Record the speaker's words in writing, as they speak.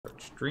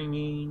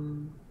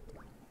streaming.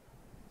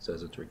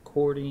 Says it's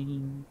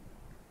recording.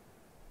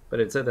 But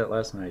it said that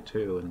last night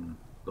too, and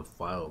the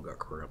file got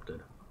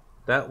corrupted.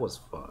 That was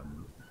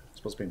fun. I was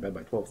supposed to be in bed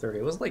by 12:30.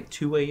 It was like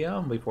 2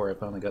 a.m. before I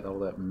finally got all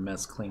that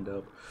mess cleaned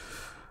up.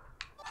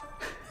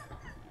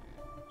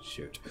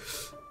 Shoot.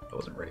 I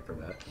wasn't ready for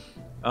that.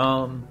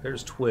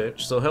 There's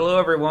Twitch. So hello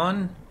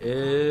everyone.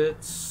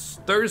 It's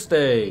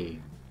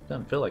Thursday.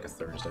 Doesn't feel like a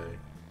Thursday.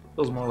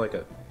 Feels more like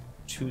a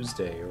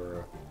Tuesday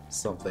or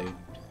something.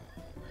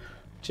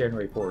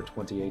 January 4,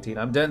 2018.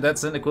 I'm Den,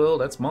 that's Cyndaquil,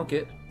 that's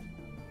Monkit.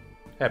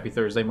 Happy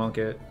Thursday,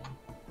 Monkit.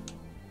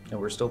 And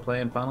we're still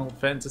playing Final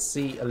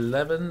Fantasy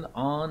XI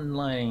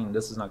Online.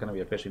 This is not going to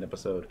be a fishing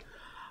episode.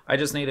 I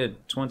just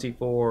needed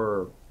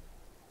 24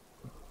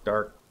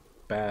 dark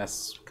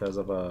bass because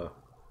of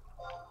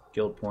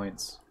guild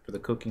points for the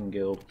cooking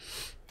guild.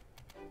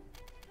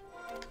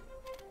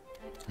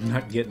 I'm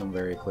not getting them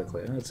very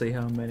quickly. Let's see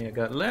how many I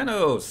got.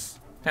 Lenos!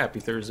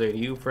 Happy Thursday to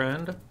you,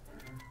 friend.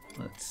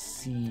 Let's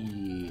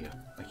see.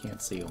 I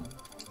can't see them.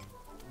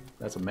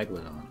 That's a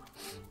Megalodon.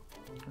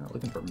 I'm not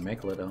looking for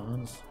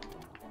Megalodons.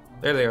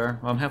 There they are.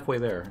 I'm halfway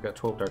there. I got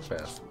 12 dark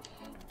bass.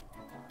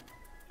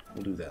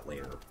 We'll do that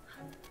later.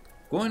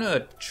 Going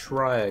to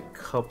try a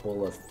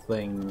couple of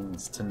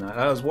things tonight.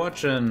 I was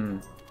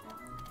watching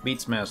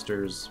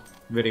Beatzmaster's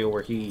video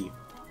where he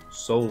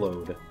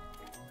soloed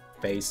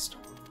Beist.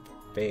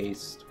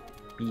 Beist.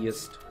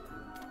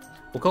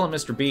 We'll call him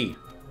Mr. B.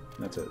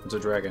 That's it. It's a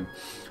dragon.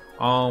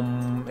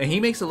 And he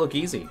makes it look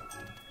easy.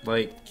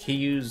 Like, he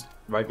used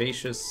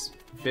Vivacious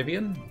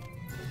Vivian,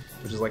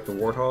 which is like the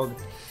Warthog.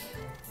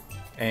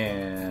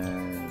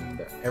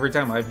 And every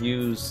time I've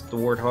used the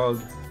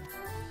Warthog,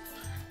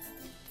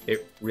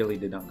 it really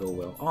did not go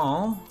well.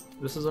 Aw,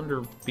 this is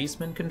under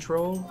Beastman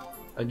control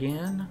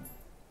again.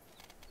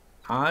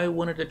 I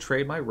wanted to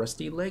trade my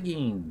rusty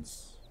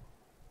leggings.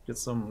 Get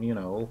some, you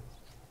know,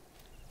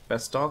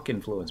 best stock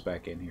influence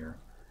back in here.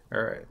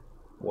 Alright.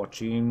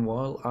 Watching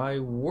while I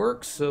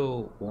work,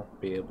 so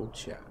won't be able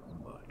to chat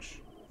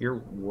much.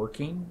 You're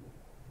working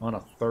on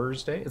a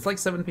Thursday? It's like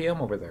 7 p.m.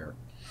 over there.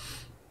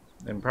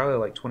 And probably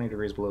like 20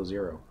 degrees below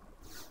zero.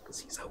 Because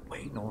he's out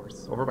way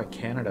north, over by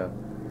Canada.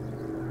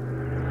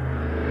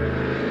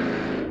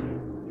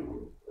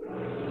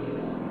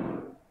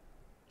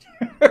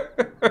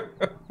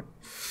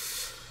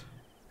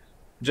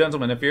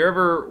 Gentlemen, if you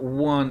ever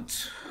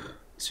want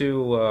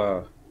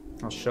to,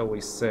 how shall we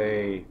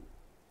say...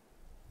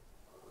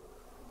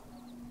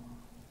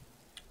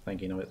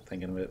 Thinking of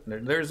it.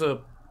 There's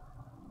a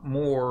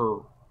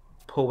more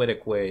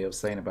poetic way of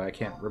saying it, but I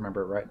can't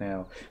remember it right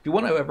now. If you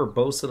want to ever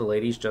boast to the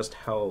ladies just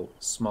how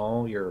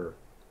small your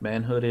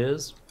manhood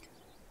is,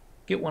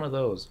 get one of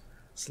those.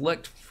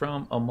 Select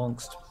from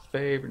amongst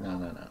favorite...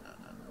 No.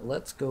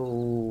 Let's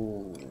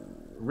go...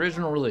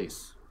 Original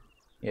release.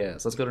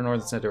 Yes, let's go to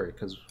Northern Centauri,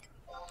 because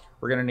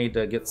we're going to need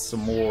to get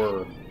some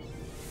more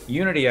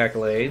Unity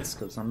accolades,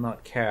 because I'm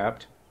not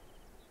capped.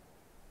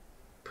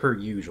 Per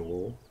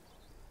usual.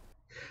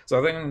 So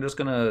I think I'm just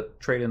gonna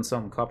trade in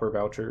some copper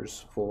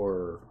vouchers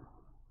for...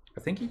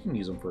 I think you can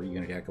use them for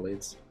Unity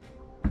accolades.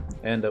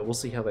 And we'll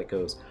see how that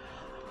goes.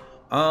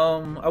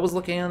 I was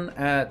looking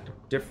at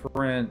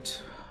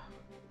different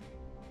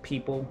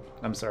people.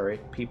 I'm sorry,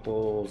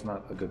 people's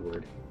not a good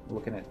word.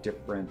 Looking at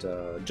different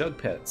jug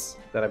pets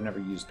that I've never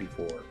used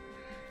before.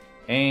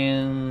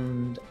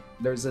 And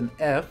there's an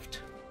EFT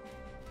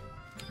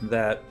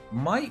that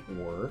might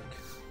work.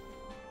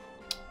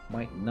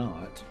 Might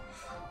not.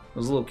 I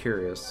was a little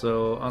curious,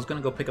 so I was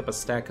going to go pick up a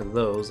stack of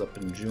those up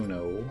in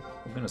Juneau.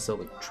 I'm going to sell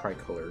the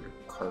tricolored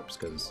carps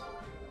because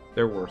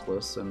they're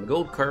worthless, and the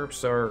gold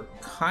carps are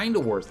kind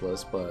of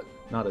worthless, but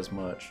not as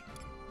much.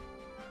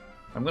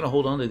 I'm going to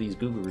hold on to these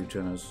Goo-Goo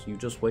tunas. You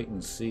just wait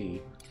and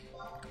see.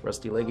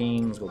 Rusty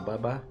leggings, go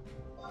bye-bye.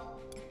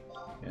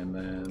 And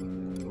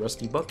then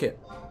Rusty Bucket.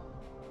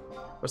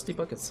 Rusty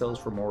Bucket sells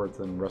for more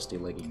than Rusty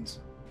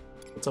leggings.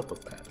 What's up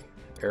with that?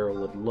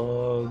 Arrowwood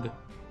log.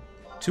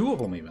 2 of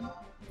them even.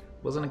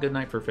 Wasn't a good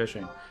night for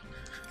fishing.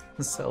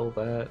 Sell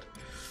that.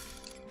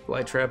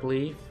 Flytrap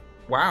leaf.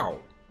 Wow.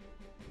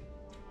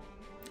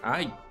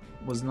 I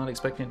was not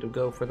expecting it to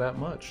go for that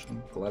much.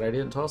 I'm glad I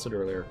didn't toss it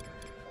earlier.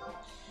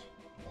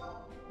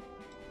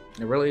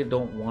 I really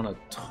don't want to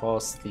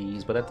toss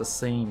these, but at the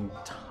same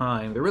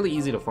time, they're really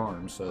easy to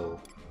farm, so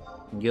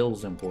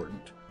gill's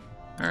important.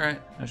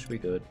 Alright, that should be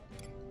good.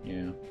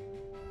 Yeah.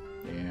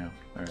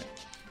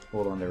 Alright.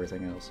 Hold on to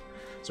everything else.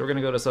 So we're going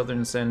to go to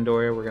Southern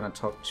Sandoria. We're going to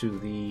talk to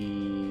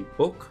the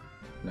book.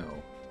 No.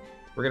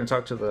 We're going to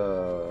talk to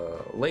the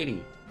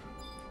lady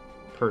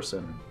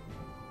person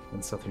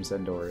in Southern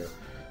Sandoria.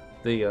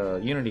 The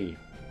Unity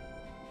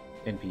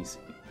NPC,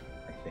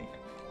 I think.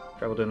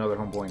 Travel to another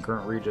homeboy in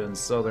current region.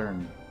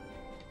 Southern.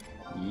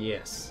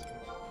 Yes.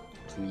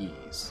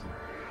 Please.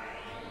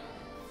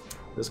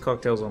 This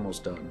cocktail's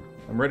almost done.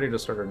 I'm ready to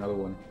start another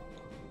one.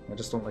 I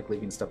just don't like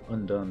leaving stuff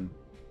undone.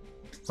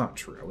 It's not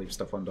true. I leave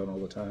stuff undone all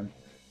the time.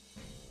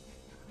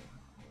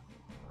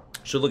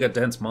 Should look at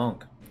Dense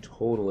Monk.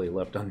 Totally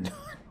left undone.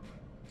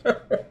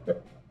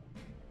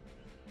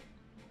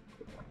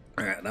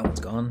 Alright, that one's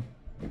gone.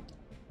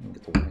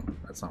 Get the wine.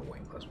 That's not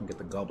wine glass. We'll get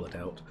the goblet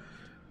out.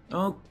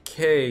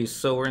 Okay,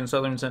 so we're in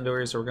southern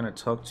Sandoria, so we're going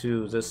to talk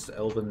to this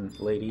elven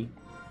lady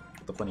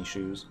with the funny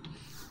shoes.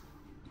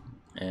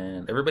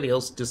 And everybody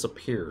else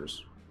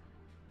disappears.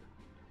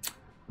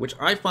 Which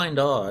I find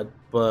odd,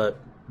 but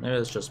maybe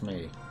that's just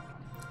me.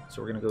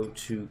 So we're going to go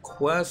to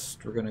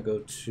quest. We're going to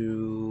go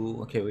to...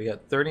 Okay, we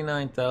got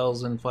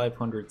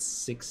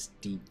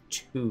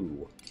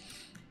 39,562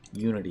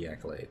 Unity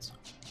accolades.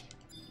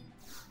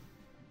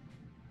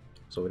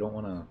 So we don't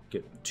want to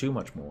get too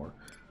much more.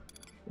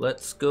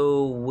 Let's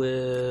go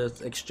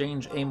with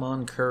exchange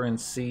Amon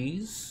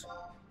currencies.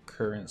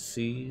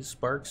 Currencies.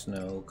 Sparks?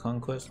 No.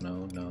 Conquest?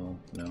 No, no,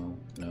 no,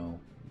 no.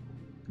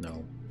 No.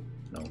 No,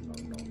 no, no,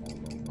 no,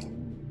 no, no.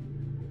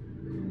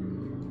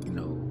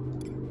 No.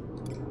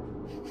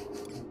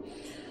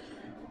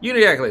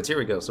 Unity accolades, here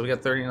we go. So we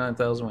got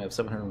 39,000, we have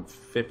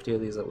 750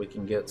 of these that we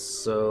can get.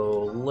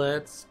 So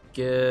let's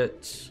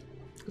get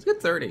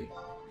 30.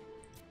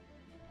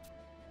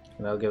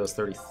 And that'll give us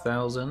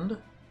 30,000.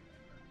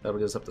 That'll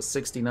get us up to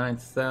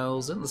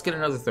 69,000. Let's get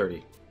another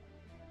 30.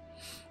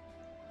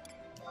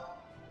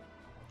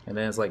 And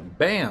then it's like,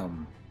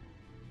 bam!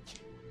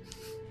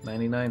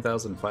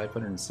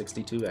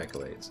 99,562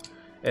 accolades.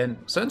 And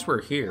since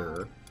we're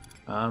here,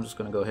 I'm just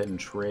going to go ahead and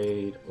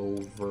trade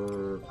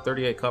over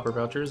 38 copper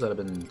vouchers that have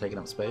been taking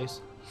up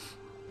space.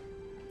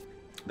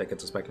 That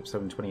gets us back up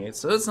 728.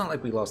 So it's not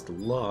like we lost a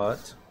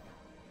lot.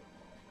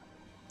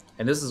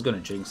 And this is going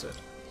to jinx it.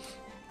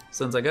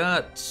 Since I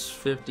got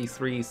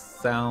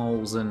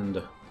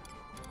 53,000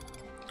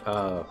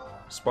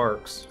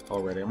 sparks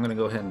already, I'm going to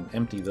go ahead and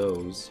empty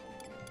those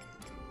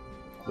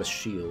with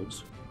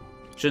shields.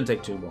 Shouldn't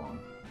take too long,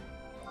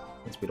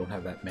 since we don't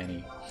have that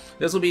many.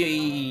 This will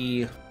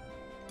be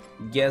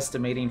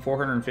guesstimating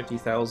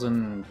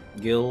 450,000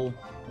 gil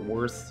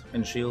worth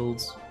in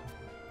shields.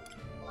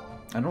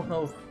 I don't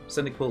know if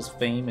Cyndaquil's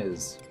fame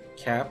is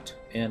capped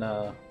in,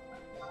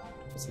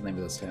 what's the name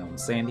of this town?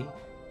 Sandy?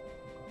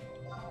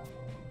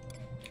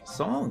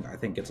 Song, I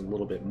think, gets a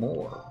little bit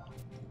more.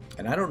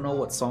 And I don't know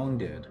what Song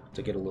did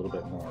to get a little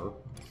bit more.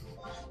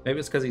 Maybe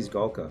it's because he's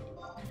Galka.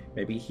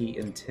 Maybe he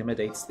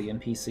intimidates the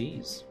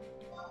NPCs.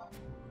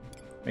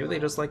 Maybe they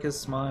just like his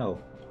smile.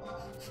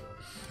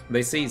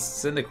 They see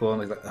Cyndaquil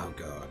and they're like, oh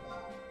god,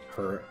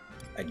 her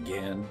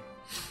again.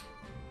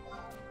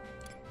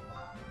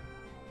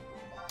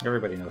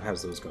 Everybody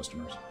has those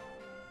customers.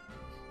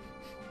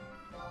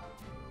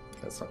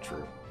 That's not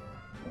true.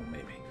 Well,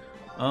 maybe.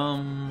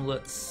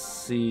 Let's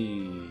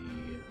see.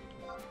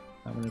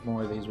 How many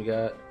more of these we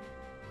got?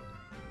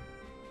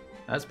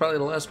 That's probably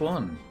the last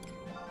one.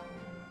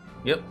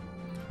 Yep.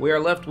 We are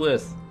left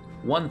with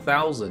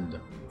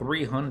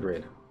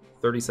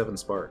 1,337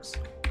 sparks.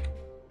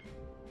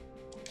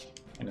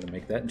 I'm going to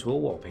make that into a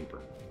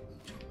wallpaper.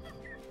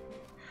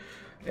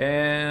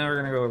 And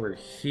we're going to go over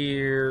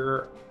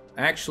here.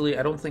 Actually,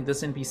 I don't think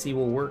this NPC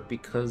will work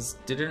because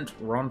didn't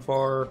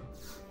Ronfar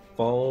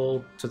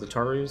fall to the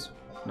Tarus?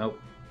 Nope.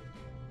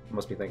 I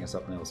must be thinking of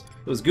something else.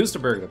 It was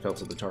Gustaberg that fell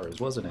to the Tarus,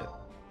 wasn't it?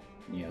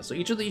 Yeah, so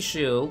each of these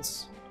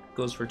shields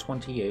goes for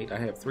 28. I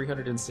have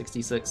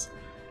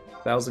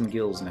 366,000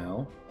 gills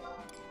now.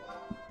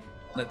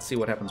 Let's see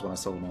what happens when I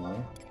sell them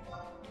all.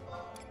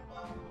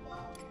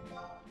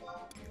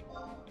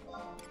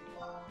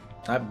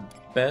 I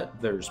bet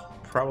there's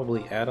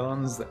probably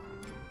add-ons that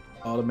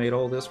automate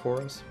all this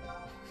for us.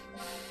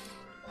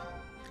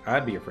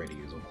 I'd be afraid to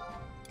use them.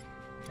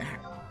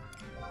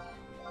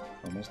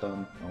 Almost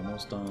done.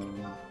 Almost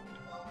done.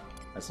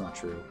 That's not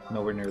true.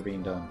 Nowhere near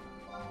being done.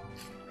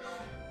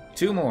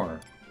 2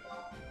 more.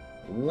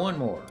 1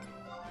 more.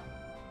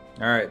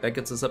 Alright, that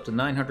gets us up to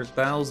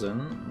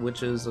 900,000,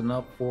 which is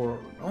enough for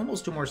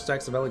almost 2 more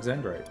stacks of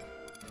Alexandrite.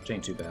 Which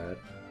ain't too bad.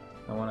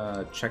 I want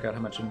to check out how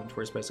much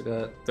inventory space I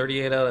got.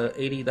 38 out of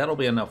 80. That'll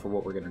be enough for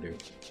what we're going to do.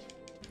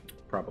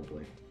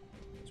 Probably.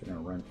 So we're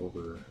going to run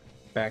over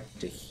back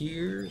to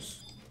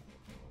here's.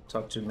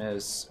 Talk to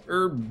Miss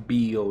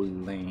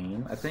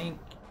Herbiolane. I think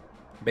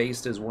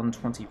Beist is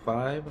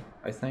 125,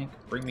 I think.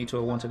 Bring me to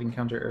a wanted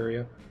encounter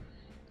area.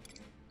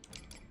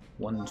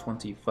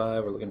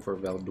 125. We're looking for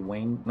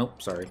Valduane.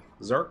 Nope, sorry.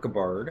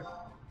 Zarkabard.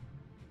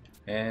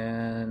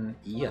 And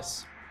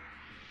yes.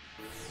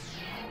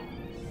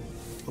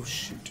 Oh,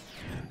 shoot.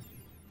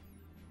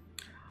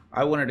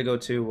 I wanted to go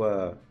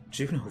to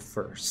Juno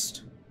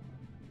first.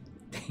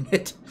 Dang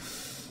it.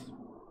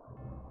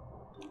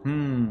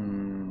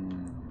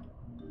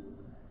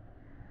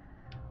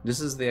 This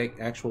is the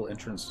actual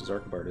entrance to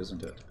Zarkabard,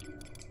 isn't it?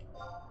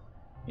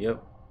 Yep.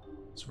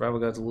 Survival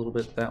guide's a little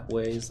bit that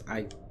ways.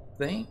 I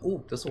think...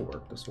 Ooh, this'll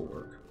work. This'll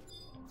work.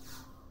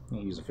 I'm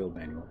gonna use a field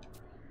manual.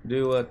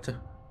 Do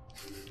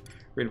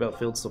read about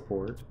field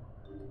support.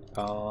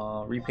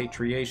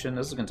 Repatriation.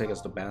 This is gonna take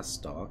us to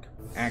Bastock.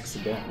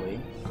 Accidentally.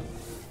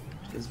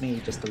 Gives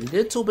me just a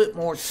little bit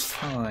more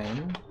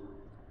time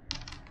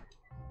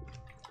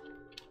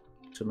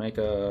to make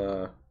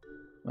a...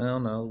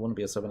 Well, no, it wouldn't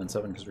be a 7 and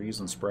 7 because we're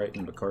using Sprite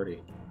and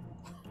Bacardi.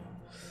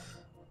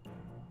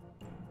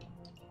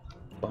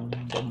 Bum,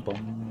 bum,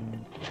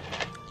 bum.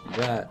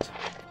 That.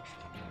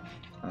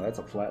 Oh, that's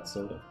a flat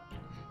soda.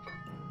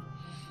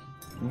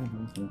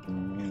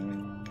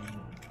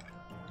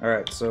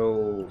 Alright,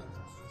 so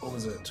what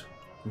was it?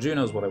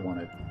 Juno's what I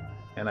wanted.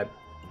 And I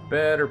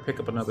better pick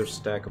up another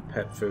stack of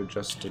pet food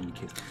just in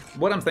case.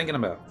 What I'm thinking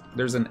about,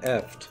 there's an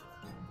Eft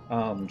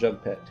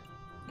jug pet.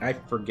 I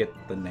forget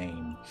the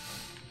name,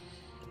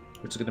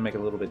 which is going to make it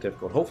a little bit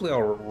difficult. Hopefully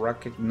I'll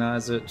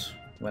recognize it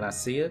when I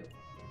see it.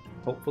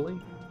 Hopefully.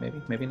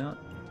 Maybe, maybe not.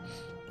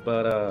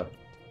 But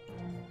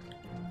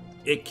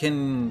it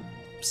can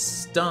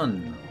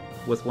stun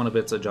with one of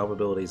its Java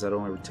abilities that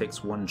only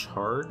takes one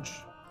charge.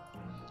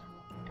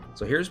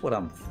 So here's what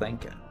I'm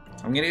thinking.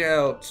 I'm getting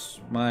out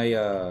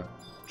my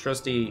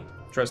trust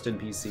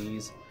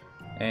NPCs,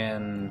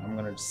 and I'm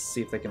gonna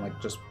see if they can like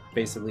just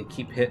basically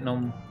keep hitting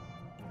them,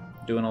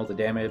 doing all the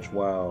damage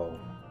while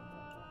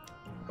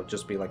I'll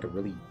just be like a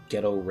really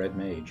ghetto red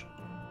mage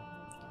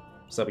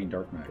subbing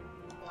Dark Knight.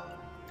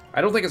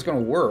 I don't think it's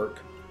gonna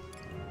work,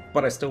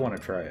 but I still want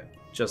to try it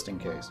just in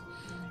case.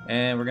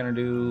 And we're gonna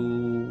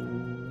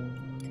do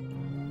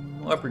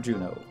Upper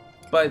Juno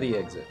by the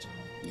exit.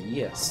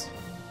 Yes.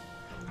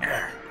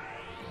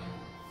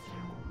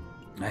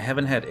 I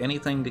haven't had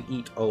anything to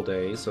eat all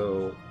day,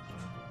 so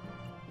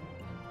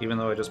even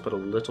though I just put a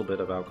little bit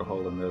of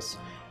alcohol in this,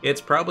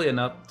 it's probably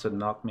enough to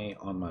knock me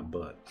on my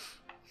butt.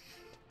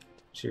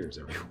 Cheers,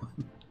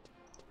 everyone.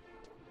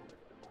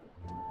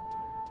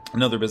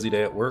 Another busy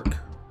day at work.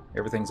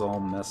 Everything's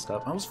all messed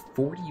up. I was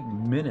 40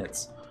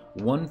 minutes.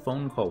 One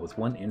phone call with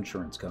one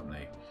insurance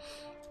company.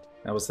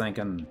 I was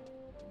thinking,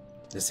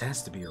 this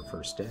has to be our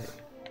first day.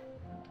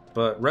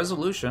 But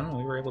resolution,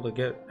 we were able to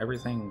get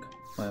everything,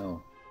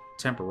 well,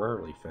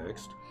 temporarily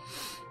fixed.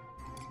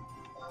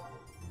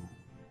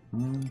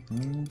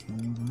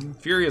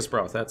 Furious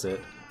Broth, that's it.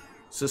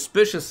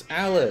 Suspicious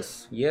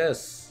Alice,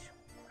 yes.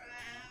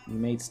 You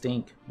made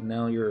stink, and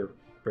now you're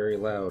very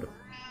loud.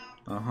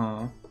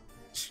 Uh-huh.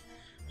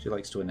 She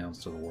likes to announce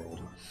to the world.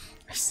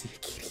 I see a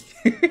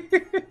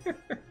kitty.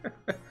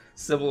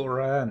 Civil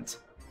rant.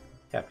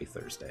 Happy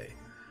Thursday.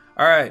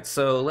 Alright,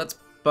 so let's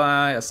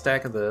buy a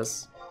stack of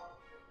this.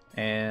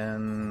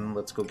 And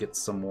let's go get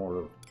some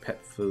more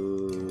pet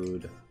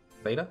food.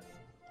 Theta?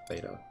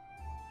 Theta.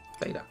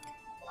 Theta.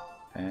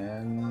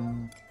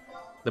 And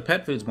the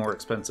pet food's more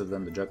expensive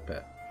than the jug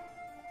pet.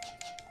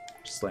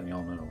 Just letting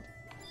y'all know.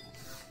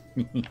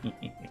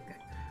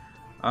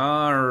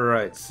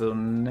 Alright, so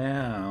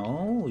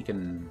now we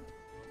can...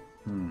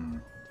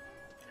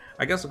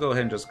 I guess I'll go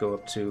ahead and just go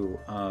up to...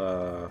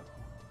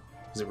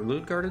 is it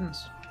Relude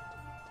Gardens?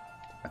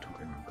 I don't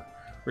remember.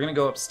 We're going to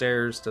go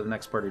upstairs to the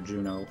next part of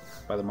Juno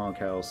by the Monk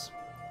House.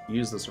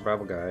 Use the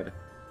survival guide.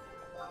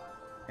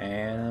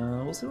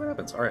 And we'll see what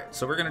happens. Alright,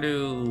 so we're going to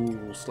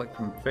do select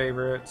from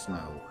favorites.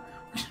 No.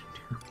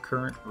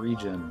 Current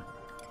region.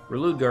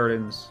 Relude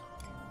Gardens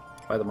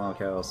by the Monk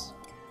House.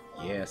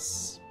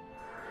 Yes.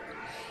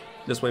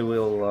 This way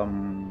we'll,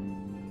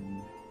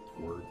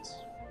 words.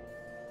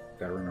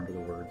 Gotta remember the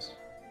words.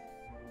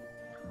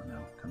 Come on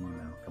now, come on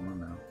now, come on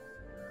now.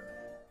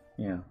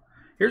 Yeah.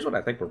 Here's what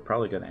I think we're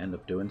probably going to end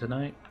up doing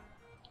tonight.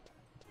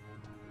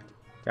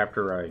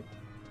 After I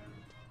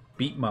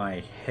beat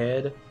my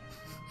head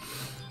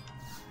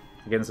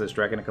against this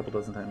dragon a couple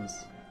dozen times.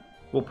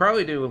 We'll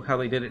probably do how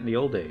they did it in the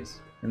old days,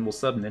 and we'll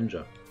sub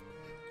ninja.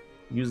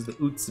 Use the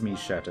Utsumi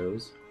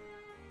Chateaus.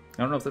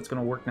 I don't know if that's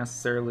going to work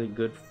necessarily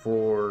good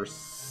for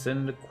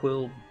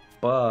Cyndaquil,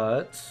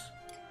 but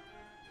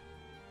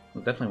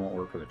it definitely won't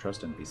work for the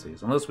trust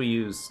NPCs, unless we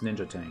use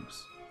ninja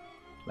tanks.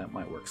 That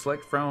might work.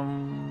 Select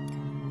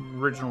from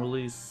original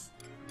release.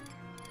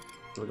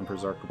 Looking for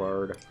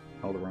Zarkabard.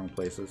 All the wrong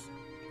places.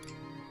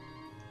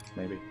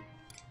 Maybe.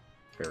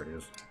 There it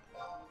is.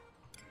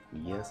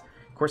 Yes.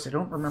 Of course, I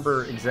don't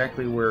remember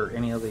exactly where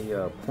any of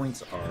the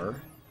points are.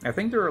 I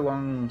think they're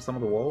along some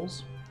of the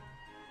walls.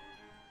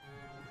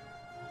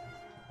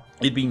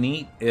 It'd be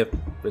neat if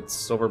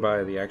it's over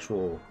by the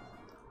actual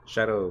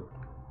Shadow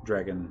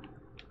Dragon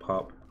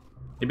pop.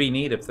 It'd be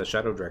neat if the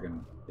Shadow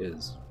Dragon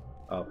is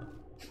up.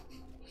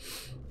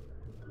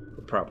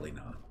 But probably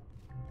not.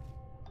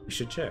 We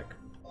should check.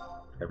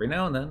 Every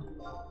now and then.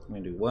 I'm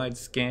going to do wide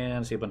scan.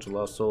 I see a bunch of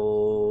lost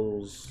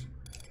souls.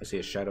 I see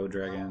a Shadow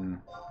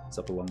Dragon. It's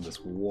up along this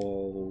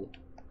wall.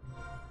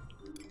 I'm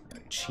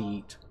going to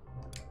cheat.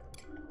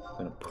 I'm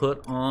going to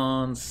put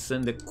on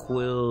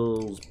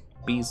Cyndaquil's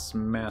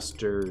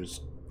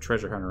Beatzmaster's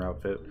treasure hunter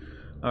outfit.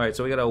 Alright,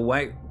 so we got a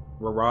white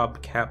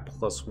Rob cap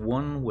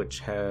 +1, which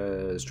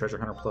has treasure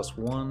hunter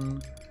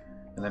 +1.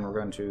 And then we're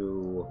going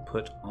to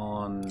put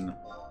on...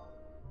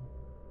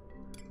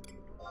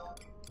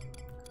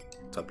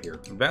 It's up here.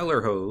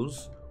 Valor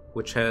Hose,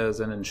 which has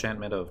an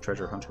enchantment of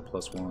treasure hunter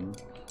 +1.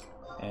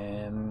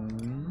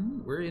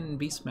 And we're in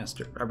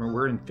Beastmaster. I mean,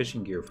 we're in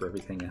fishing gear for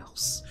everything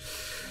else.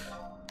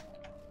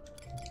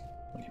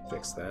 We can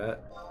fix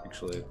that.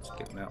 Actually, let's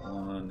get that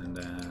one, and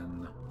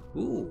then...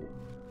 Ooh!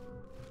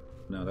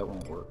 No, that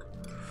won't work.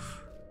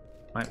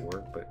 Might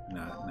work, but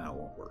no, it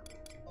won't work.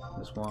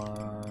 This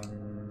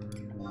one...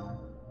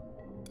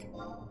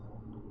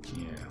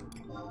 Yeah.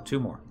 2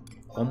 more.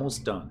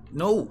 Almost done.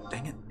 No!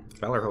 Dang it.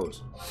 Valor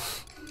Hose.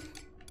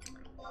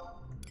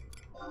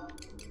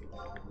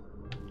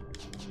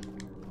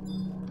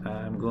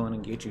 I'm going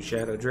to get you,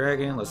 Shadow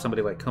Dragon, unless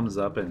somebody like comes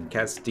up and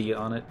casts D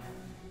on it.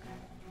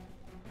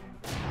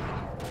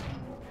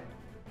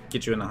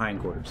 Get you in the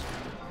hindquarters.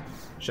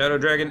 Shadow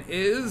Dragon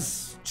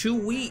is too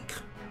weak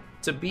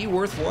to be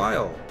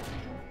worthwhile.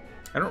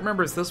 I don't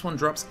remember if this one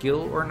drops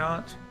skill or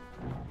not,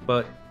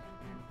 but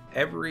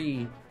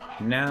every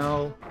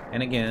now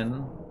and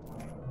again,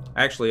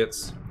 actually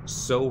it's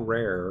so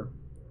rare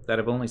that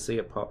I've only seen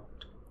it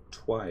popped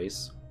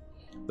twice.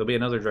 There'll be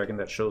another dragon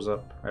that shows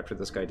up after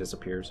this guy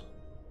disappears.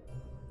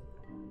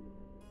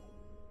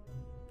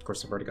 Of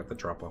course, I've already got the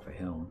drop off of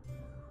him.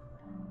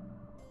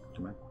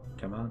 Come on,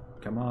 come on,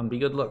 come on, be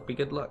good luck, be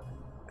good luck.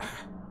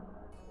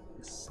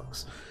 This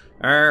sucks.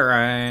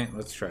 Alright,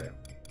 let's try it.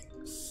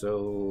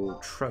 So,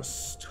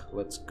 trust.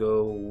 Let's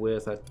go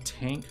with a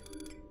tank.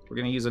 We're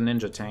gonna use a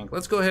ninja tank.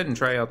 Let's go ahead and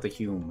try out the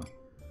Hume.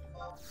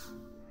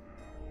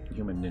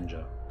 Human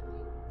ninja.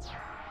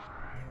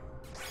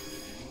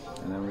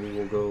 And then we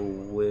will go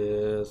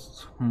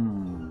with...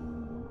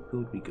 who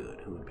would be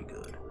good? Who would be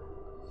good?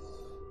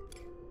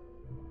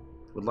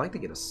 Would like to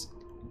get a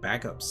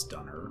backup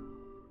stunner.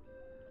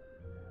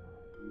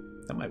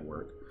 That might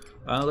work.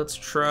 Let's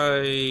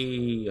try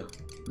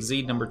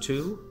Z number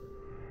 2.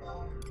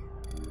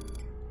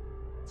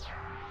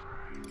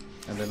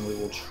 And then we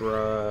will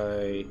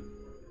try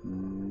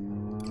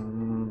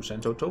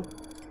Shantoto.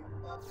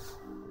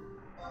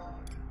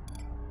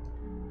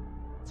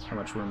 How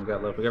much room we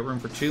got left? We got room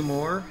for 2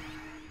 more.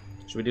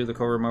 Should we do the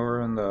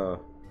Koromoru and the...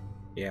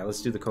 Yeah,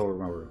 let's do the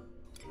Koromoru.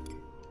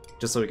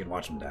 Just so we can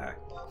watch him die.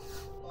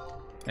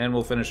 And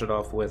we'll finish it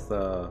off with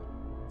a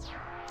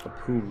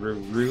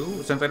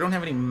Pururu. Since I don't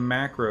have any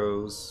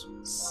macros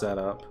set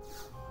up,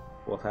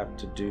 we'll have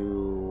to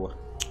do...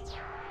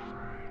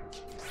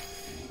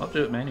 I'll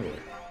do it manually.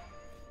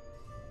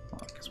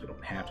 Well, I guess we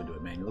don't have to do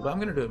it manually, but I'm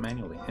going to do it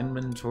manually.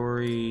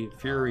 Inventory,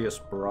 Furious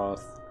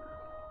Broth.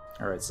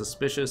 Alright,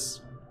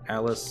 Suspicious,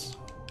 Alice.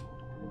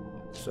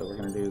 So we're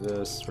going to do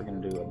this. We're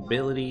going to do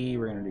Ability.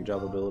 We're going to do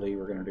Job Ability.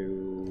 We're going to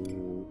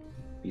do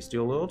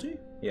Bestial Loyalty?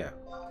 Yeah.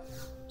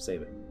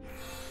 Save it.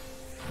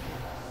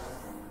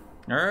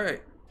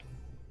 Alright.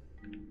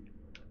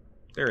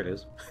 There it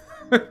is.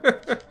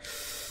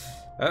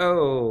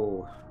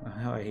 Oh,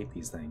 how I hate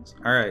these things.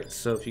 Alright,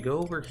 so if you go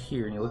over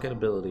here and you look at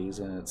abilities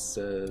and it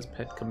says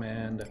Pet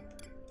Command,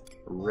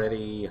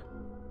 Ready,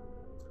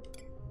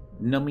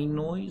 Numbing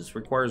Noise,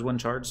 requires 1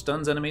 charge,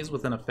 stuns enemies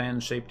within a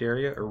fan-shaped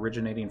area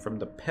originating from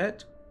the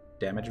pet,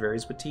 damage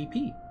varies with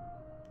TP.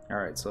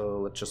 Alright, so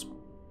let's just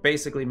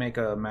basically make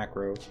a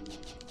macro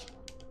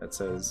that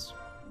says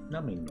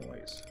Numbing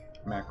Noise.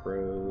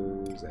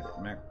 Macros,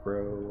 edit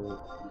macro.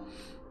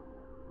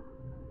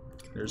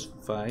 There's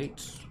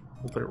fight.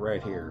 We'll put it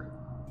right here.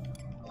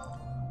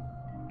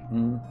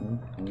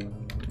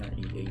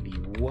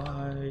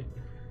 E-A-D-Y.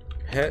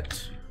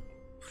 Pet.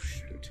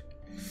 Shoot.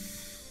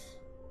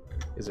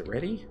 Is it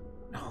ready?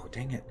 Oh,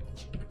 dang it.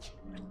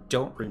 I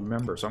don't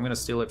remember, so I'm going to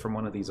steal it from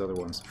one of these other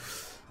ones.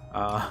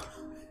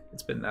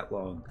 It's been that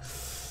long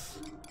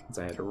since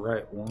I had to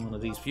write one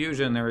of these.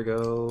 Fusion, there we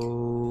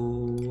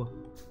go.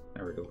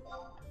 There we go.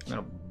 I'm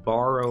going to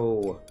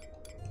borrow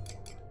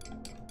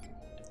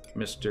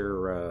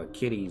Mr.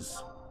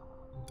 Kitty's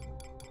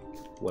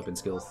weapon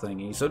skill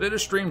thingy. So did a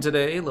stream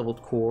today,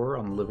 leveled core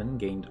on Livin,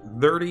 gained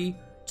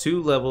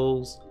 32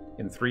 levels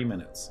in 3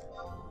 minutes.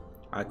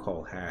 I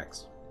call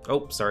hacks.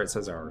 Oh, sorry, it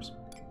says ours.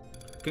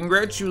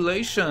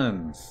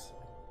 Congratulations!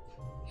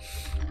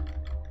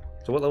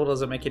 So what level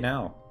does it make you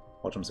now?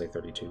 Watch them say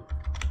 32.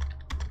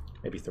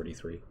 Maybe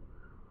 33.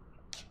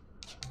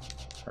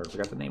 I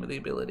forgot the name of the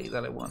ability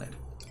that I wanted.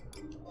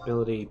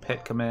 Ability,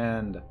 Pet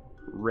Command,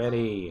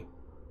 Ready,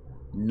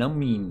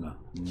 Numbing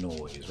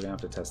Noise. We're gonna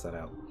have to test that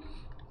out.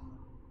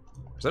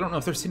 Because I don't know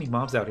if there's any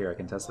mobs out here I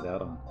can test it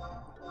out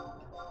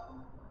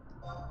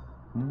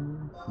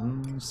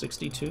on.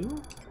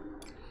 62?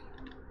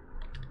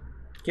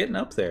 Getting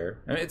up there.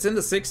 I mean, it's in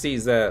the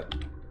 60s that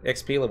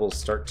XP levels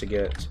start to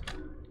get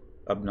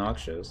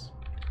obnoxious.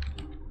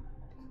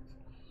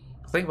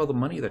 Think about the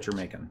money that you're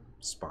making.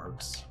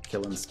 Sparks,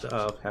 killing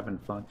stuff, having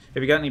fun.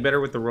 Have you got any better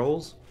with the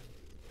rolls?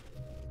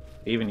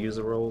 Even use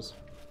the rolls?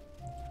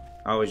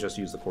 I always just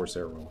use the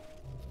Corsair roll.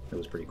 It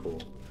was pretty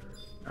cool.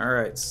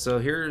 Alright, so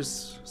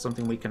here's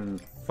something we can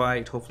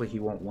fight. Hopefully he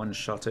won't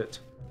one-shot it.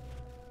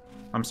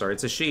 I'm sorry,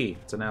 it's a she.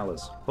 It's an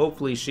Alice.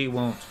 Hopefully she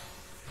won't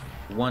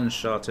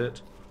one-shot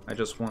it. I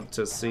just want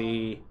to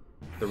see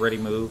the ready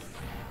move.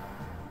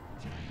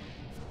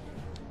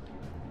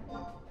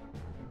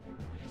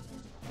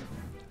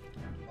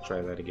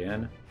 Try that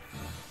again.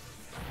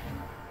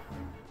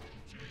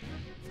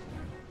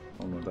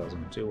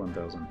 1,000, 2,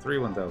 1,000, 3,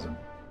 1,000.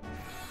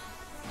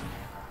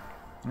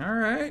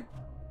 Alright.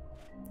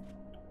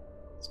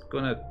 It's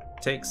gonna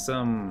take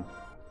some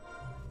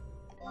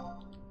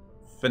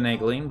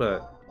finagling,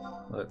 but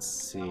let's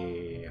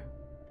see.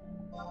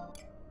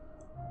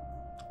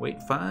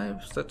 Wait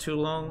 5? Is that too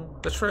long?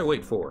 Let's try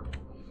wait 4.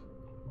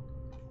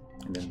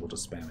 and then we'll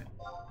just spam it.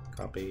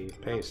 Copy,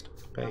 paste,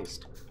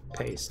 paste,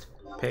 paste,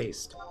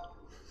 paste.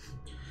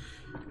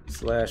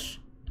 Slash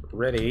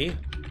ready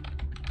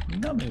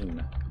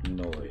numbing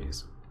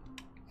noise.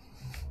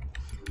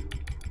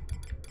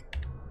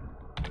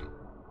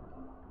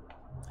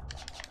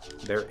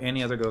 Are there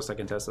any other ghosts I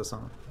can test this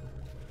on?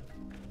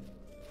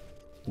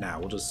 Nah,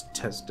 we'll just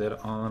test it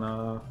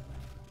on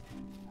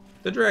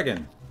the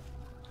dragon.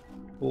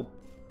 We'll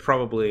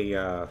probably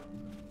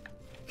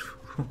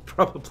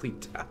probably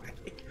die.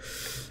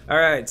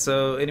 Alright,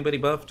 so anybody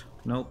buffed?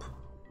 Nope.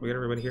 We got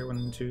everybody here.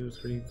 1, 2,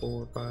 3,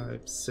 4,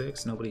 5,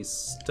 6. Nobody's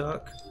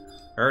stuck.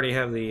 I already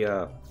have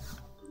the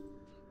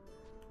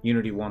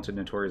Unity Wanted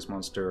Notorious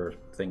Monster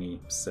thingy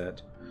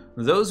set.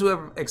 Those who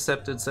have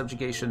accepted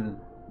subjugation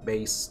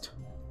based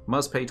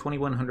must pay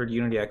 2100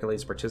 Unity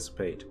accolades to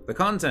participate. The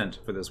content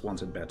for this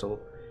wanted battle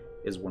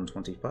is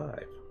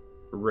 125.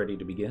 Ready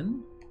to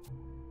begin?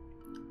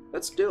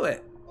 Let's do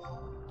it!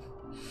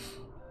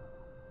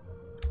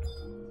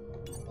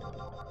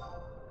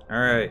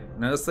 Alright,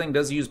 now this thing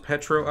does use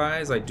Petro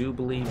Eyes. I do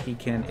believe he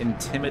can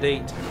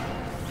intimidate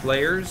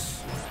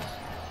players.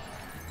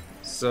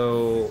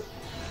 So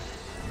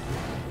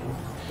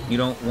you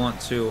don't want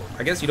to...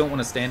 I guess you don't want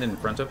to stand in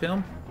front of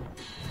him.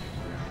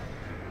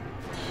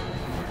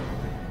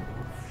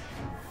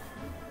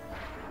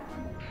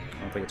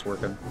 I don't think it's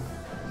working.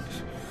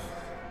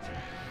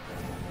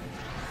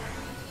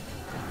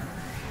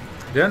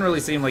 Doesn't really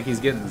seem like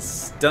he's getting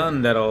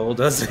stunned at all,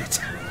 does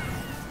it?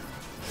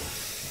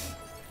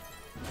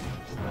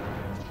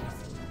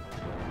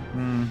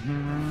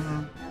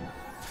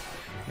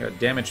 Got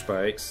damage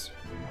spikes.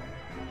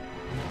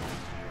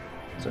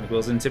 Sonic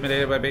Will's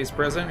intimidated by base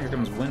present. Here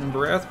comes Wind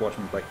Breath. Watch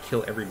him like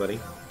kill everybody.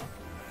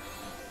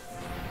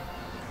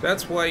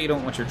 That's why you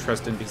don't want your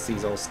trust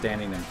NPCs all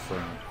standing in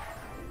front.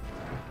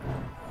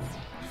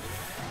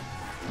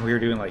 We were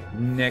doing like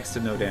next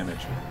to no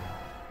damage.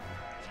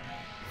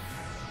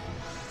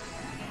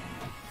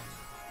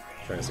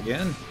 Try this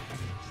again.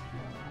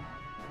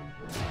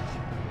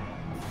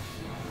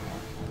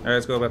 Alright,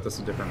 let's go about this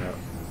a different route.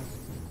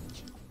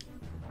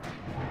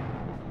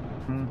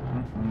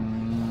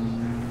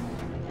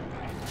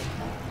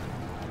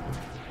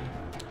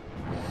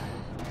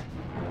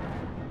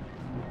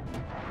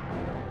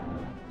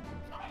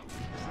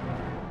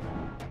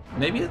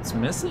 Maybe it's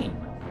missing.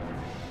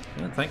 I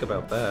didn't think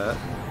about that.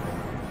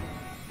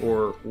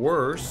 Or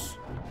worse,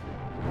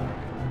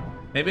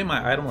 maybe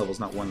my item level's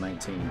not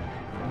 119.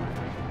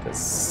 Because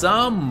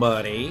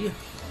somebody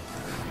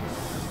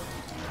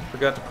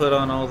forgot to put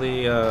on all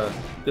the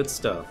good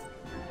stuff.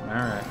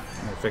 Alright,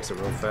 I'm gonna fix it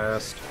real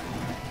fast.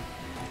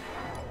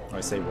 Oh,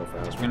 I say real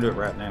fast. We're gonna do it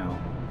right now.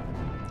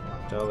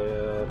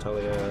 Talia,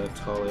 Talia,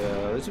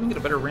 Talia. Let's even get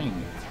a better ring.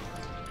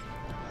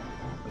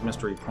 Like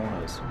Mystery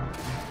Ponas.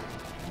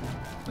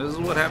 This is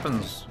what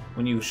happens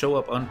when you show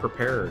up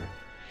unprepared.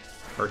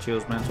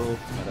 RTO's mental.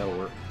 Yeah, that'll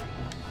work.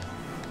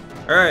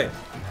 Alright.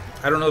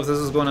 I don't know if this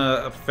is going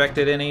to affect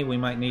it any. We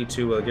might need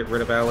to get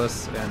rid of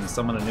Alice and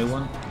summon a new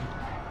one.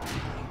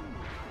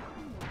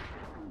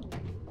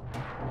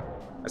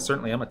 I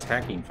certainly am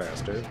attacking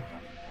faster.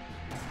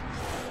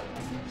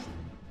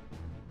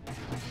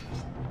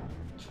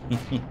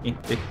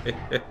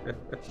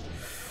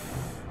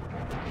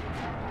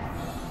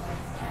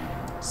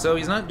 So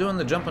he's not doing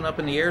the jumping up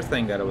in the air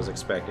thing that I was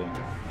expecting.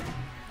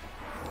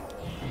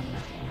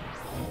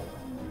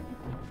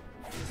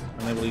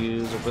 Unable to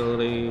use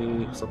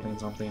ability, something,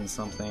 something,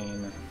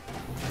 something.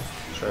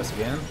 Try this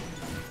again.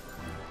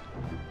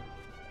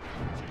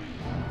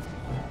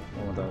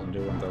 1002,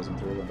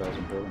 1003,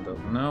 1004,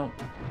 1000. No.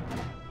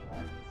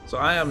 So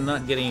I am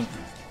not getting...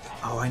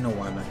 Oh, I know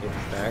why I'm not getting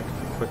back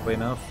quickly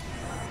enough.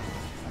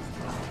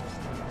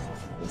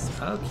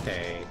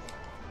 Okay.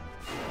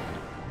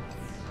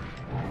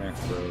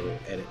 Macro,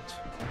 edit,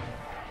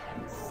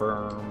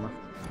 confirm.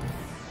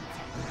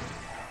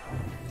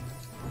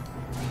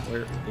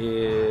 Where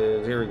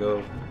is... Here we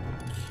go.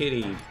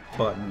 Kitty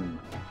button.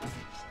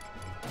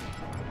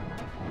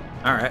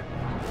 Alright.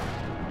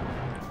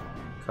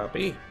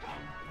 Copy.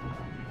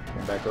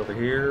 Come back over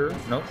here.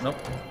 Nope, nope.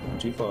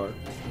 Too far.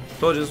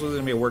 Told you this was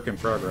going to be a work in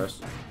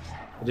progress.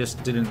 I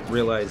just didn't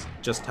realize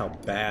just how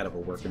bad of a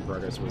work in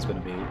progress it was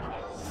going to be.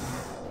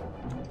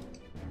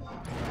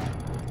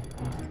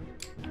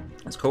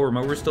 Is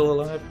Co-Remover still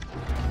alive?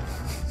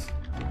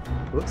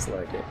 Looks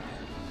like it.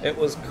 It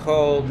was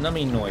called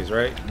Numbing Noise,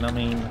 right?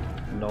 Numbing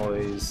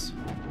Noise.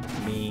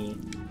 Me.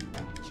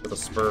 With a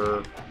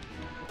spur.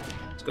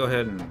 Let's go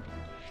ahead and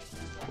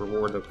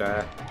reward the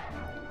guy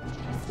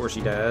before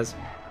she dies.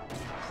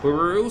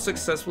 Guru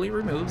successfully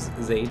removes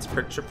Zaid's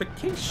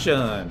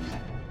petrification.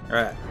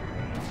 Alright.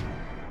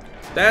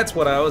 That's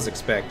what I was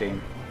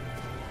expecting.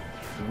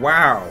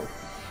 Wow.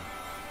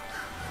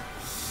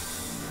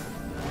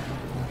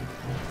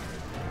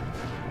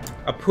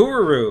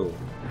 Apuru,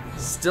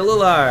 still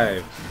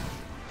alive.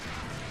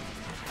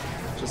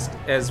 Just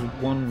as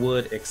one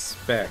would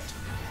expect.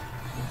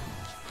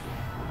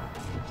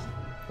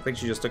 I think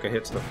she just took a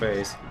hit to the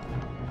face.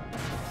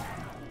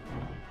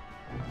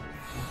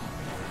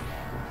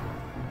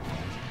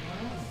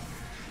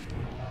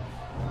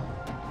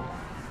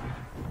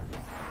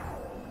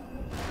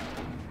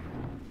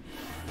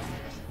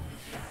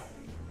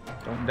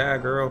 die,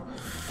 girl.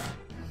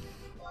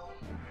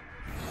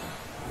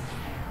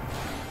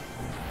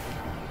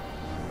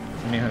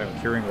 I may have a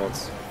Curing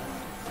Waltz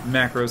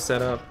macro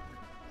set up.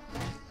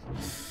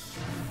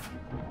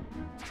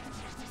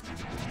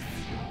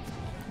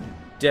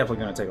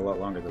 Definitely going to take a lot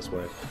longer this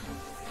way.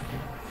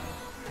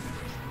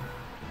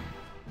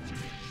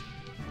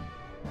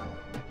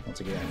 Once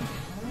again.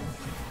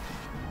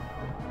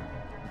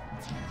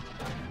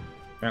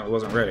 Apparently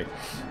wasn't ready.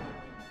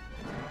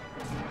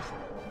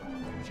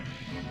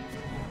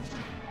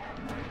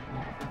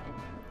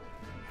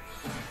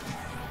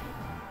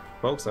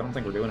 Folks, I don't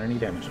think we're doing any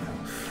damage now.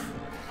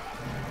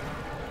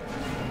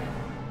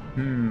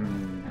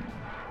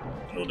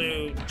 We'll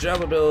do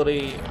Job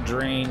Ability,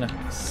 Drain,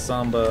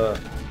 Samba.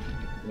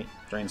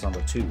 Drain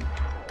Samba 2.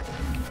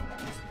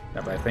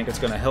 Not that I think it's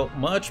going to help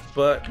much,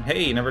 but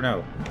hey, you never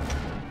know.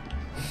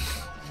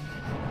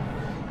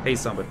 Hey,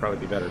 Samba would probably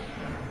be better.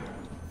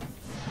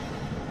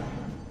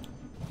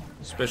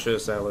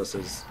 Suspicious Alice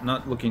is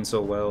not looking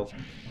so well.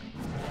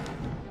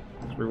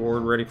 Is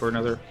Reward ready for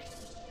another?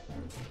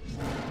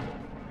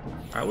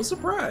 I was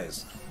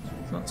surprised.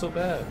 It's not so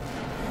bad.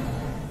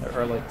 There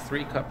are like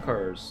 3 cup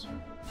cars.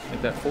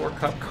 Like that 4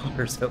 cup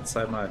cars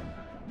outside my...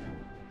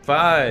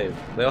 5!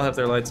 They all have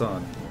their lights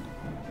on.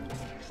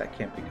 That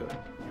can't be good.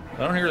 I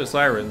don't hear the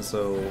sirens,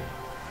 so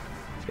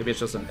maybe it's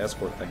just an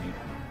escort thingy.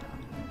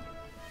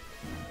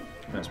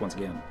 Yes, once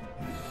again.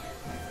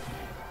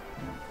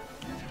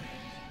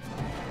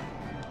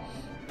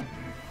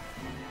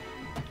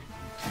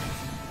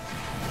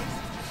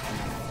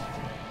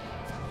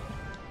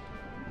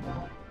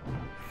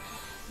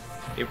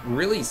 It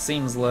really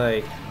seems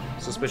like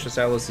Suspicious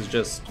Alice is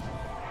just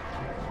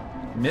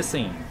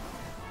missing.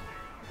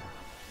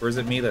 Or is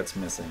it me that's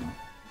missing?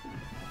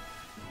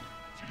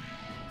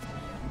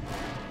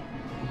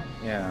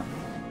 Yeah,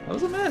 that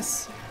was a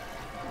mess.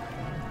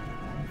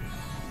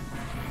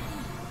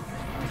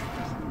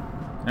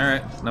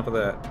 Alright, enough of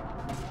that.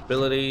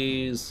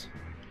 Abilities,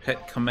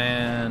 Pet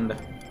Command,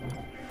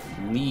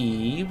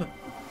 Leave.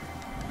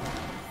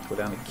 Go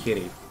down to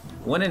Kitty.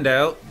 When in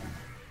doubt,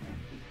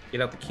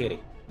 get out the kitty.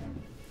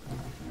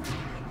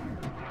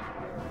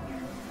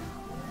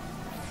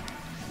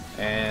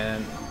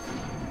 And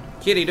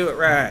Kitty, do it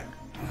right.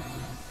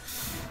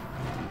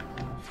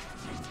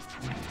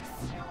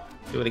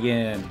 Do it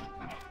again.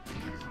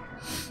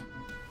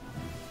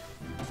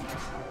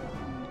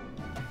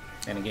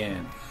 And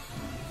again.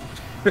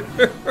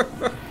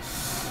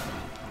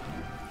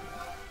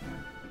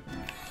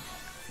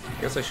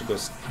 Guess I should go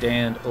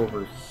stand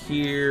over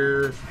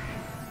here.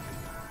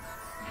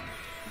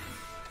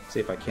 See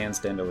if I can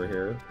stand over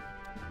here.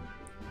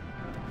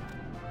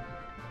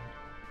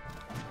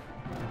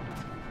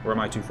 Or am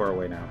I too far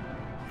away now?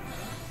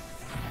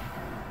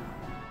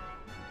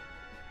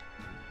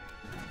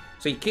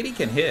 See, Kitty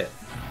can hit.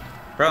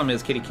 Problem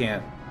is, Kitty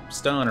can't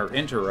stun or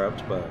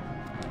interrupt, but...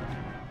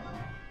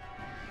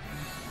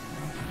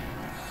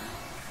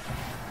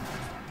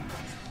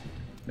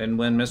 Then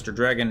when Mr.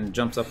 Dragon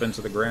jumps up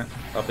into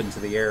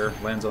the air,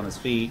 lands on his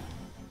feet,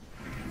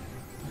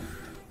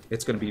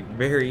 it's going to be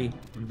very,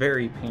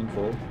 very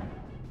painful.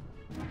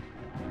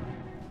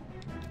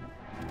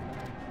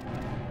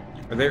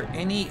 Are there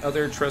any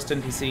other trust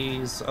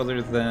NPCs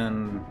other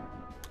than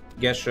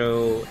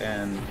Gesho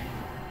and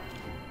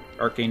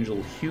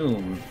Archangel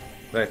Hume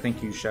that I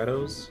think use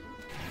shadows?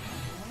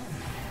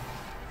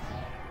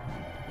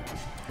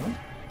 I don't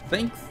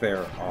think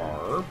there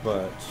are,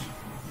 but...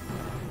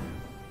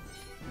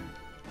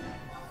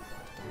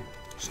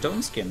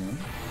 Stone Skin.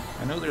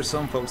 I know there's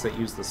some folks that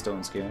use the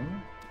Stone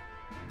Skin.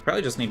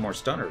 Probably just need more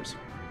stunners.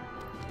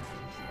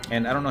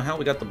 And I don't know how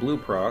we got the blue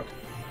proc.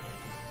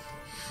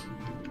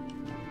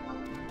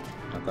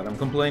 Not that I'm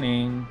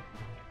complaining.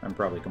 I'm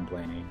probably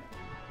complaining.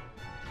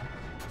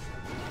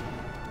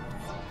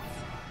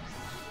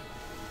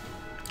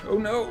 Oh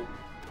no!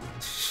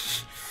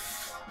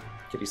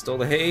 Kitty stole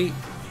the hay.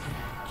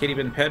 Kitty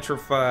been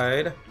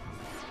petrified.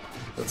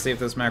 Let's see if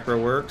this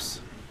macro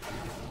works.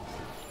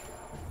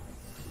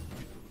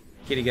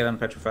 Kitty get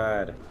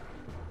unpetrified.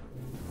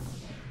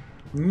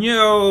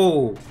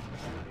 No!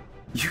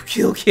 You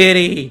kill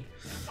Kitty!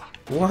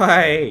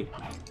 Why?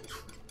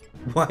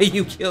 Why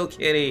you kill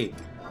Kitty?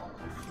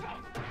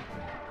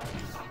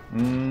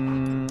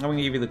 I'm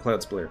gonna give you the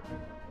Cloud Splitter.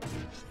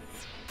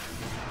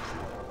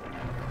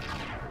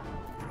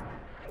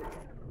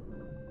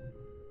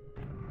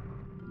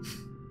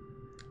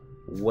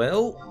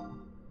 Well,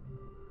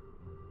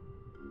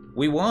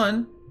 we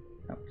won.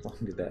 How long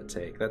did that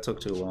take? That took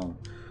too long.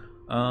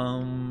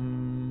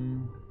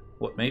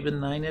 What, maybe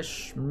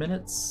 9-ish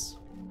minutes?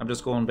 I'm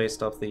just going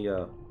based off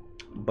the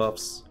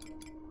buffs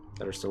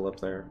that are still up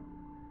there.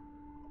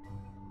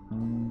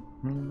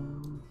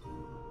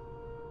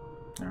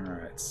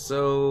 Alright,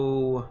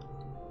 so...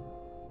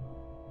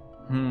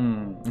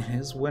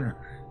 his winner.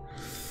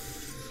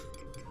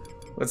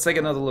 Let's take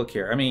another look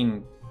here. I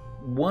mean,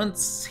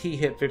 once he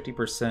hit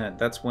 50%,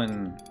 that's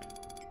when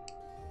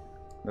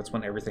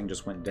everything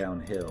just went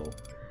downhill.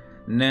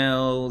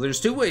 Now, there's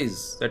 2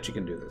 ways that you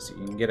can do this.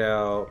 You can get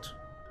out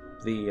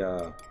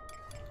the,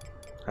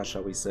 how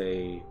shall we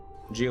say,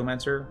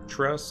 Geomancer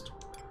Trust,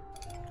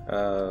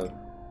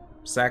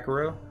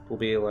 Sakura will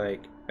be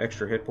like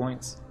extra hit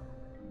points.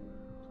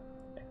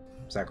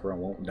 Sakura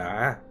won't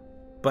die,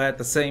 but at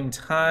the same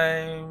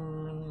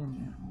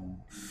time,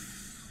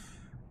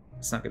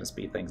 it's not going to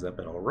speed things up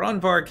at all. Run,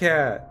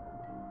 Varcat!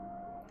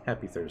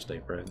 Happy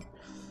Thursday, Fred.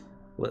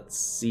 Let's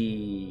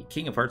see.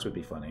 King of Hearts would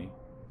be funny.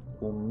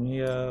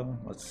 Umia,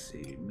 let's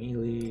see.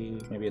 Melee,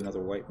 maybe another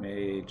White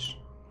Mage.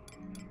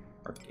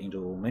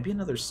 Archangel, maybe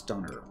another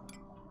Stunner.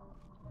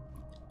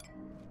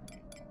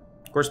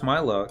 Of course, my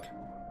luck,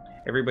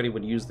 everybody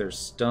would use their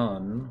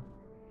stun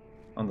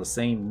on the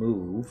same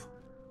move,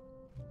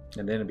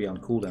 and then it'd be on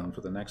cooldown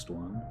for the next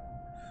one.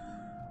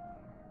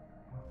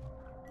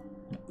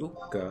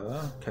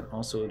 Uka can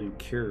also do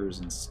cures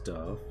and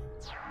stuff.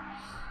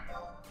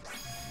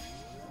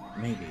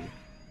 Maybe.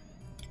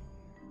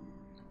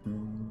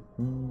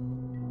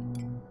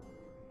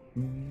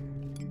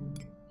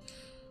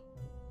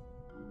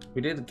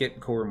 We did get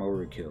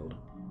Koromoru killed,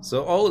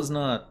 so all is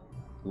not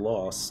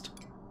lost,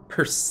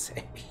 per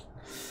se.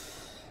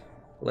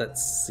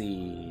 Let's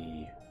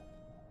see.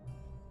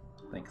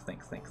 Think.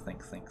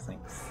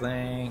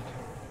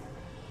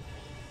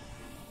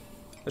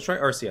 Let's try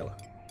Arciela.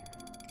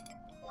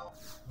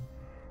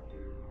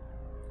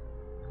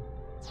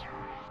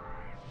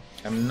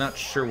 I'm not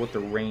sure what the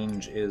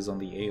range is on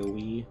the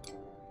AoE,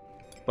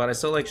 but I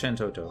still like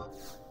Shantoto,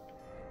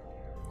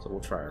 so we'll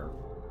try her.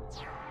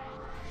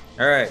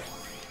 Alright.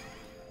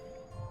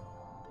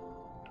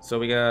 So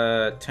we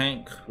got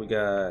Tank, we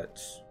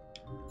got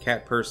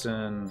Cat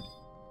Person,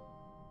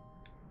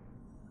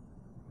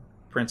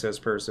 Princess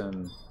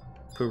Person,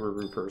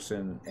 Pururu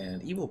Person,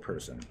 and Evil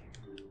Person.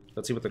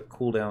 Let's see what the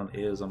cooldown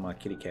is on my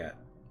kitty cat.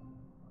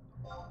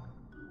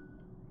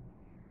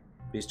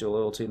 Bestial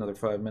Loyalty, another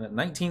 5 minutes.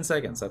 19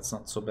 seconds, that's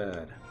not so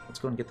bad. Let's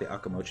go and get the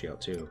Akamochi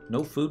out too.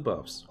 No food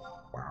buffs.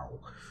 Wow.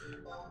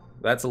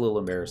 That's a little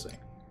embarrassing.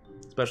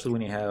 Especially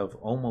when you have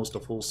almost a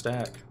full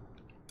stack.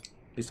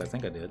 At least I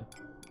think I did.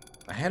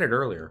 I had it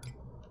earlier.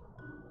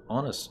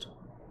 Honest.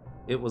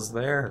 It was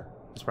there.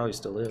 It probably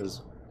still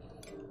is.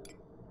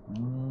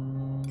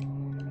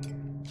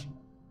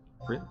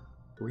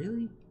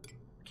 Really?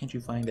 Can't you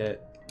find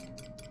it?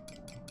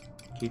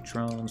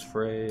 Keytrons,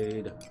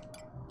 Frayed,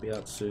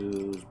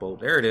 Beatsu's, Bolt.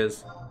 There it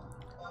is.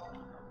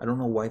 I don't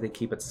know why they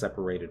keep it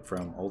separated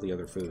from all the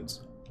other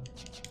foods.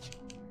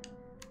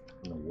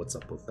 I don't know what's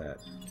up with that.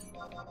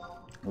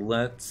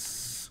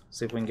 Let's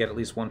see if we can get at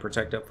least one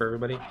protect up for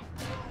everybody.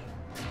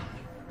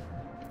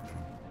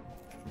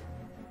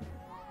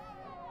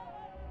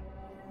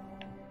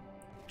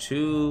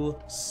 Too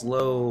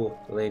slow,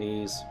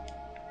 ladies.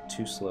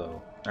 Too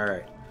slow.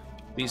 Alright.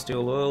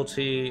 Bestial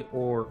Loyalty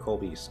or Coal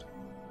Beast.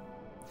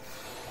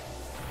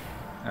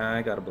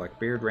 I got a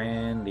Blackbeard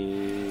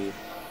Randy.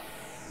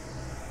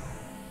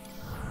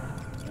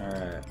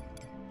 Alright.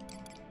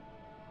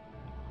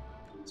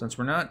 Since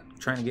we're not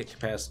trying to get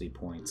capacity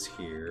points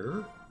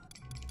here,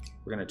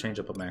 we're going to change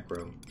up a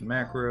macro.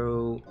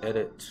 Macro,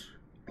 edit,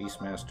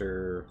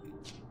 Beatzmaster.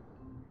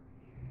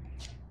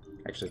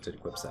 Actually, it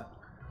equips that.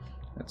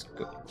 That's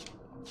good.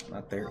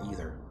 Not there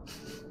either.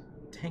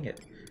 Dang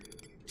it.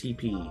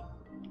 TP,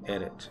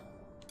 edit.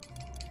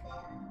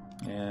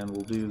 And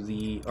we'll do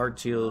the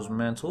Artio's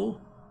Mental.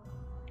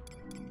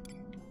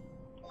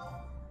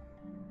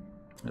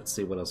 Let's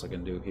see what else I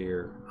can do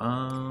here.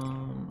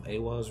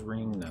 Awa's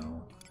Ring,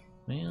 no.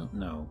 Well,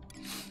 no. I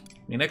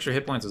mean, extra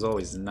hit points is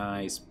always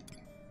nice,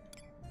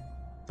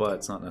 but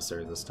it's not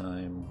necessary this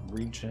time.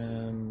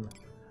 Regen.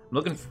 I'm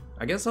looking for,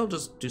 I guess I'll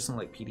just do some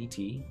like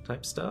PDT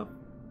type stuff,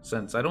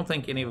 since I don't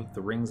think any of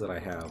the rings that I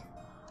have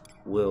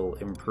will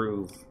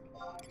improve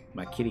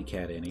my kitty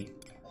cat any.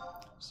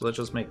 So let's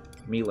just make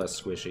me less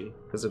squishy,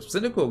 because if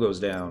Cyndaquil goes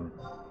down,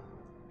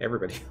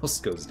 everybody else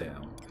goes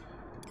down.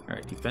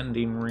 Alright,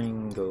 Defending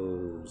Ring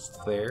goes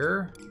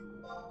there.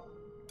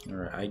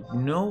 Alright, I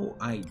know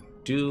I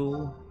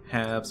do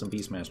have some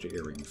Beatzmaster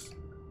earrings.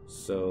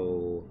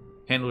 So,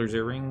 Handler's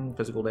Earring,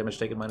 physical damage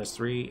taken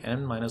 -3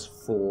 and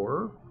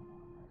 -4.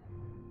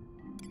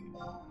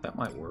 That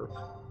might work.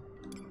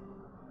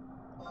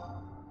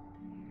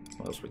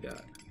 What else we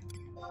got?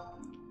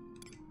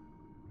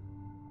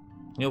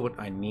 You know what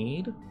I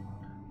need?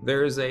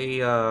 There's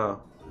a,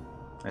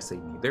 I say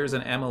need. There's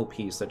an ammo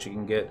piece that you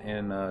can get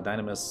in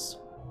Dynamis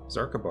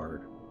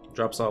Zarkabard.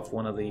 Drops off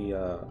one of the,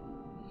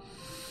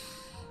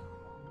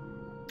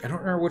 I don't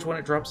remember which one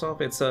it drops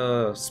off. It's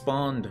a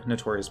spawned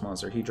Notorious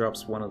monster. He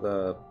drops one of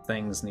the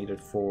things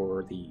needed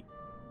for the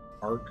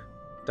Arc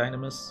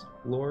Dynamis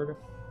Lord.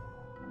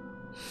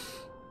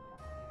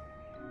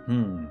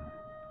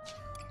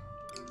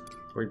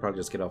 Or you probably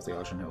just get off the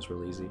auction house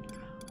real easy.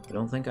 I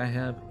don't think I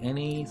have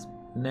any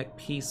neck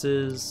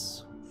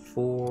pieces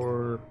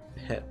for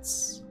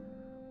pets.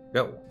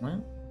 Go.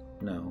 What?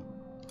 No.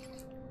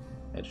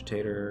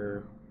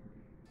 Agitator.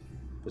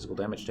 Physical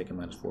damage taken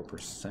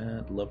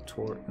 -4%. Love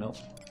Torque. Nope.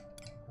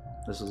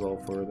 This is all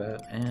for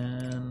that.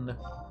 And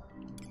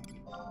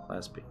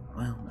last beat.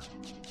 Well, no.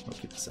 We'll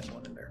keep the same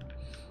one in there.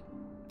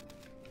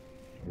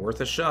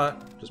 Worth a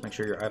shot. Just make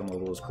sure your item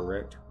level is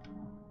correct.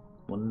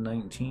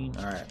 119.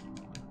 Alright.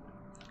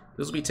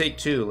 This will be take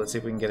 2. Let's see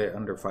if we can get it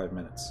under 5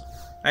 minutes.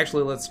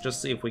 Actually, let's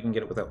just see if we can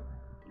get it without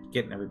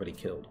getting everybody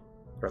killed.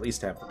 Or at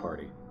least half the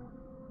party.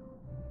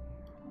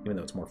 Even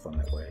though it's more fun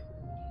that way.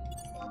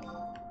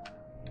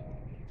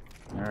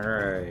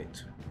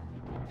 Alright.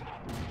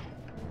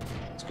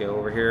 Let's go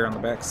over here on the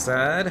back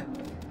side.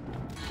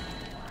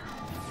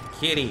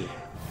 Kitty,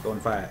 go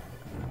and fight.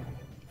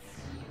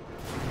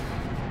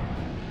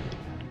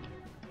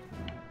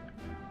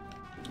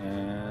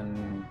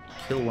 And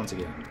kill once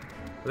again.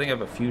 I think I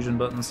have a fusion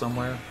button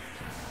somewhere.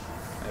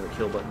 I have a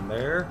kill button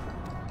there.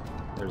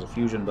 There's a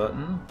fusion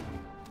button.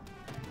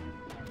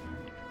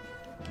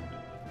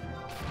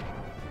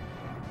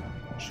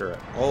 Not sure at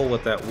all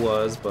what that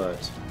was,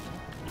 but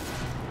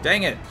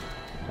dang it!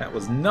 That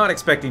was not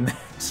expecting that.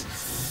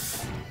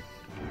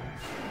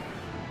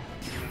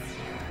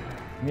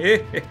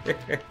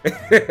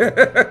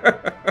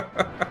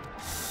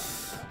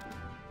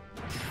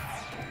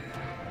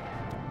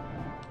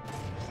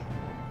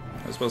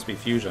 It's supposed to be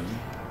fusion.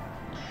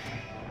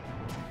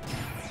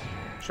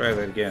 Try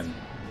that again.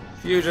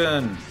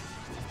 Fusion!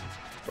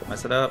 Don't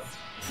mess it up.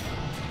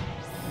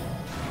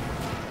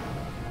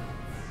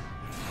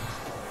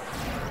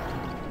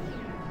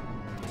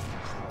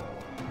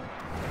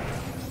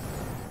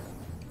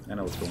 I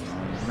know what's going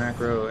on.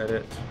 Macro,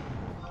 edit.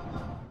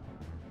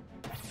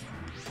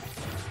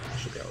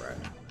 Should be alright.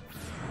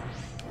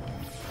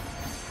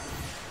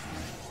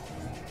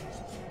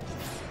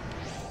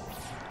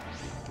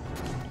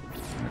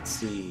 Let's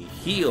see.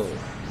 Heal.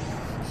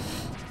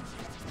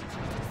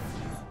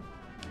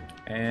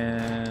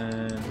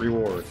 And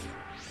reward.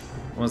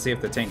 I want to see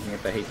if the tank can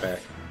get the hate back.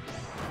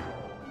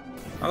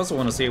 I also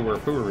want to see where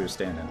Puru's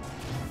standing.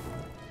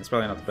 It's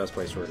probably not the best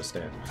place for her to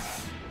stand.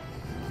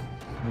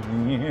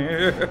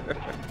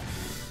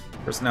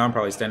 First, now I'm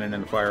probably standing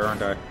in the fire,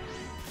 aren't I?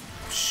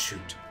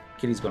 Shoot.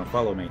 Kitty's gonna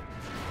follow me.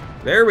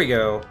 There we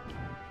go.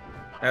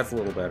 That's a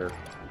little better.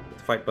 Hit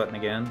the fight button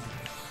again.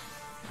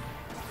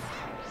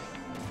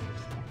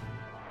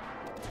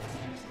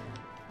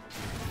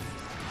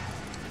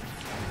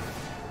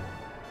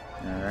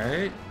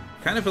 Alright.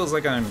 Kind of feels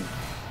like I'm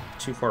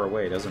too far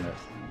away, doesn't it?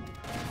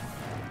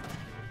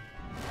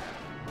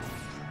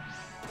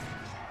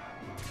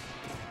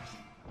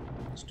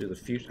 Let's do the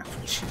fusion. Oh,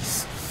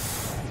 jeez.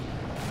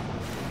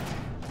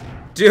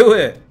 Do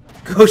it!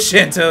 Go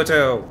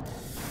Shantoto!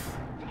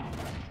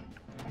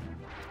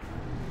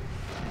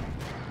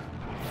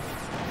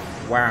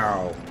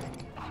 Wow.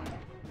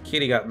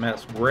 Kitty got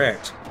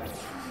wrecked.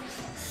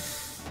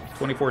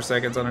 24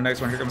 seconds on the next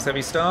one. Here comes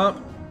Heavy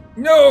Stomp.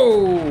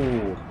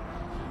 No!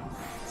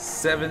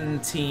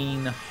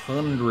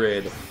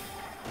 1,700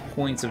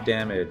 points of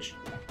damage.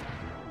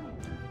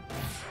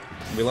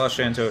 We lost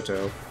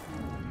Shantoto.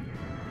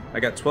 I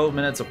got 12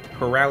 minutes of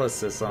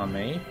paralysis on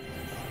me.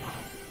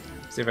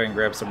 See if I can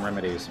grab some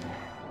remedies.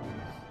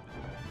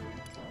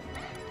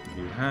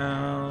 View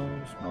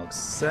house, mug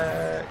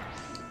sack.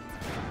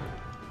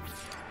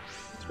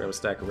 Let's grab a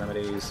stack of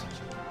remedies.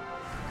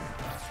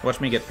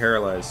 Watch me get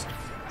paralyzed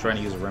trying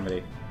to use a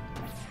remedy.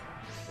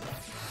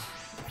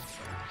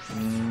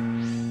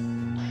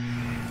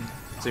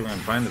 Let's see if I can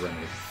find the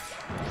remedy.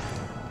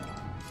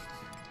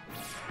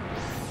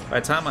 By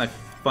the time I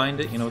find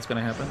it, you know what's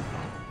going to happen?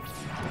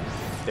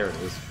 There it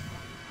is.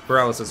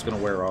 Paralysis is going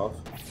to wear off.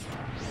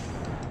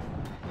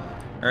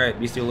 Alright,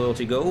 Bestial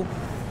Loyalty, go.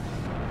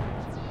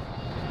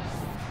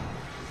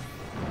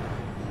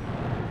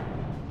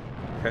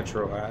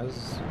 Petro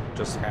Eyes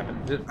just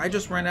happened. Did I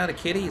just run out of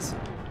kitties?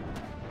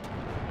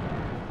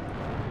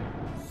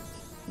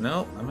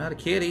 Nope, I'm out of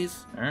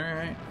kitties.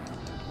 Alright.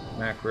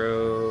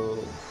 Macro.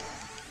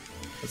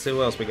 Let's see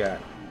what else we got.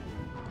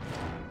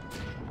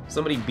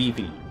 Somebody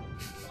beefy.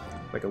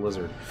 Like a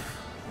lizard.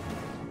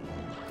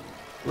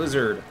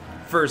 Lizard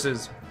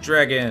versus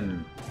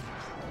dragon.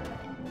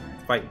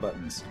 Fight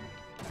buttons.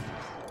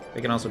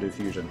 They can also do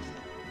fusion.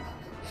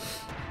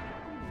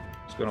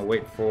 Just gonna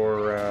wait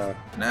for,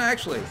 nah,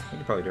 actually, we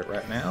can probably do it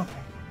right now.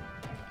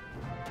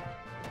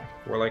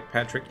 Warlike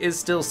Patrick is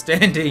still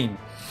standing.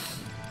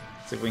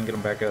 Let's see if we can get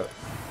him back up.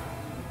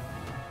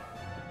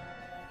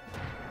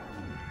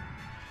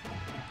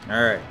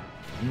 Alright,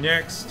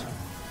 next.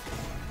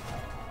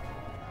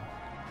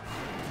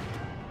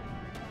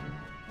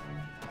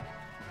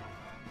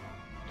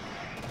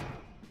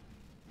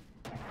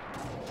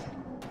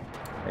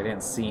 I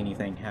didn't see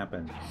anything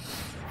happen.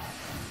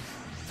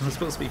 It was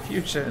supposed to be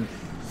fusion.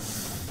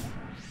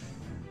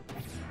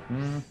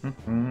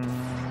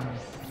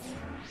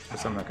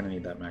 Guess I'm not going to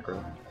need that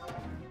macro.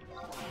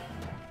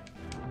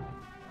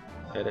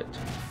 Edit.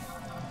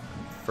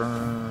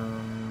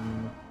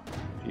 Confirm.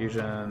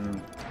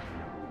 Fusion.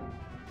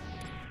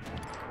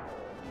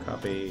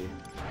 Copy.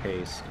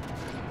 Paste.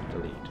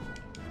 Delete.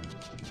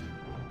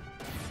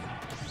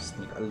 Just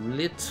need a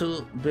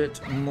little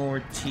bit more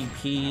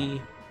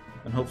TP.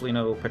 And hopefully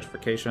no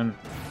petrification.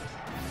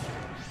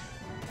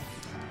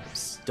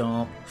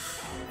 Stomp.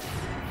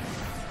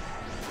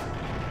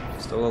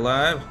 Still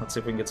alive. Let's see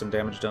if we can get some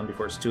damage done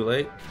before it's too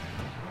late.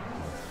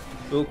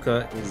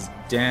 Uka is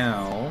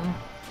down.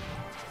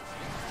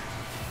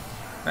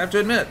 I have to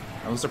admit,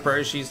 I was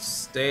surprised she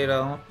stayed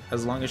out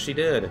as long as she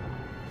did.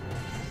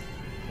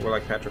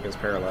 Warlock Patrick is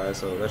paralyzed,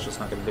 so that's just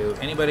not going to do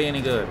anybody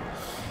any good.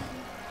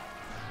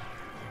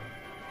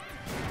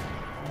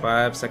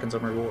 5 seconds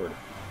on reward.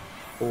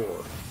 4,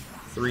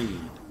 3,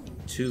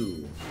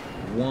 2,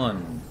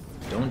 1.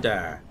 Don't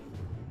die.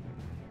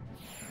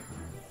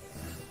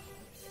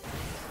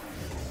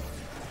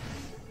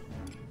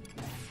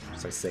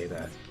 As I say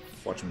that,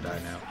 watch him die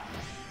now.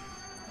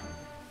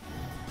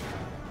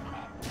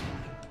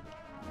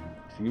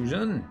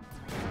 Fusion?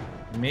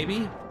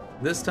 Maybe?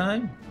 This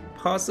time?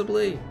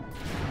 Possibly?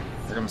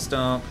 They're gonna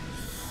stomp.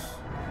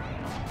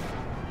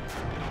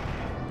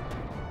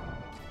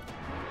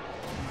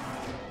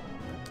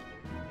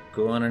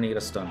 Gonna need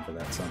a stun for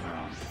that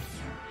somehow.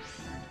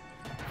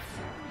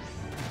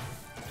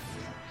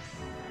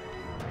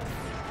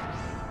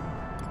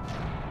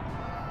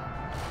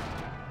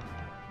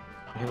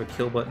 We have a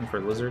kill button for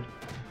Lizard?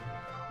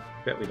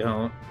 Bet we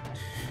don't.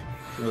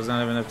 It does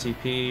not have enough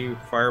TP.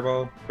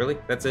 Fireball? Really?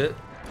 That's it?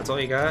 That's all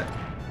you got?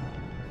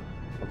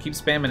 Well, keep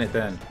spamming it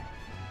then.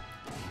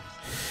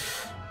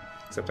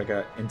 Except I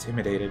got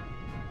intimidated.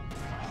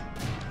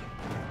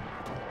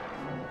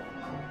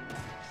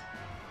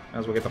 Might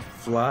as well get the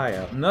fly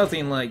out.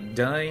 Nothing like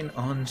dying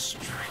on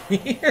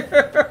stream.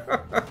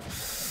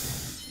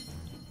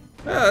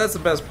 That's the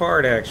best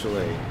part,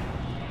 actually.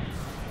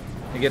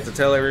 You get to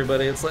tell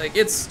everybody, it's like,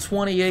 it's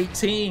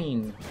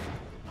 2018!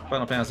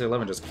 Final Fantasy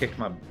XI just kicked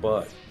my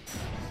butt.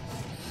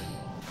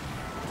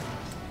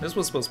 This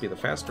was supposed to be the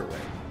faster way.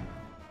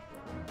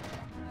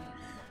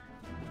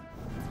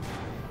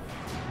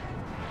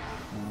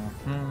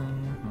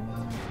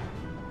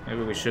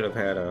 Maybe we should have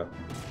had a...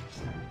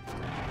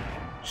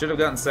 Should have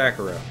gotten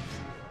Sakura.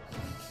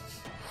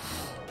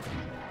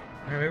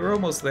 Alright, we're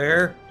almost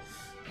there.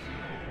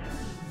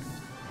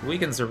 We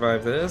can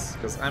survive this,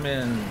 because I'm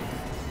in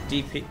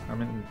DP...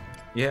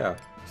 Yeah.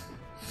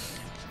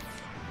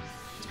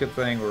 It's a good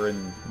thing we're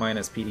in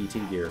minus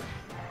PDT gear.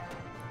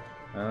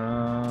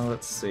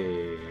 Let's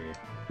see.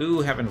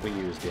 Who haven't we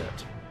used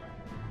yet?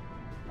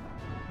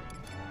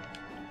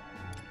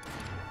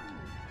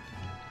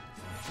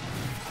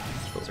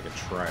 Suppose I could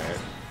try it.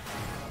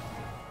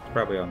 It's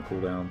probably on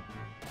cooldown.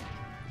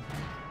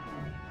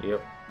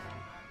 Yep.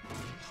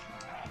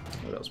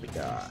 What else we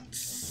got?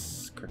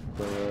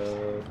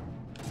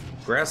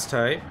 Grass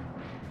type.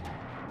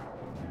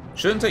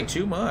 Shouldn't take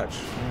too much.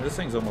 I mean, this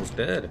thing's almost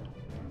dead.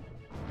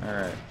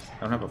 Alright. I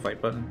don't have a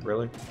fight button?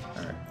 Really?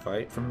 Alright.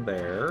 Fight from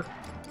there.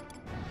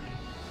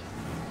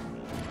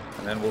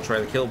 And then we'll try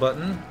the kill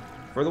button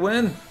for the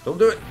win. Don't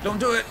do it! Don't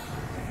do it!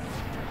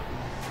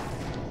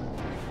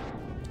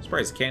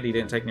 Surprised Candy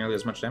didn't take nearly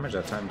as much damage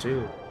that time,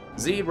 too.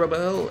 Z,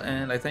 Rebel,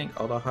 and I think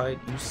Aldahide,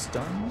 you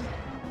stun?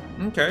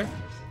 Okay.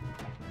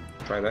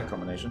 Try that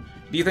combination.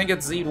 Do you think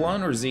it's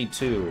Z1 or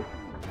Z2?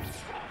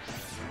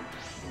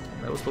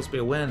 That was supposed to be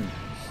a win.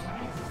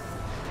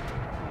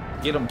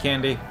 Get him,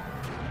 Candy.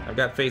 I've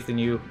got faith in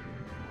you.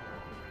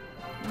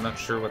 I'm not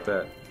sure what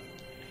that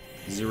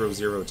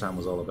 0-0 time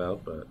was all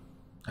about, but...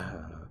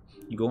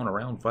 you going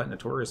around fighting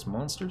notorious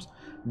monsters?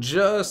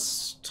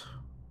 Just...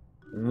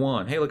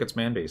 one. Hey, look, it's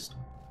Man-Beast.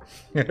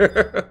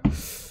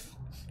 Man-Beast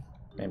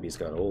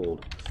got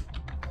old.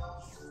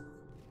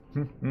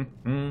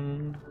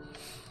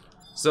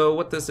 So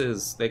what this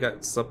is, they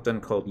got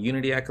something called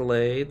Unity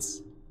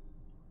Accolades.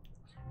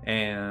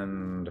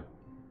 And...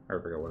 I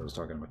forgot what I was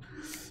talking about.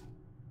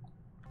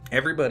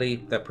 Everybody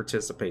that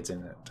participates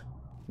in it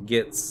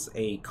gets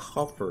a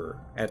coffer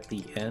at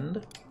the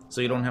end,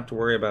 so you don't have to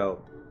worry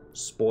about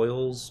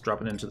spoils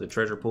dropping into the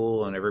treasure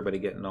pool and everybody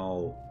getting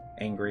all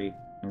angry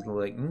and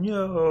like,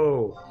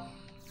 no,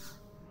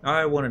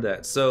 I wanted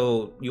that.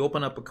 So you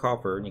open up a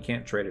coffer and you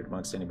can't trade it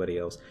amongst anybody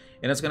else,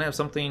 and it's gonna have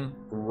something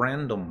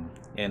random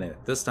in it.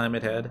 This time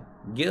it had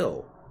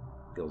Gil.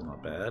 Gil's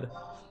not bad,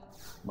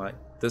 but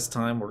this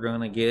time we're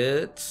gonna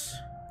get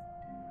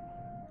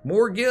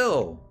more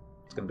Gil.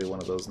 It's gonna be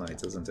one of those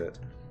nights, isn't it?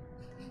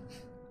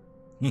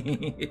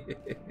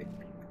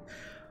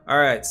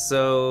 Alright,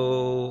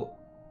 so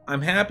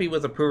I'm happy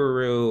with the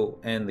Pururu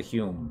and the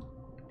Hume.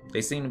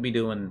 They seem to be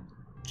doing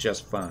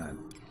just fine.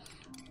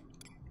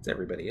 It's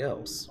everybody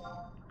else.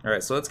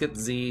 Alright, so let's get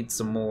Zed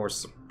some more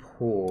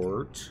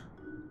support.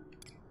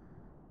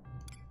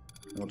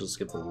 We'll just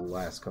get the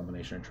last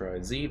combination I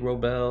tried. Zed,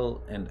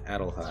 Robel, and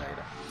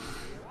Adelheid.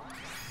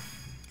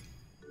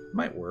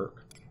 Might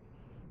work.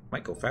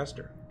 Might go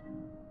faster.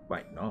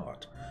 Might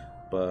not.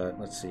 But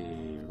let's see.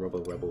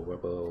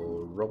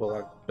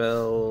 Robolock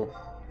Bell.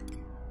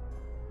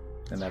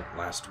 And that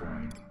last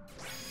one.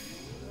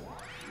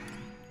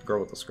 Girl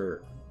with the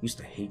skirt. Used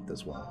to hate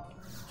this one.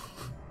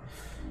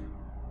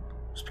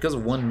 Just because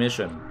of one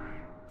mission.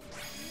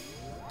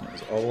 It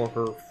was all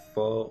her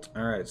fault.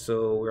 Alright,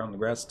 so we're on the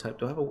grass type.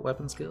 Do I have a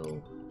weapon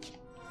skill?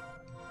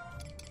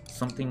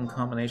 Something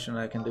combination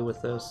I can do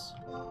with this?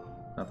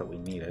 Not that we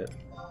need it.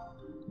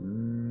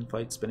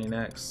 Fight spinning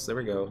X. There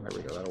we go. There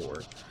we go. That'll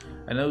work.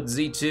 I know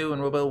Z2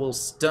 and Robel will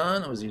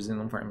stun. I was using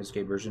them for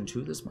Escape version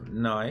 2 this month.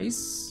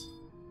 Nice.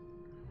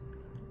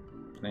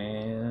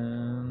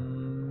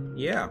 And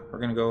yeah, we're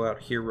gonna go out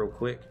here real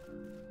quick.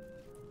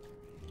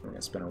 We're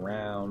gonna spin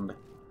around.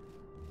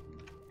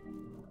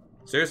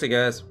 Seriously,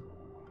 guys.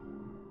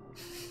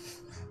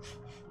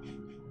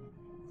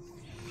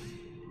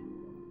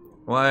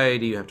 Why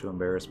do you have to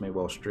embarrass me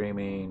while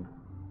streaming?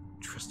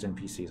 Trust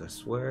NPCs, I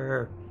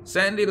swear.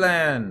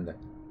 Sandyland!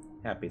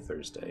 Happy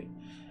Thursday.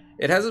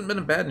 It hasn't been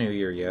a bad new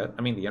year yet.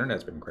 I mean, the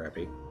internet's been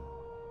crappy.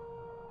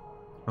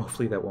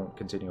 Hopefully that won't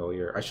continue all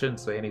year. I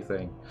shouldn't say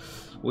anything.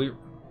 We're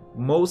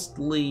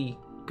mostly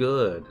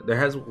good.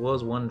 There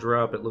was one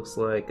drop, it looks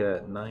like,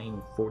 at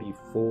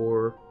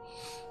 9:44.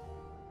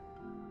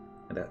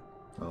 And that...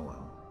 oh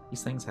well.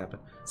 These things happen.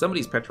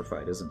 Somebody's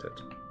petrified, isn't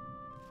it?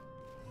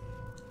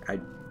 I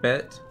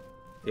bet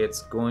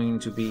it's going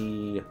to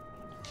be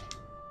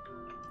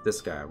this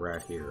guy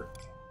right here.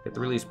 Hit the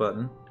release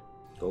button.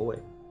 Go away.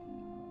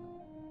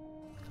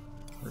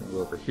 We're going to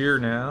go over here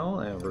now,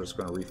 and we're just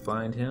going to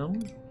refine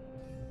him.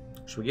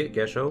 Should we get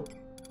Gesho?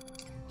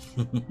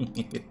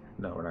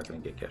 No, we're not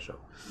going to get Gesho.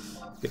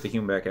 Get the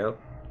human back out.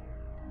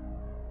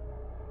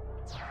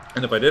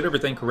 And if I did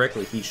everything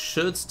correctly, he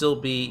should still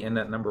be in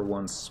that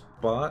 #1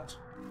 spot.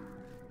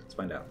 Let's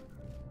find out.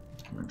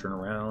 I'm going to turn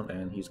around,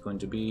 and he's going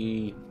to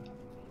be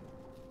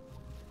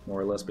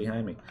more or less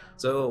behind me.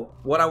 So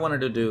what I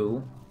wanted to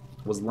do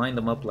was line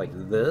them up like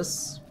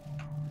this,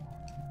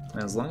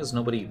 and as long as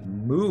nobody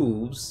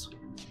moves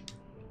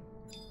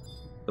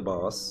the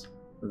boss,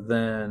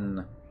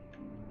 then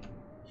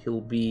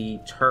he'll be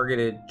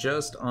targeted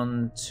just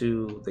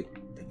onto the...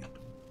 dang it,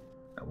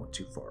 I went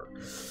too far.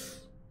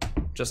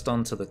 Just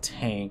onto the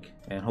tank,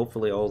 and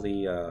hopefully all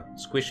the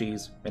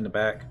squishies in the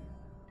back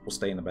will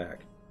stay in the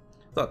back.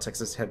 I thought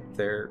Texas had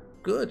their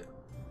good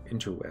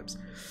interwebs.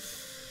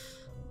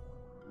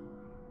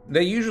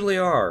 They usually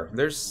are.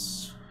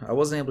 I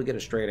wasn't able to get a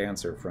straight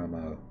answer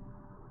from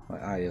my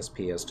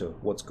ISP as to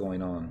what's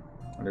going on.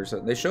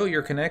 They show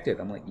you're connected.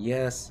 I'm like,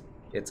 yes,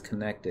 it's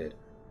connected,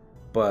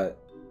 but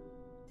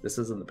this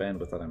isn't the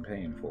bandwidth that I'm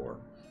paying for.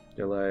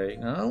 They're like,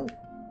 no,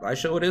 I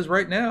show it is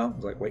right now. I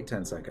was like, wait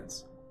 10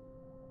 seconds.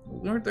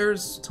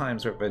 There's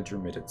times of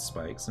intermittent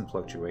spikes and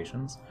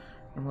fluctuations.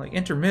 I'm like,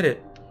 intermittent?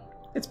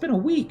 It's been a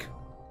week.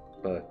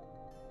 But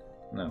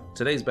no,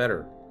 today's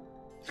better.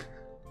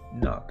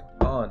 Knock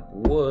on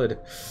wood.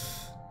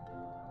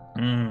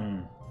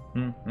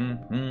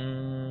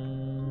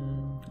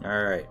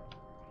 Alright.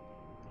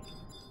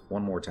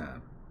 One more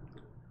time.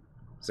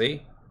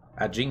 See?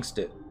 I jinxed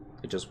it.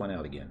 It just went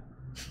out again.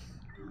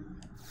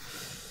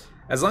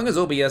 As long as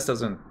OBS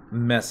doesn't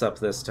mess up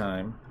this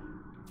time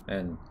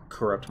and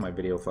corrupt my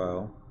video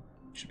file,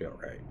 should be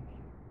alright.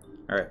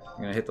 Alright,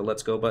 I'm gonna hit the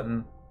let's go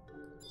button.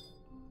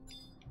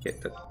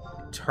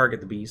 Target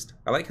the beast.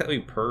 I like how he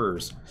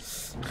purrs.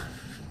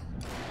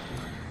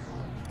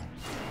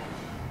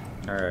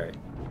 Alright.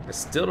 I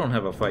still don't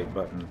have a fight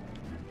button.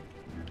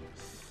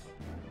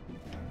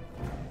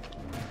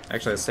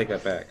 Actually, let's take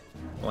that back.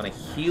 I want to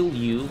heal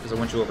you, because I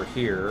want you over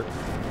here.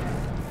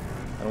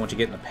 I don't want you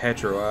getting the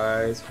Petro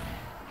eyes.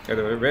 Got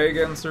the vague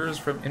answers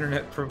from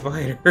internet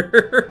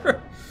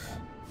provider.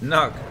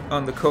 Knock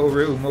on the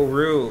Koru,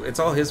 Moru. It's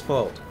all his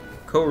fault.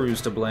 Koru's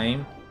to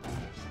blame.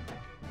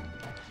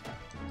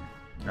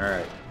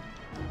 Alright.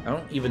 I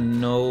don't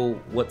even know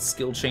what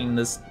skill chain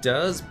this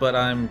does, but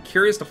I'm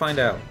curious to find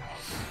out.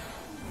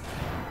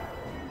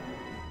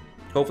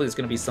 Hopefully it's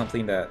going to be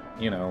something that,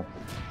 you know,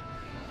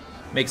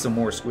 makes him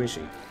more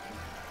squishy.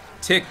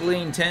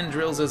 Tickling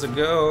tendrils is a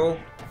go.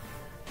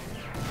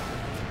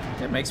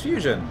 It makes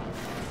fusion.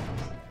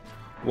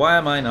 Why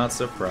am I not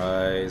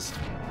surprised?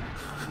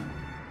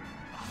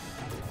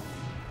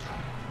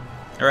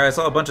 Alright, I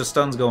saw a bunch of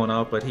stuns going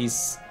off, but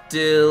he's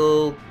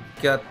still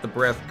got the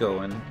breath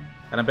going.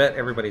 And I bet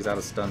everybody's out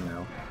of stun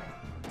now.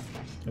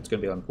 It's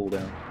going to be on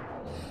cooldown.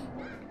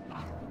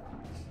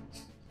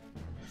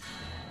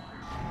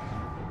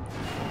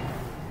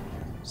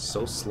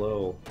 So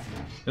slow.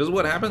 This is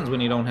what happens when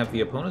you don't have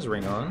the opponent's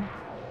ring on.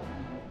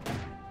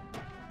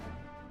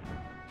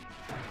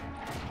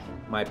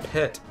 My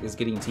pet is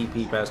getting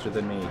TP faster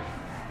than me.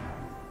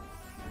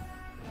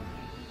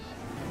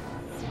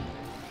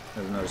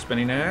 There's another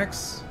spinning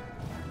axe.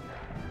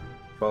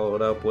 Follow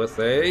it up with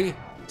a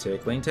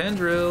tickling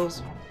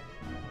tendrils.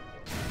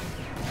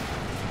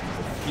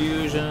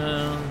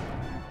 Fusion.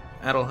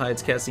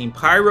 Adelhyde's casting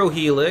Pyro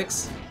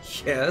Helix.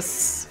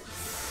 Yes.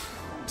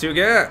 To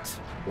get.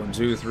 1,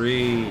 2,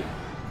 3.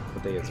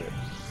 What day is it?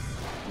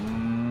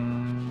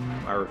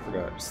 I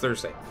forgot. It's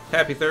Thursday.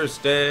 Happy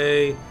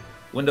Thursday.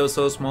 Window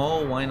so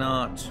small, why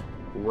not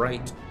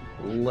right,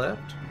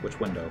 left? Which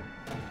window?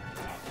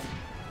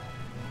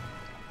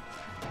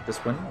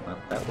 This window?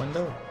 Not that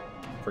window?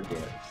 Forget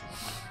it.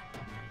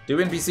 Do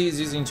NPCs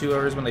using 2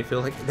 hours when they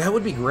feel like... That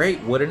would be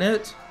great, wouldn't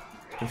it?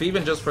 If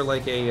even just for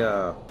like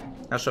a,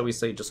 how shall we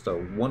say, just a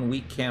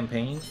 1-week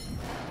campaign.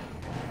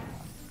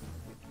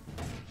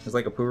 It's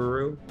like a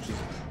Pururu. She's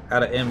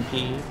out of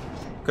MP.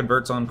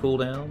 Converts on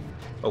cooldown.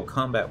 Oh,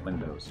 combat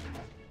windows.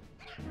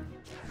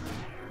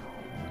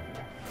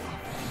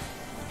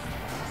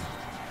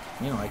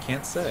 You know, I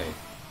can't say.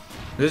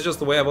 This is just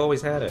the way I've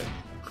always had it.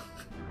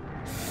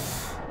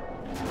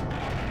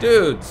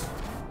 Dudes!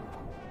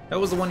 That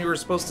was the one you were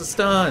supposed to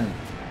stun!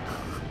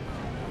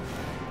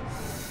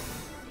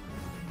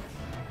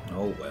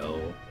 Oh well.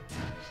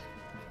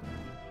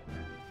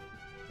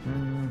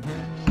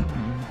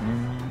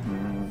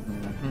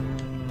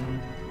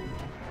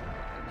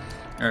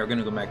 Alright, we're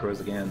gonna go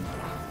macros again.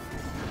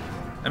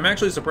 I'm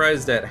actually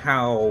surprised at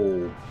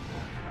how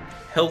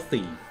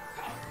healthy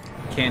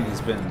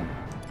Candy's been.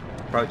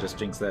 Probably just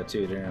jinxed that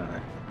too, didn't I?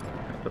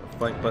 Put a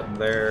fight button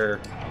there.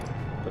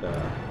 Put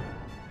a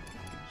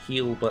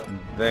heal button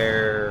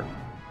there.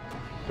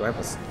 Do I have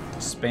a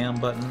spam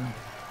button?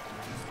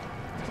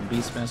 From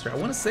Beatzmaster? I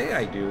want to say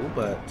I do,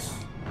 but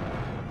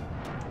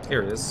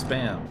here it is,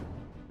 spam.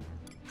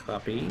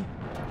 Copy.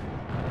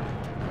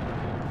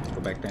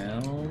 Go back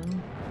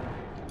down.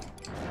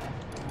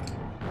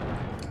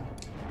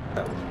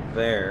 That one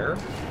there.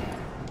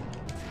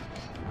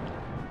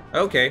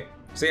 Okay,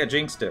 see, I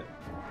jinxed it.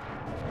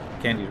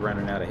 Candy's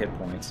running out of hit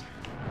points.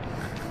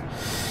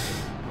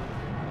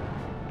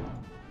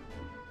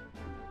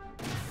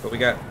 But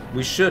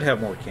we should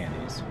have more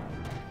candies.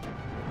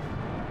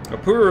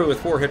 Apuru with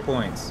 4 hit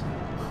points.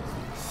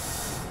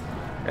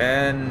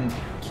 And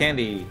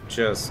Candy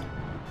just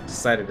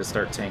decided to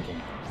start tanking.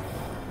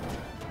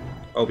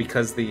 Oh,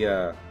 because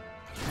the,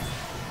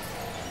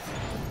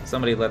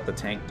 somebody let the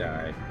tank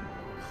die.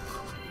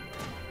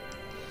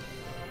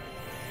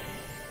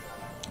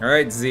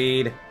 Alright,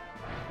 Zeed.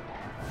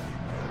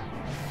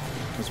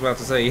 I was about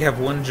to say, you have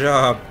one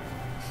job.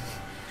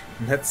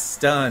 And that's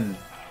stun.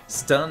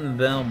 Stun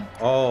them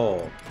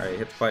all. Alright,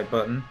 hit the fight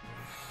button.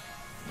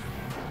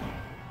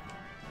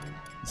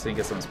 So you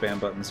get some spam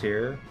buttons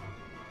here.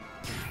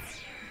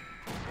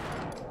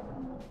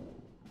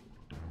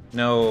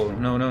 No,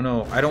 no, no,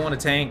 no. I don't want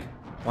to tank.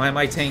 Why am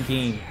I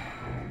tanking?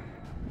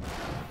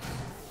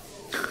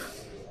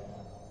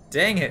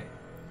 Dang it.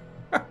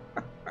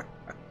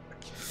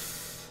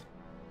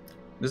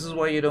 This is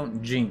why you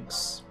don't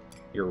jinx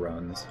your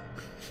runs.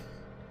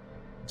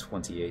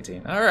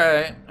 2018.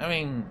 Alright, I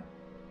mean...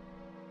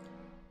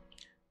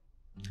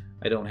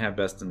 I don't have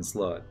best in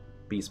slot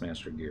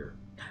Beatzmaster gear.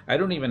 I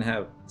don't even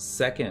have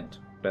second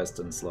best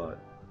in slot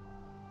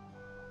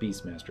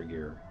Beatzmaster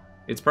gear.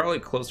 It's probably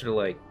closer to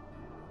like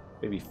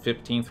maybe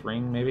 15th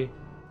ring, maybe?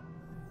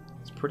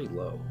 It's pretty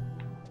low.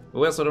 But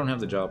we also don't have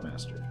the Job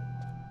Master.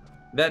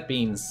 That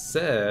being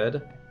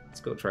said,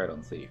 let's go try it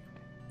on Thief.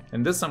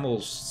 And this time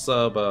we'll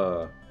sub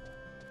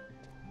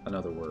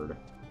another word.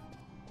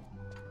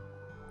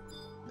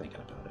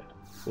 Thinking about it.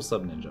 We'll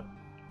sub Ninja.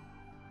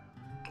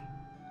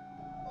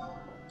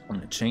 I'm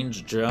gonna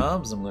change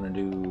jobs. I'm gonna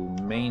do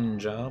main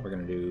job. We're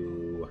gonna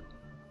do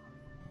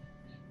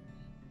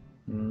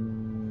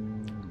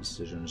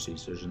decisions,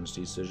 decisions,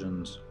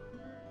 decisions.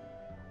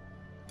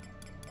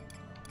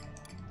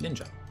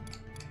 Ninja.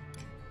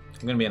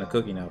 I'm gonna be in a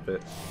cooking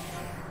outfit.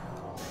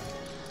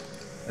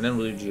 And then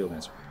we'll do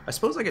Geomancer. I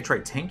suppose I could try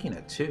tanking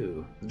it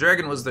too. The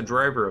dragon was the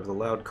driver of the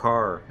loud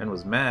car and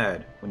was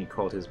mad when he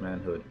called his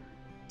manhood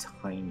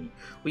tiny.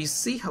 Well, you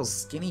see how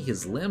skinny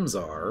his limbs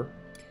are.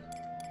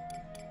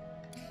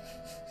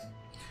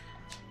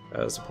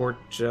 Support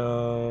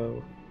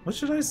job. What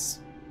should I?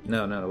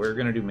 No, we're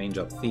gonna do main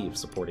job Thief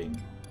supporting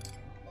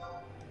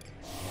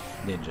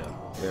Ninja.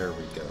 There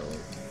we go.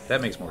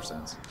 That makes more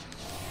sense.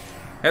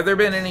 Have there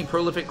been any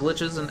prolific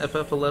glitches in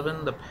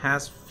FF11 the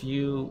past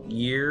few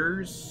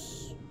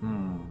years?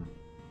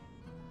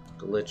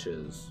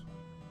 Glitches.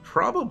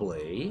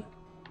 Probably.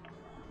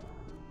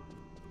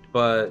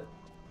 But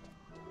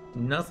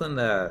nothing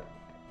that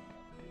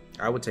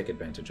I would take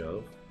advantage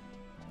of.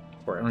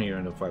 Or I don't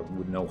even know if I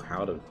would know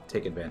how to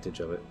take advantage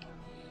of it.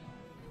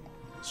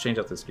 Let's change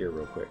out this gear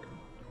real quick.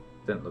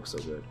 Didn't look so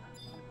good.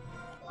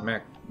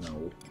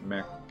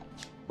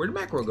 Where'd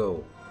macro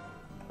go?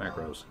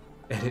 Macros.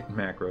 Edit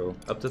macro.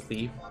 Up to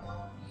Thief.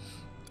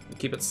 We'll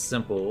keep it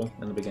simple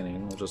in the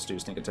beginning. We'll just do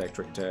sneak attack,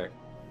 trick attack.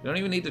 We don't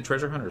even need the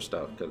treasure hunter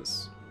stuff,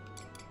 because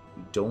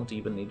we don't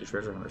even need the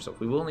treasure hunter stuff.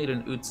 We will need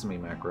an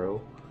Utsumi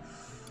macro.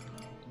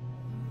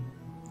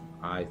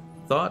 I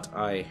thought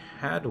I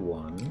had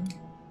one.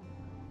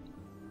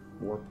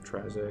 Warp,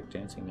 Trizac,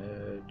 Dancing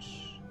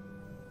Edge.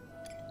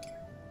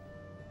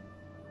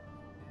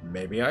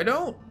 Maybe I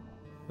don't.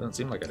 Doesn't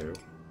seem like I do.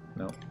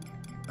 No.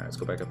 Alright, let's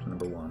go back up to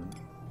number 1.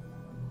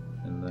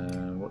 And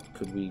then what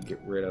could we get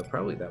rid of?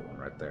 Probably that one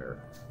right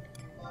there.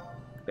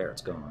 There,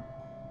 it's gone.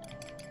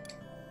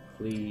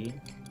 Flee.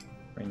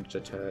 Ranged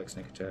attack,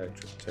 sneak attack,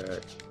 trick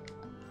attack.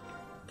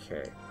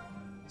 Okay.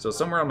 So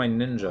somewhere on my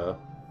ninja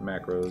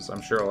macros,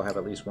 I'm sure I'll have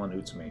at least one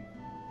Utsumi.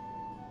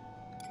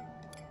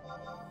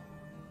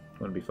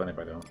 Wouldn't be funny if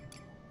I don't.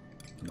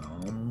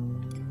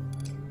 No.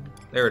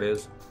 There it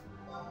is.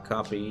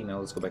 Copy. Now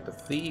let's go back to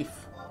Thief.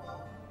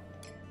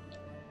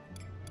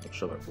 We'll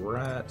shove it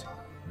right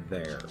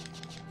there.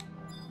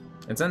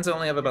 And since I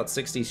only have about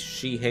 60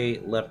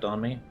 Shihei left on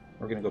me,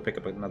 We're gonna go pick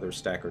up another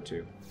stack or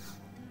two.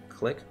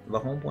 Click the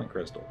home point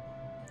crystal.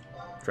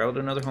 Travel to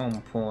another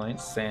home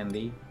point,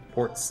 Sandy,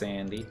 Port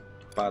Sandy,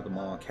 by the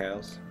Monk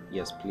House.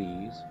 Yes,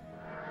 please.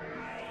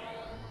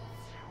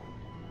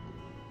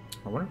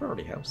 I wonder if I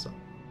already have some.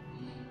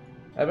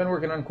 I've been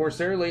working on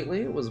Corsair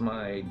lately. It was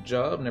my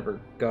job, never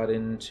got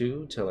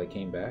into till I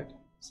came back,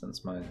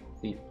 since my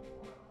thief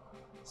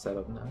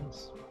setup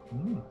nice.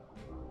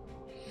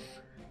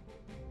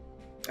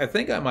 I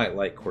think I might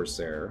like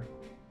Corsair.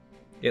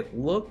 It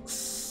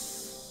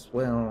looks,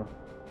 well,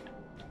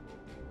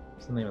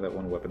 what's the name of that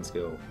one weapon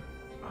skill?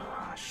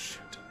 Ah,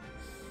 shit.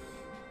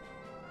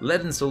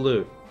 Lead and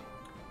Salute.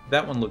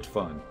 That one looked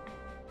fun.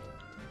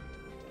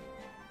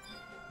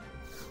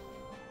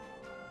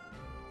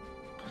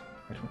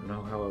 I don't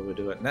know how I would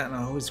do it. And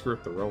I always screw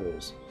up the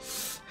rolls.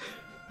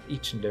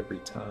 Each and every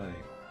time.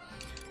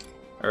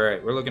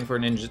 Alright, we're looking for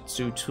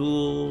ninjutsu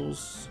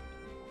tools.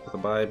 With a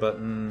buy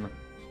button.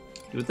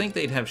 You would think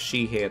they'd have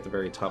Shihei at the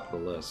very top of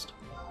the list.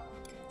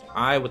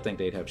 I would think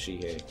they'd have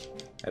Shihei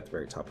at the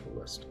very top of the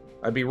list.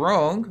 I'd be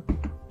wrong.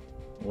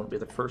 It won't be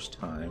the first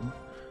time.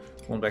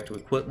 Going back to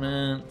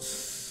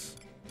equipment.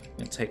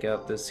 Gonna take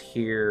out this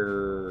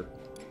here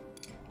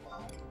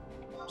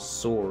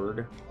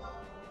sword.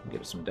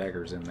 Get some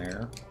daggers in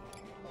there.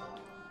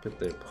 Put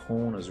the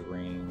Epona's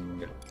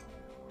ring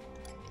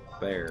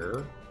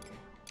there.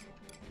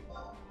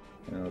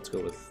 And let's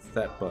go with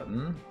that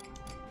button.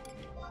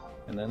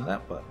 And then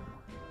that button.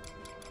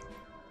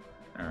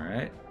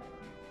 Alright.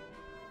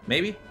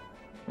 Maybe?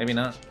 Maybe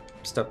not.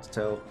 Stuff to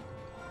tell.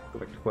 Go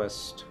back to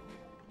quest.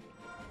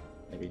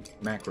 Maybe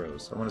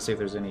macros. I want to see if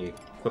there's any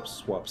equip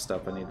swap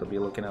stuff I need to be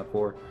looking out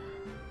for.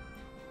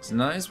 It's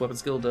nice. Weapon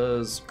skill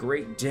does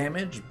great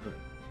damage.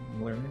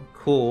 Learning.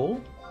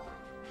 Cool.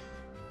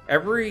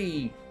 I'm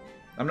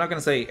not going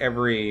to say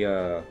every,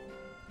 almost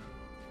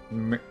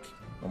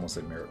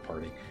said merit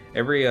party.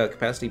 Every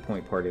capacity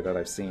point party that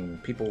I've seen,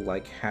 people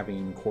like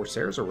having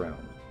Corsairs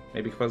around.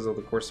 Maybe because of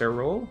the Corsair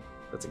role?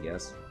 That's a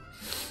guess.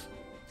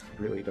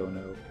 I really don't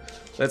know.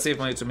 Let's see if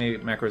my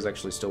Utsume macros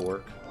actually still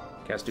work.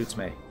 Cast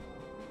Utsume.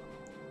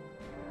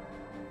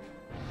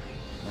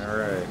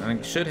 Alright,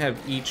 I should have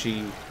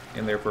Ichi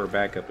in there for a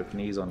backup if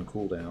Knee's on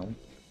cooldown.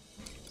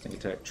 Sneak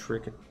attack,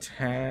 trick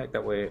attack.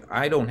 That way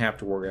I don't have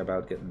to worry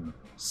about getting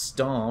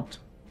stomped.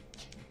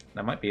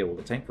 I might be able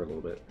to tank for a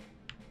little bit.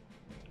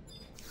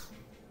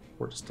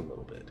 Or just a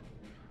little bit.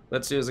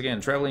 Let's do this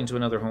again. Traveling to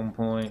another home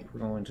point.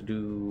 We're going to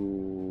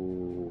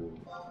do...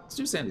 Let's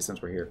do Sandy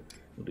since we're here.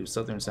 We'll do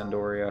Southern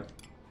Sandoria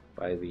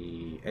by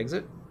the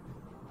exit.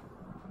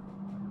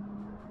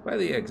 By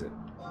the exit.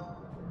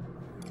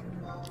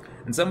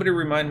 And somebody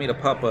remind me to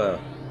pop a...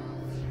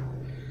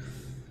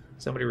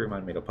 Somebody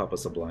remind me to pop a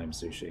Sublime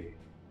Sushi.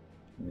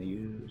 They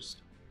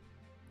used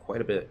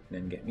quite a bit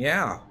in game.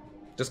 Yeah!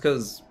 Just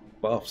because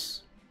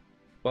buffs.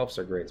 Buffs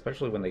are great,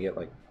 especially when they get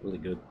like really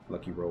good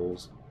lucky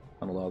rolls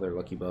on a lot of their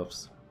lucky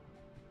buffs.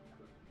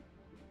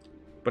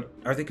 But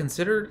are they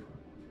considered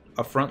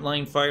a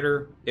frontline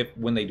fighter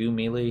when they do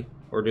melee,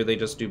 or do they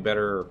just do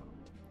better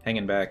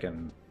hanging back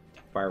and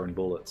firing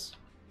bullets?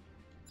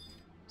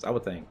 So I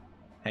would think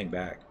hang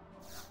back,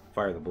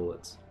 fire the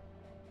bullets.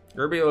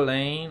 Gerbio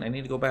Lane, I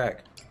need to go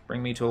back.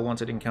 Bring me to a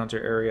wanted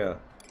encounter area,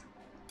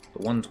 the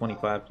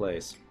 125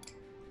 place,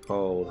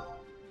 called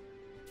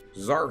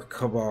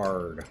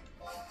Zarkabard.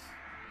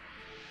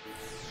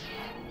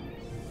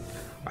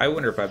 I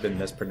wonder if I've been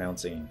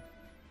mispronouncing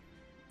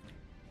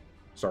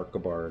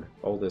Zarkabard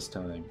all this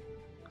time.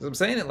 Because I'm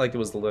saying it like it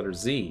was the letter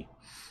Z.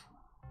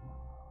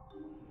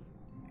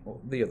 Well,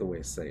 the other way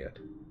to say it.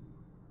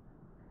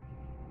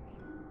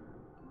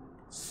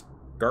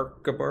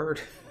 Zarkabard?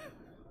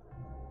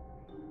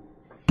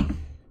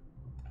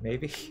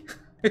 Maybe?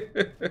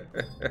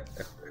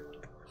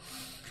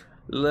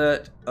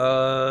 Let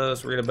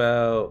us read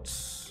about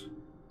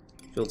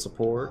field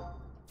support.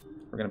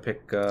 We're going to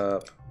pick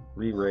up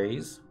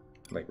re-raise.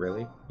 Like,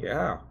 really?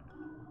 Yeah.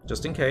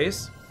 Just in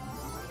case.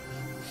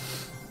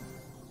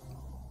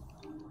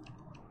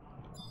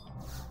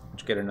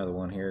 Let's get another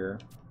one here.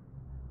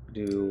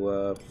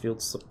 Do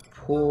field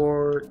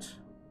support.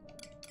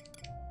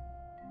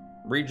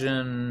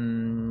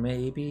 Region,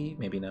 maybe.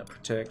 Maybe not.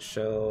 Protect,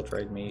 shell,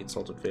 dried meat,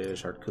 salted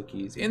fish, hard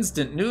cookies,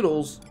 instant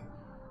noodles.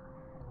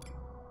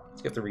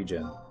 Let's get the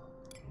regen.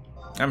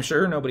 I'm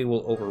sure nobody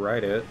will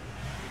override it.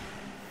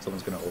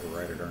 Someone's going to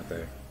override it, aren't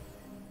they?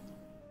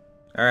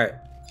 Alright.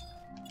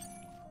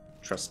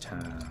 Trust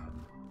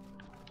time.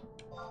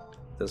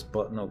 This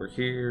button over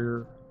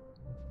here.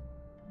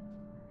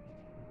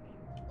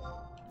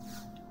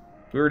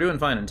 We were doing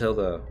fine until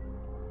the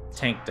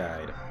tank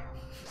died.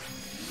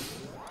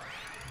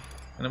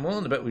 And I'm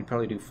willing to bet we'd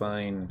probably do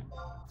fine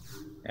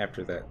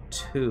after that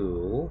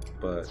too,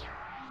 but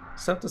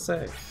it's tough to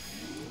say.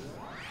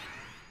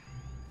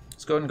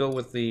 Let's go ahead and go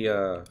with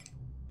the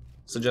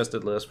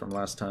suggested list from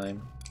last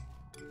time.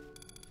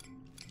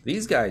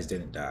 These guys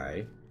didn't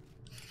die.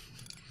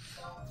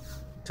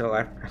 Until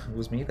after it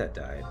was me that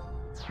died.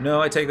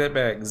 No, I take that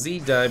back. Z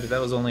died, but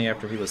that was only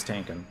after he was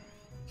tanking.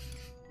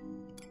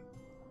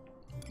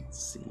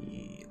 Let's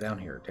see. down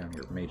here,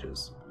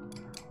 mages.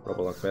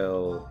 Robolock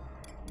Bell.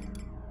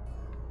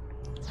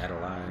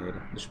 Adelaide.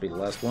 This should be the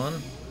last one.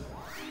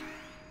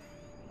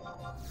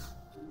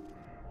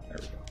 There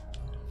we go.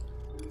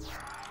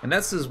 And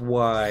this is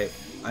why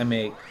I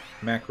make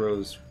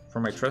macros for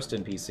my trust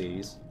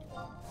NPCs.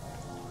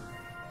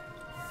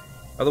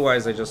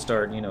 Otherwise, I just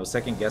start, you know,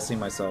 second-guessing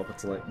myself.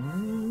 It's like,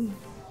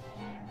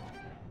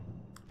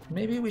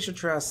 maybe we should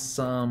try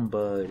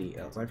somebody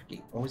else. I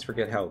always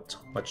forget how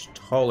much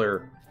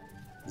taller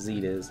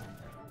Zed is.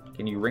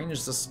 Can you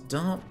range the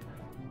stump?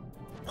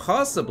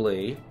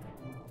 Possibly.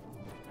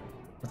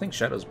 I think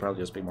Shadows would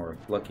probably just be more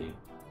lucky.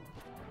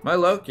 My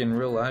luck in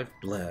real life,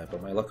 blah,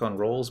 but my luck on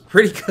rolls,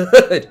 pretty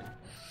good.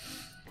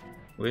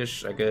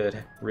 Wish I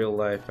could, real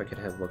life, I could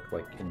have luck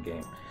like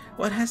in-game.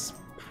 Well, it has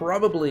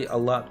probably a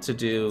lot to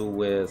do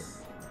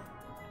with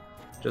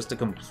just a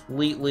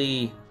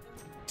completely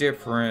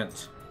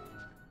different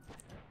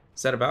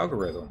set of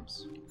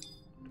algorithms.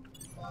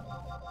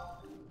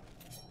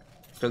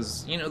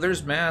 Because, you know,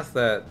 there's math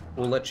that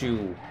will let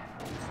you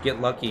get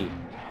lucky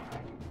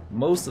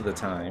most of the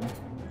time.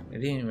 I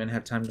didn't even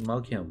have time to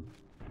mug him.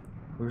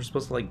 We were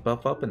supposed to, like,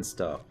 buff up and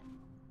stuff.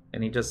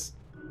 And he just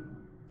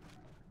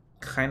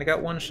kind of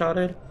got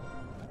one-shotted.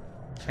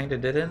 Kind of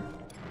didn't.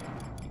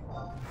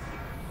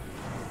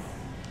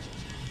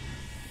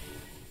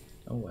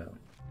 Oh, well.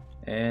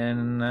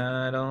 And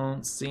I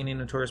don't see any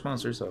Notorious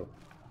monsters, so...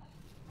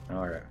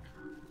 Alright.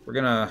 We're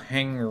gonna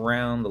hang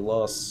around the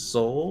Lost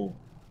Soul.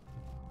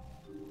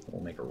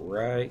 We'll make a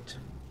right.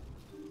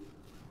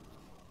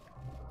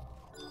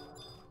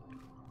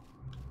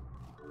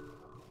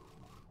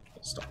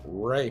 We'll stop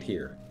right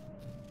here.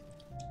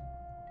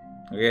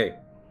 Okay.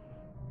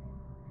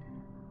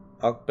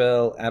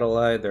 Akbel,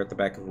 Adelaide, they're at the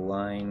back of the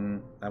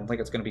line. I don't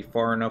think it's going to be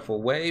far enough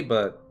away,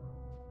 but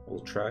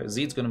we'll try.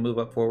 Zed's going to move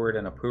up forward,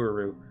 and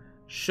Apuru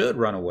should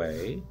run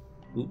away.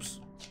 Oops,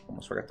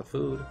 almost forgot the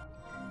food.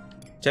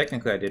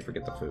 Technically, I did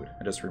forget the food.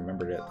 I just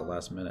remembered it at the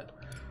last minute.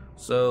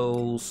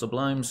 So,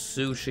 Sublime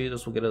Sushi,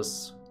 this will get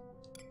us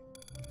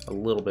a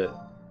little bit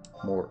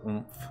more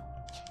oomph.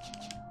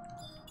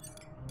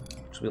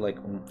 Because we like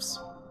oomphs.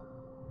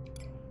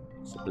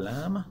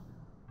 Sublime.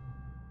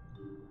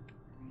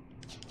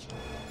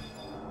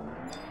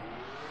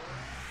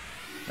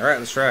 Alright,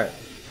 let's try it.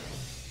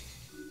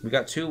 We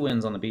got 2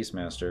 wins on the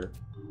Beatzmaster.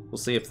 We'll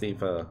see if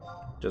Thief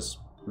just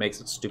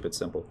makes it stupid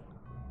simple.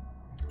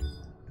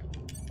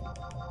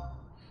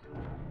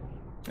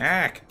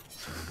 Ack!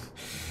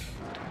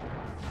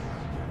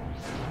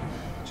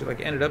 She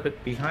like ended up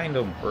behind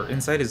him, or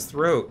inside his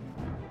throat.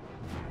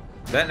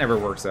 That never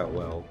works out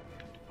well.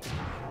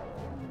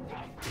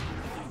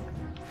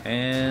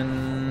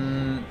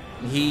 And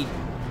he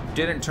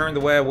didn't turn the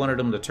way I wanted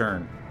him to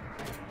turn.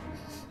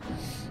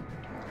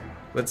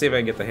 Let's see if I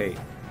can get the hate.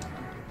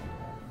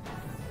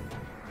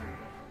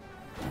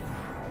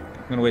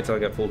 I'm gonna wait till I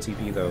get full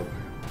TP though,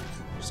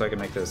 just so I can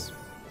make this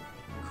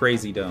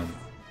crazy dumb.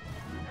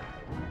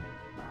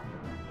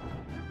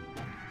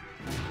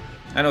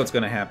 I know it's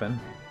gonna happen.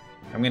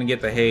 I'm gonna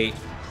get the hate,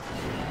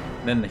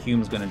 then the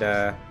Hume's gonna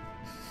die.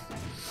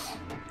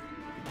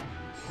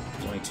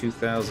 There's only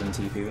 2,000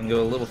 TP. We can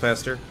go a little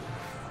faster.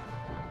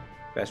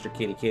 Faster,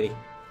 kitty, kitty.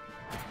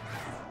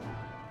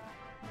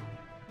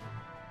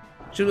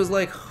 She was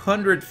like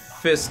 100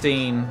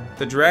 fisting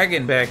the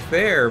dragon back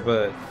there,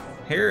 but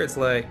here it's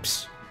like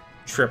psh,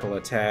 triple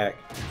attack.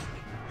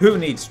 Who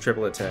needs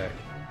triple attack?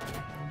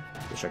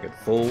 Wish I could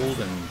fold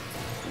and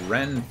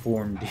Ren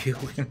form deal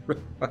in real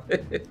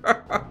life.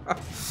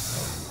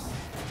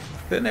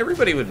 Then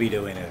everybody would be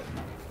doing it.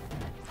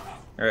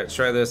 Alright, let's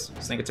try this.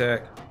 Sneak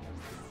attack.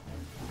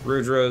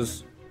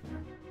 Rudras.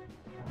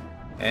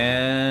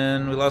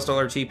 And we lost all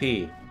our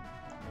TP.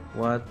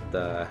 What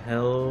the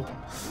hell?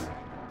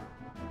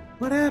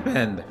 What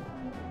happened?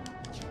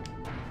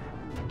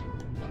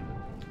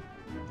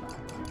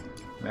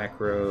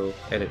 Macro,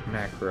 edit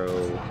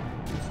macro.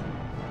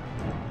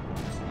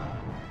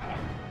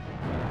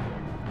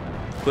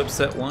 Equip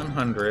set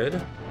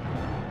 100.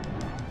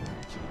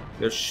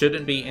 There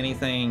shouldn't be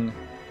anything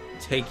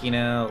taking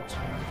out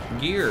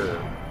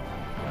gear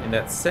in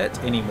that set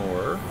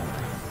anymore.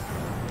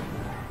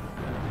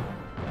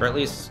 Or at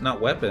least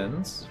not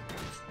weapons.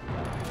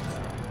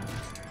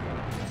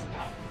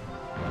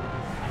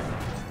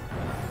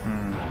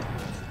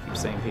 Keep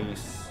same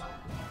piece.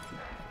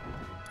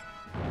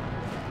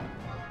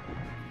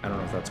 I don't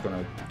know if that's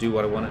gonna do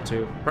what I want it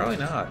to. Probably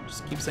not.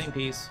 Just keep same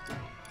piece.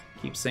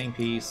 Keep same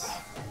piece.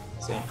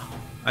 Same.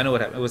 I know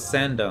what happened. It was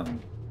Sandung.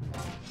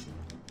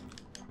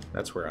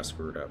 That's where I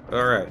screwed up.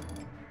 Alright.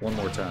 One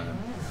more time.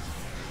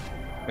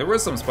 There were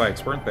some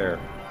spikes, weren't there?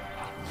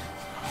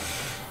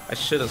 I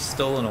should have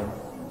stolen them.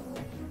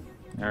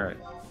 Alright.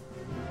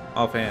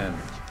 Offhand.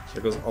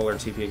 There goes all our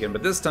TP again.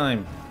 But this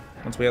time,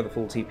 once we have the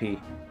full TP,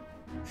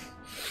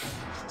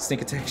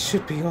 sneak attack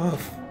should be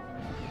off.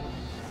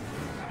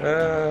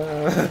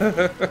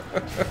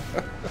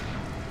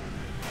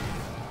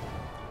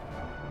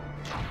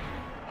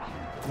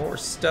 More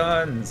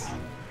stuns.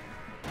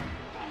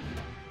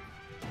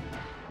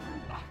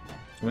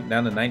 Went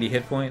down to 90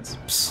 hit points.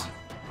 Psst.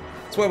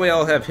 That's why we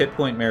all have hit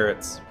point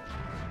merits.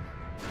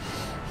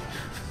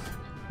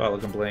 File a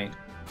complaint.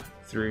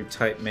 Through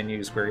type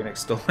menu, Square Enix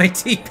stole my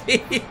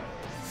TP.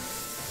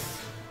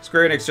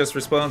 Square Enix just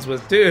responds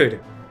with, dude,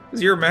 this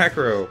is your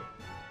macro.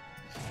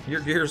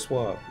 Your gear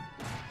swap.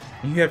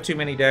 You have too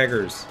many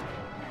daggers.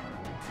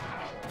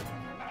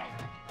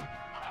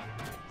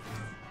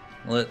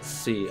 Let's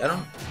see. I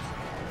don't...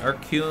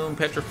 Arcume,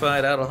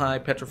 Petrified,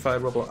 Adelhigh,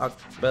 Petrified, Rubble,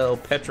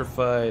 Octobell,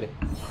 Petrified.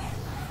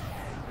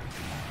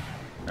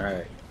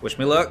 Alright. Wish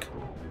me luck.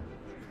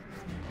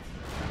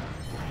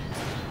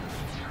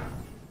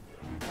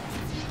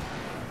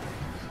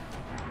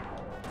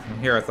 And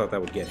here I thought that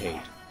would get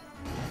hate.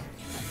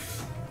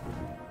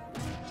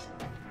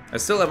 I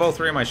still have all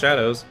 3 of my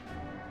shadows.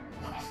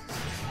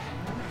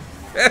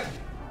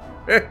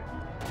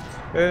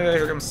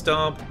 Here comes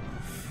Stomp.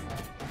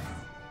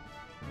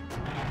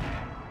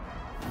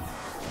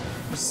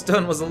 My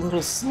stun was a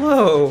little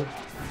slow.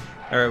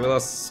 Alright, we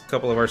lost a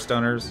couple of our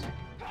stunners.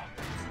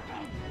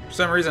 For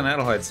some reason,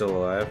 Adelhide's still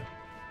alive.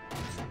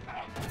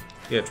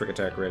 Yeah, Trick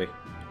Attack ready.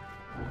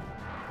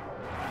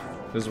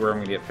 This is where I'm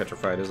gonna get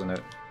petrified, isn't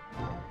it?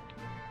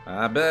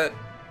 I bet.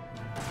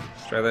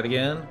 Let's try that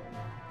again.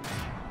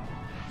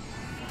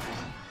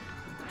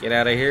 Get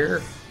out of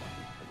here.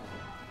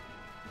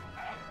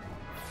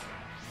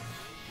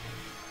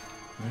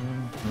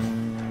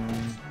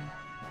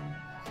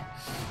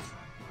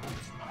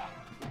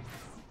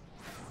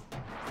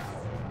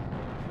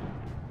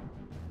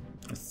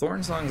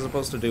 Thorn Song is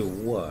supposed to do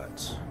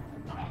what?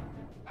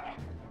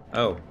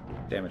 Oh,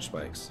 damage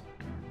spikes.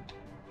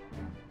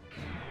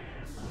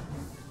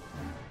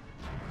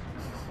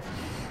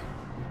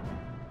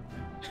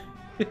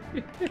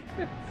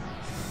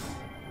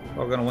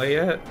 All gone away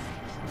yet?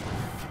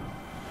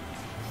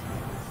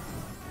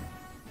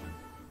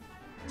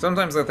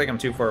 Sometimes I think I'm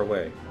too far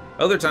away.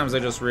 Other times I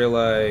just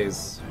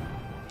realize...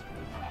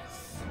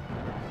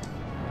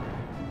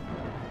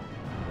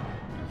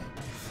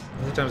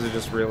 Sometimes I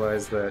just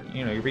realize that,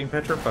 you know, you're being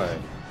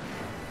petrified.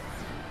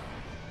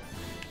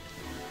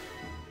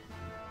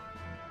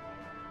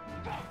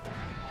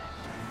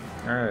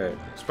 Alright,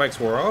 spikes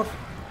wore off.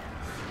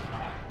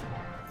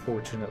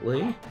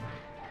 Fortunately.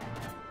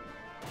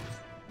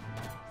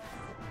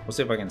 We'll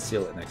see if I can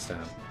seal it next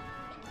time.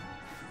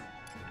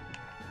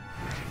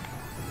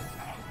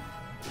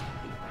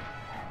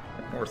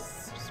 More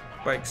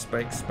spike,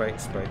 spike, spike,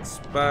 spike,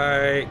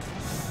 spike.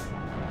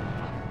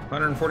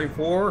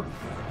 144.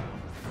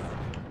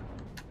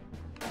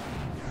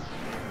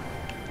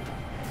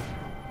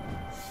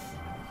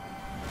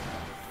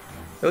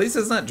 At least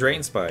it's not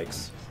drain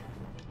spikes.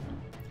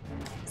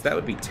 That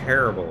would be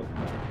terrible.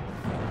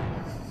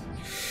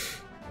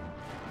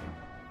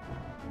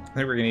 I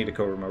think we're gonna need to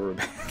Cobra Mower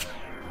back.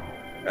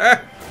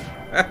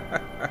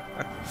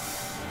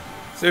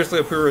 Seriously,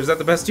 Apura, is that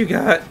the best you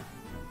got?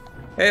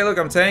 Hey, look,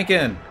 I'm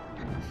tanking.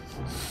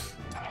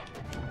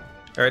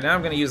 Alright, now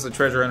I'm gonna use the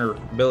Treasure Hunter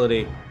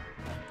ability.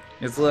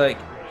 It's like,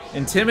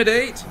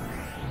 intimidate?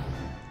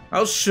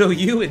 I'll show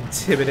you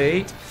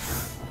intimidate.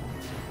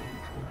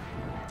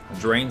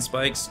 Drain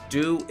spikes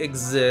do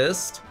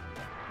exist.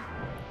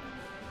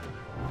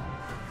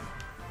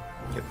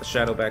 Get the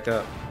shadow back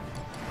up.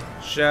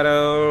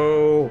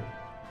 Shadow!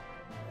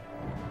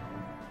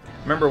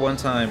 Remember one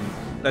time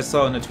I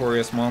saw a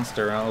Notorious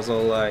monster and I was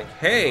all like,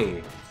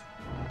 hey,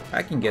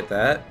 I can get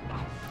that.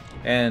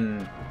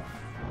 And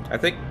I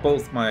think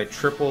both my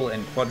triple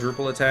and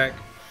quadruple attack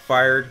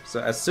fired. So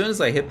as soon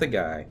as I hit the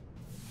guy,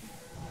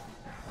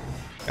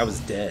 I was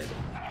dead.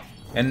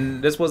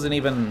 And this wasn't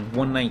even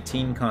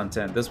 119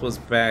 content. This was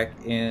back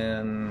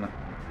in...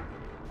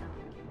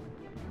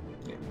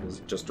 It was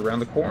just around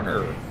the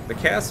corner. The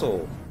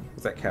castle.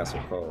 What's that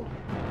castle called?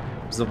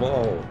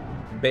 Zaval.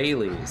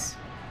 Bailey's.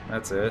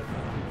 That's it.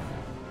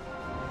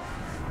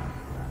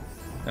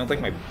 I don't think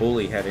my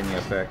bully had any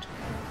effect.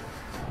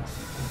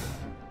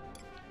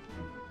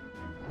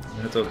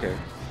 That's okay.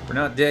 We're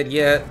not dead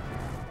yet.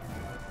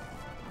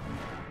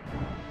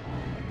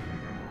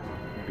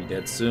 We'll be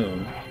dead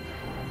soon.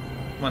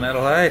 Come on,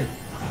 Adelheid.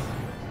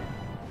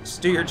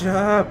 Just do your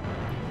job.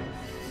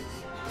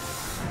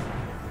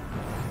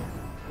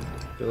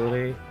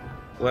 Ability.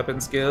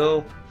 Weapon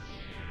skill.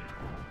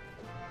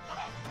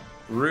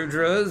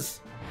 Rudras.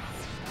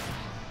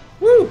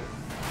 Woo!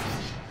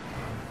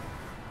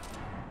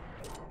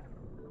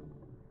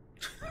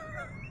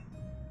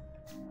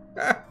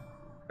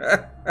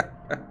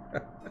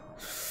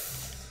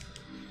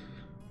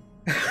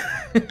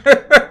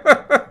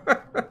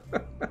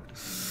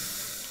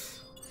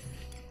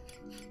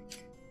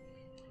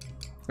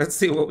 Let's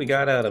see what we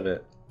got out of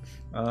it.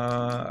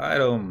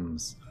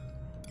 Items.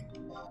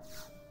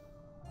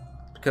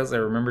 Because I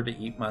remembered to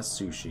eat my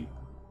sushi.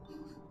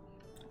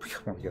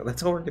 Come on, yo,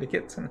 that's all we're gonna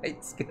get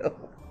tonight,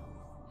 skill.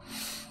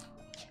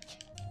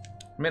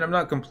 I mean, I'm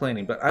not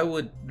complaining, but I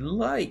would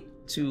like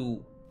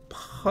to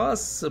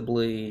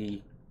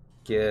possibly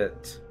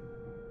get...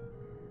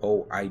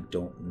 Oh, I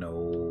don't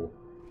know.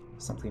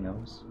 Something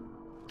else?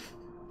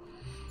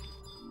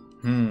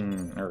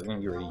 Alright, we're gonna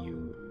get rid of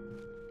you.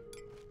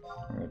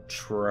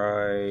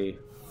 try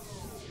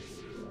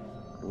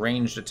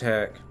ranged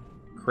attack,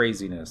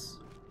 craziness,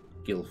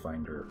 Gill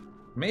Finder.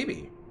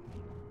 Maybe.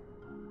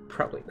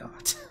 Probably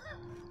not.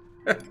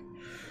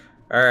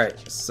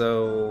 Alright,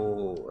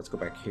 so let's go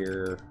back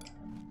here.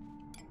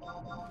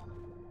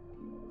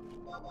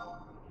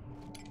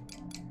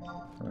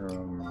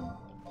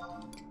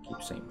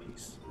 Keep same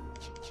piece.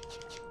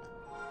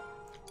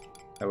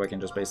 Now I can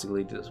just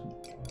basically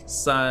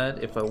decide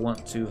if I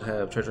want to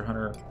have Treasure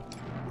Hunter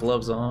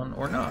gloves on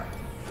or not.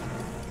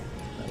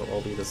 That'll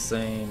all be the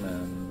same,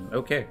 and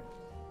okay.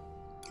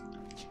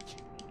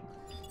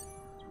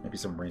 Maybe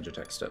some range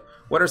attack stuff.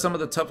 What are some of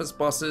the toughest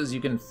bosses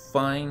you can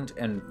find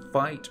and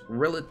fight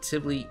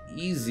relatively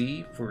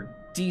easy for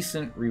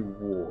decent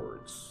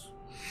rewards?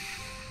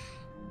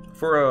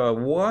 For a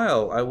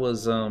while, I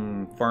was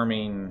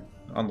farming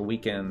on the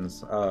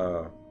weekends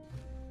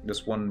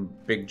this one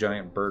big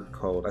giant bird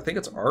called, I think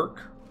it's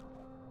Ark.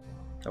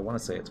 I want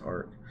to say it's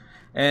Ark.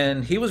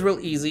 And he was real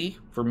easy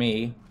for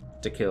me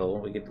to kill.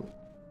 We could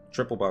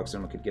triple box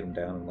him, we could get him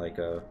down in like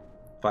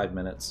 5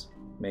 minutes,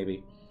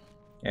 maybe.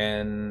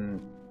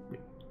 And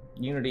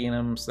Unity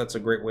NMs, that's a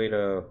great way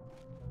to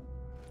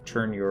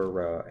turn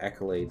your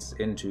accolades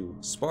into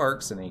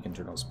sparks, and then you can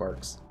turn those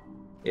sparks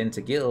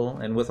into Gil,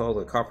 and with all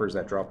the coffers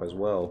that drop as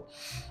well.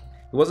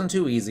 It wasn't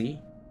too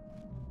easy.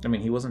 I mean,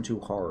 he wasn't too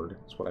hard,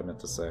 is what I meant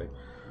to say.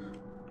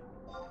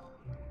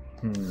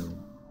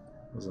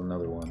 There's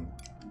another one.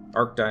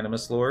 Arc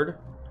Dynamis Lord.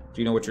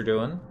 Do you know what you're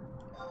doing?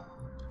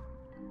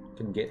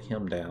 Can get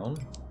him down.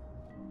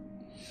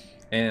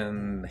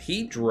 And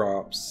he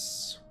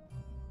drops...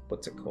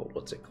 What's it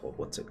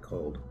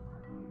called?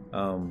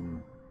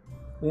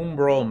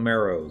 Umbral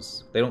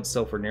Marrows. They don't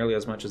sell for nearly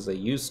as much as they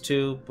used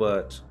to,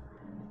 but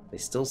they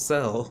still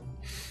sell.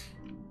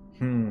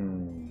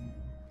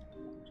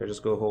 Should I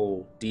just go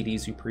whole DD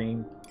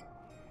Supreme?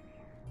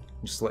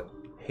 Just let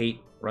hate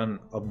run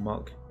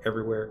amok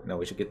everywhere? No,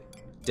 we should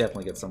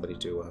definitely get somebody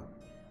to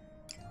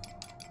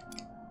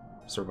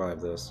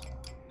survive this.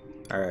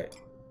 Alright.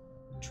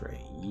 Try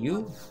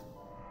you.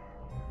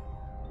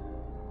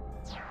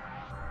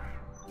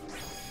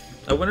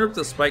 I wonder if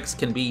the spikes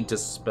can be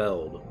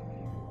dispelled.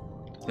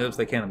 If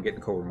they can, I'm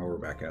getting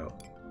Koromower back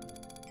out.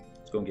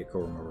 Let's go and get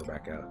Koromower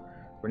back out.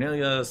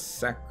 Cornelia,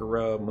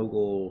 Sakura,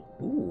 Moogle.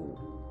 Ooh.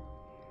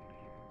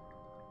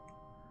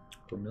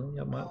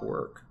 Cornelia might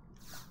work.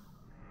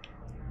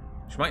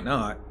 She might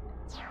not.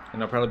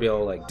 And I'll probably be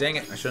all like, dang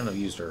it, I shouldn't have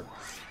used her.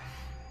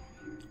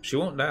 She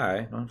won't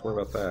die. Don't have to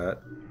worry about that.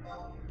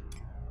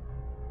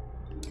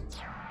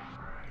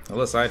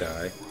 Unless I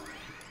die.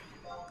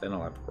 Then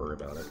I'll have to worry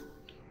about it.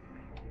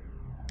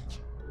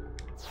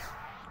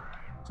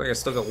 Looks like I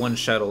still got one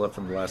shadow left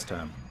from the last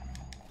time.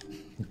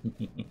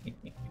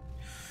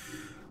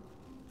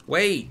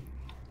 Wait!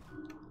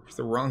 It's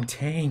the wrong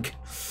tank.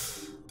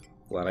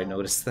 Glad I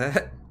noticed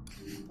that.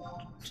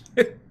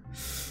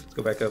 Let's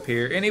go back up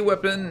here. Any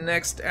weapon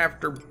next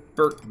after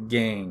Burt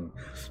Gang?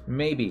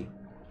 Maybe.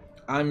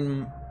 I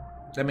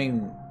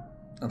mean,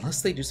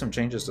 unless they do some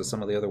changes to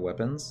some of the other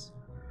weapons.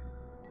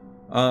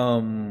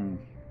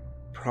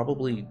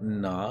 Probably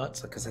not,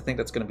 because I think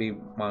that's going to be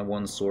my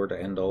one sword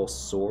to end all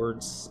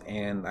swords,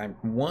 and I'm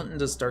wanting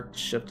to start to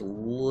shift a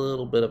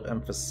little bit of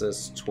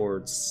emphasis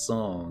towards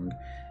Song,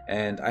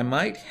 and I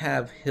might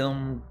have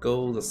him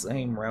go the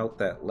same route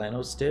that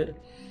Lanos did,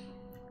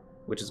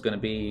 which is going to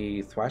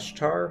be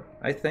Thwashtar,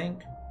 I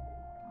think.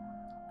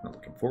 Not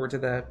looking forward to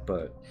that,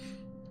 but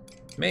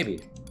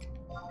maybe.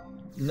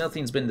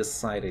 Nothing's been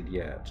decided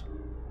yet.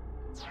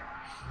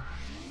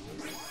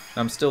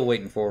 I'm still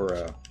waiting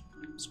for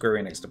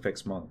Square Enix to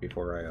fix Monk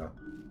before I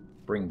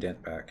bring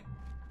Dent back.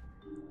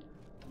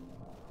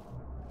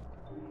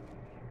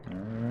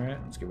 Alright,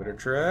 let's give it a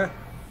try.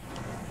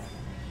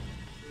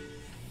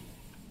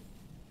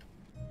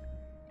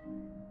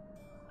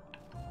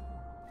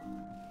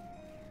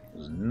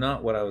 This is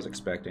not what I was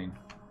expecting.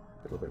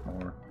 A little bit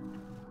more.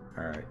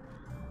 Alright.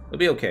 It'll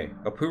be okay.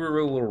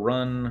 Apururu will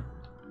run.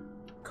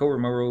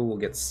 Koromoru will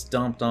get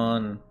stomped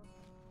on.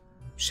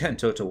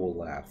 Shantoto will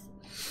laugh.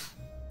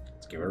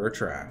 Let's give her a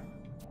try.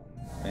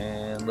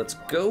 And let's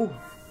go.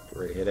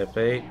 Ready to hit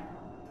F8.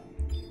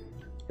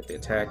 Hit the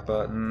attack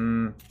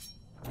button.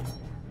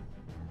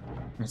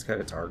 It's got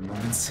its hard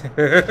moments.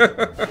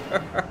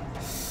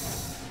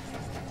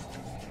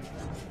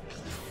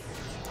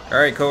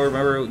 Alright,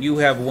 Koromoru, you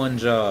have one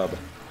job.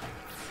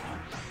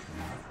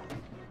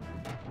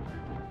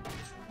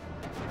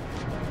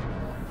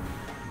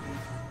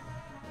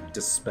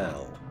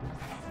 Dispel.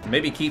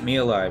 Maybe keep me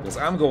alive, because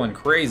I'm going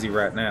crazy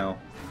right now.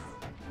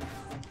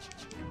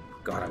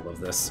 God, I love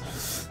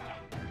this.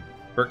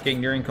 Burt Gang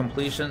nearing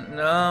completion.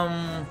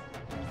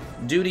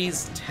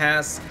 Duties,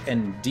 tasks,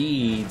 and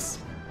deeds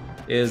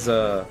is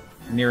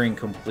nearing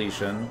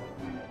completion.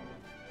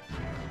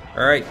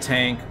 Alright,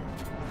 tank.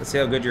 Let's see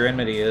how good your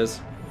enmity is.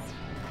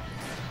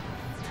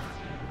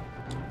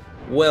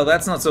 Well,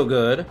 that's not so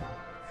good.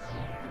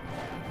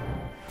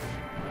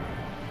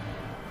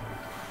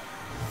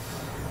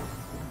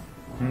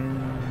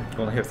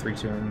 Only have 3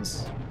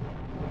 tunes.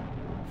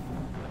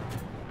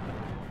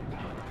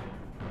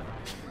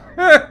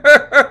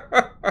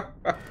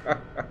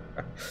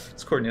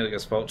 It's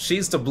Cornelia's fault.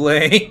 She's to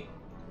blame.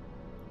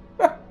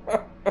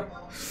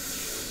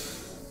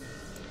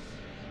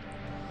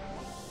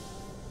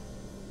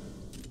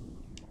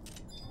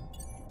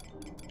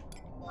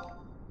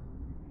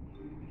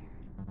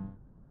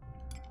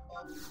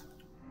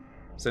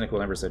 Cynical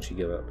never said she'd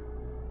give up.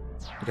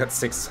 You got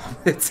 6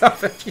 hits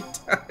off if you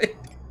died.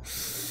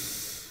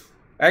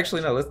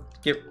 Actually, no.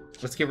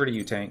 Let's get rid of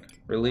you, tank.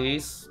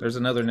 Release. There's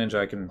another ninja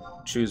I can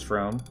choose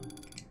from.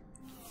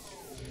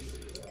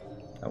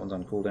 That one's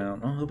on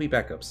cooldown. Oh, he'll be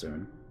back up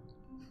soon.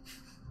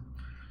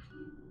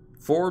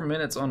 4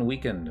 minutes on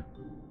weekend.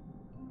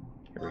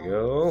 Here we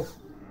go.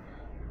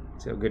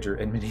 See how good your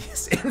enmity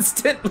is.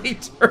 Instantly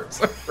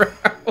turns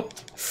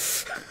around.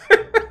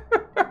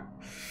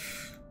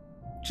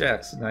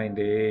 Jack's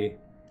 90.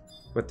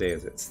 What day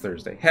is it? It's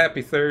Thursday.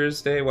 Happy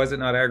Thursday. Why is it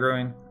not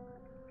aggroing?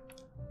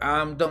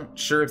 Don't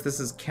sure if this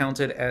is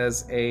counted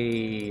as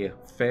a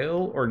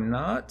fail or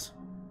not.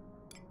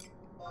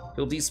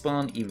 He'll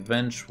despawn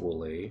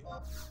eventually.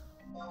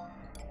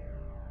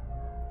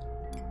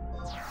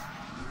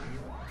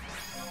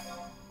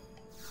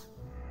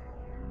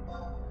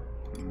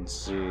 Let's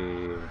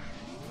see.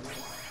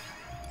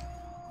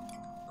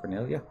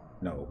 Cornelia?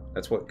 No,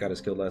 that's what got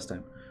us killed last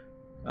time.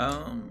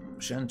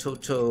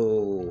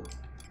 Shantoto.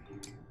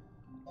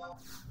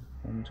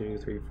 1, 2,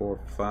 3, 4,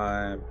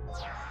 5.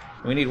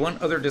 We need one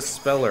other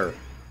dispeller.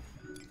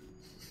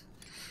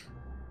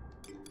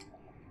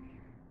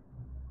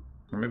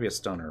 Or maybe a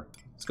stunner.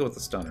 Let's go with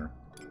the stunner.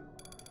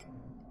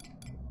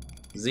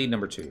 Z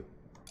number 2.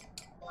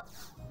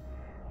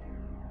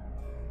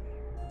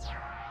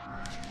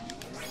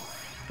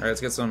 Alright, let's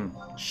get some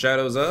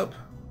shadows up.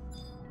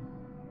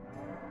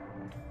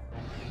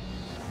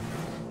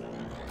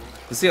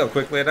 You see how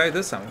quickly I died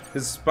this time?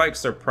 His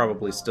spikes are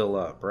probably still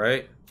up,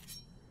 right?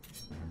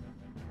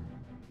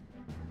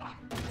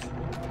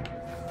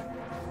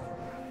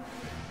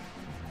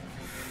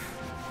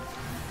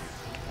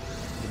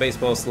 The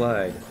baseball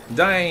slide.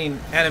 Dying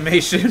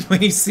animation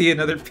when you see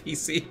another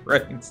PC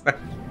right inside.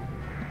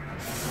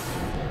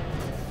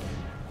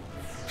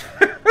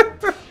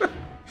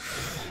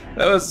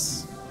 That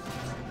was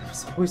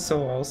always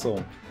so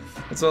awesome.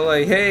 It's all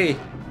like, hey,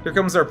 here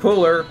comes our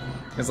puller.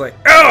 It's like,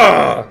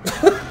 ah!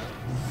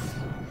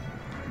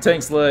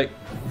 Tank's like,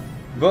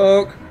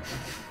 Vogue.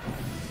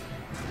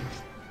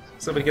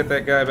 Somebody get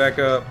that guy back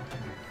up.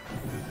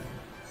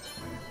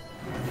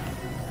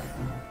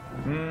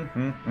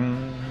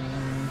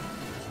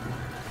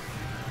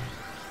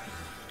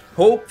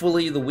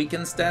 Hopefully the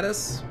weekend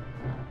status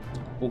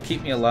will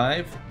keep me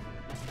alive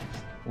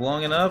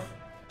long enough.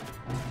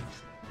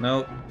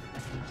 Nope.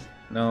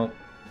 Nope.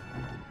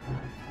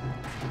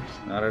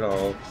 Not at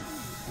all.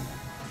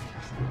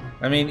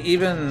 I mean,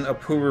 even a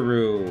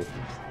Pururu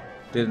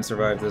didn't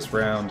survive this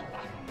round.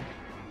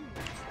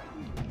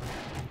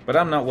 But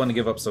I'm not one to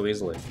give up so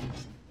easily.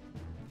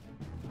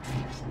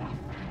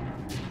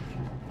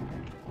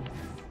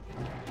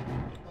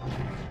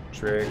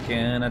 Trick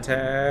and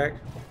attack.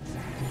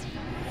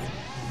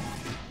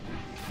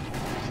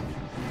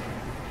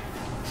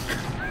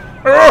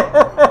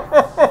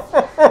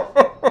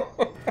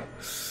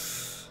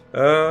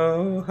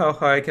 Oh, how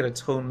high can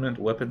atonement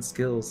weapon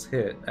skills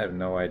hit? I have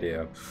no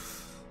idea.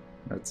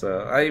 That's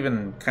I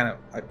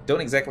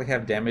don't exactly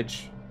have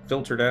damage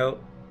filtered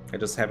out. I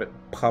just have it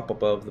pop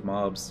above the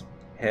mob's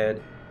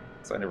head,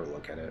 so I never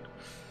look at it.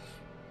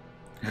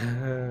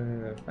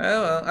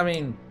 Well, I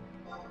mean,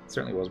 it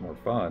certainly was more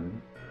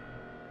fun.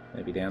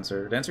 Maybe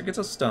Dancer. Dancer gets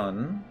a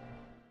stun.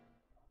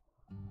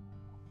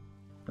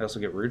 I also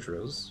get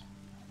Rudras.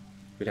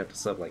 We'd have to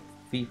sub like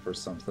Thief or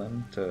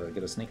something to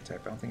get a sneak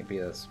attack. I don't think it'd be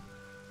as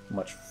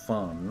much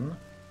fun.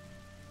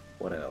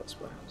 What else?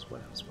 What else?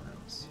 What else? What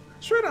else?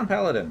 Shred on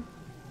Paladin.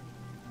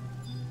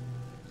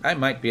 I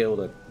might be able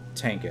to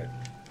tank it.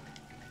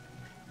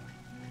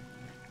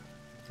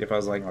 If I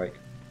was like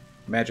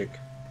magic.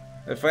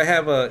 If I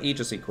have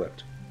Aegis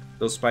equipped,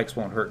 those spikes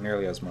won't hurt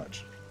nearly as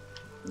much.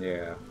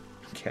 Yeah.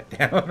 Get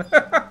down.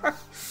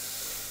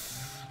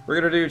 We're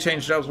gonna do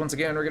change jobs once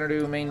again. We're gonna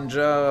do main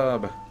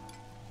job.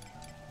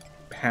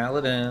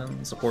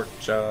 Paladin. Support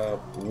job.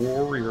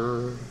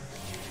 Warrior.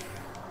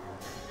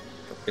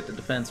 Get the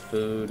defense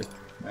food.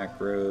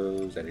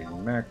 Macros. Editing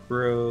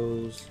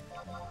macros.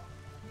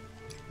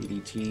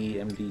 EDT.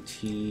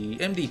 MDT.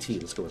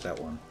 MDT. Let's go with that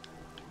one.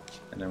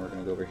 And then we're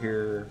gonna go over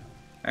here.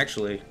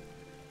 Actually,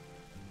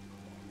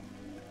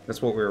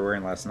 that's what we were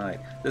wearing last night.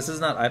 This is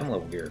not item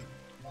level gear.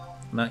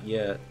 Not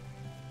yet.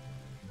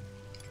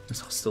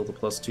 This is still the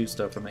 +2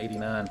 stuff from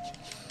 89.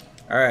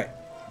 Alright.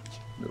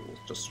 We'll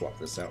just swap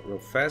this out real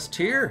fast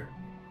here.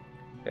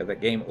 Yeah,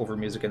 that game over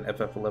music and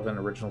FF11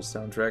 original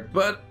soundtrack,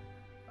 but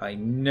I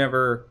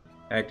never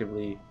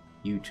actively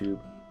YouTube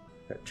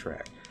that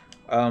track.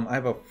 I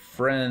have a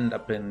friend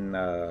up in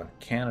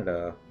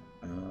Canada,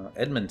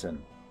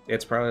 Edmonton.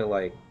 It's probably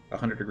like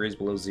 100 degrees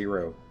below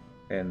zero,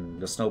 and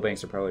the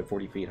snowbanks are probably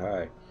 40 feet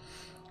high.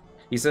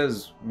 He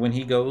says when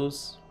he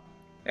goes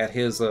at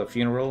his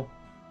funeral,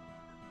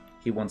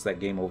 he wants that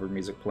game over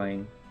music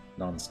playing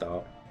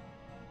non-stop.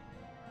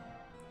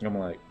 And I'm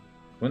like,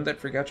 wouldn't that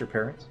freak out your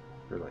parents?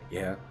 They're like,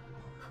 yeah.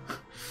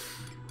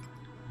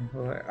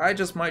 Like, I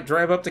just might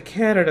drive up to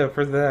Canada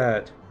for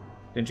that.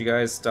 Didn't you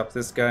guys stop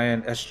this guy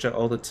in Escha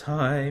all the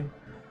time?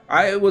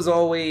 I was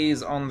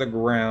always on the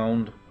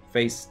ground,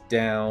 face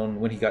down,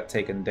 when he got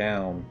taken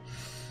down.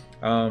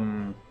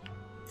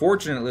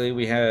 Fortunately,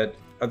 we had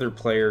other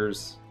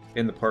players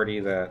in the party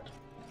that,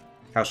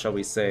 how shall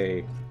we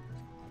say,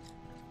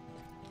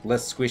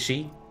 less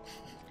squishy.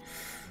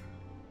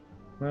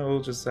 Well,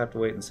 we'll just have to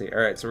wait and see.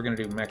 Alright, so we're going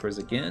to do macros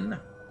again.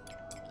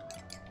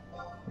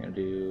 We're going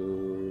to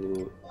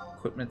do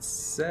equipment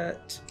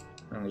set.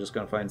 And I'm just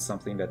going to find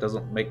something that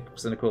doesn't make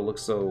Cynical look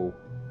so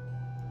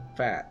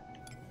fat.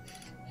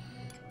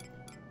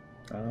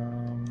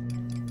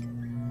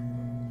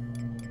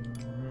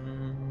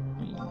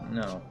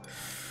 No.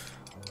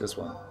 This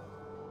one.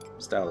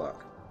 Style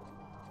lock.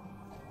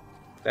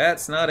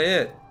 That's not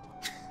it.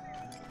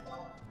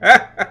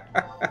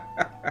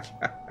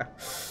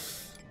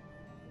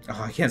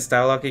 Oh, I can't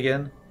style lock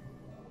again?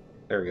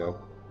 There we go.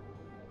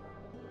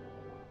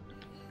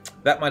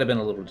 That might have been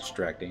a little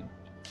distracting.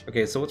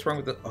 Okay, so what's wrong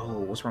with the... Oh,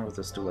 what's wrong with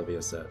the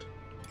Stulevia set?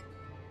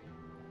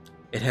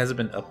 It hasn't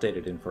been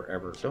updated in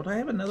forever. Don't I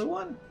have another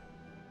one?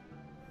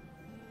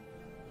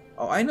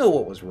 Oh, I know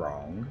what was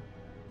wrong.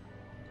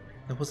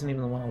 That wasn't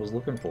even the one I was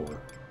looking for.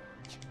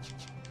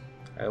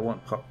 I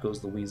want Pop Goes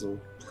the Weasel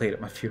played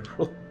at my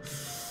funeral.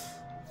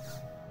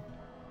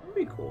 That'd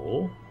be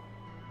cool.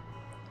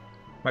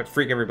 Might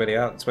freak everybody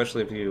out,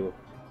 especially if you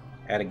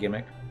add a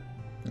gimmick.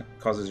 It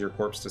causes your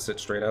corpse to sit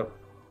straight up.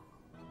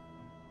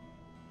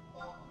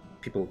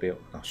 People will be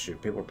able... Oh,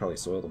 shoot. People will probably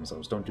soil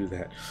themselves. Don't do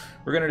that.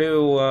 We're going to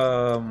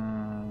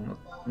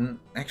do...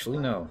 Actually,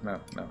 no. We're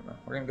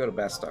going to go to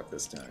Bastock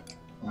this time.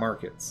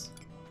 Markets.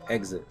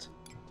 Exit.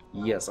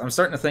 Yes. I'm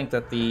starting to think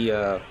that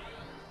the...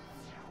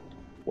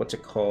 what's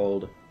it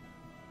called?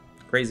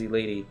 Crazy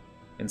lady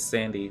in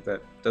Sandy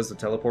that does the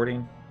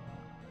teleporting.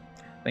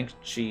 I think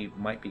she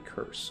might be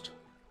cursed.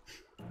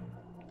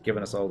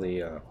 Giving us all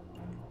the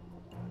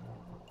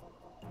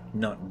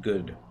not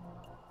good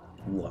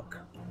luck.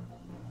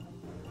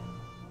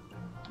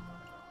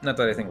 Not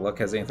that I think luck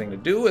has anything to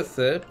do with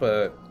it,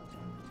 but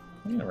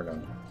you never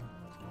know.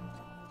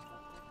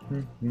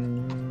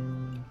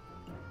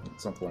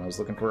 Something I was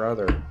looking for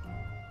other.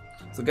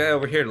 It's the guy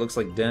over here that looks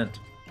like Dent.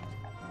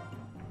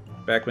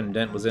 Back when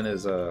Dent was in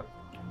his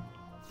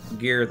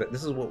gear,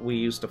 this is what we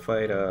used to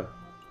fight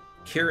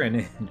Kieran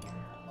in.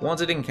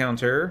 Wanted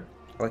encounter.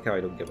 I like how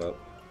I don't give up.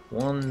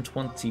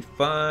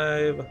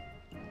 125.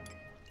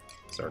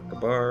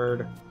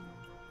 Zarkabard.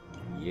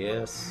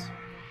 Yes.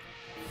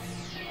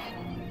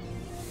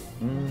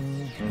 I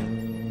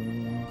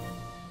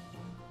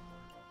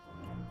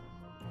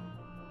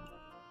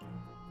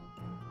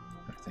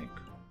think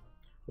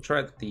we'll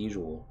try the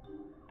usual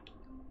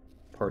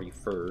party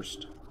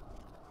first,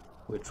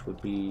 which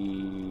would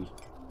be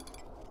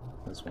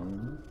this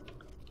one.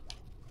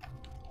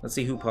 Let's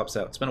see who pops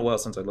out. It's been a while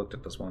since I looked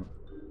at this one.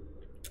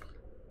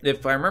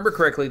 If I remember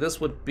correctly,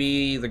 this would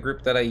be the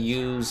group that I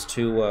used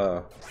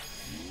to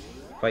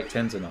fight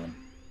Tenzin on.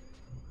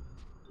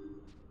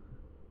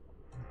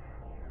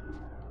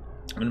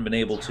 I haven't been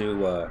able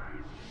to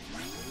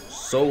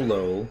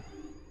solo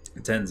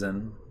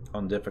Tenzin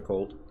on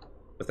difficult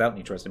without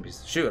any trust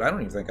NPCs. Shoot, I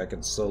don't even think I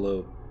can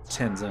solo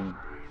Tenzin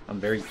on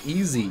very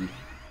easy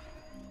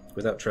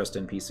without trust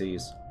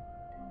NPCs.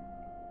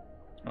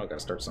 Oh, I gotta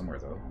start somewhere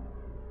though.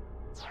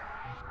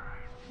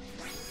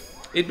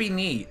 It'd be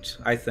neat,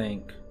 I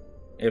think,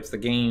 if the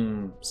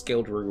game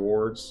scaled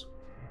rewards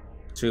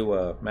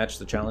to match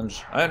the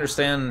challenge. I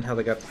understand how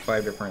they got the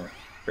 5 different,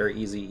 very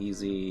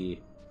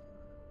easy,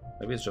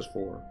 maybe it's just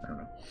 4, I don't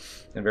know,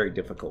 and very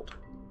difficult.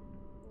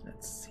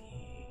 Let's see.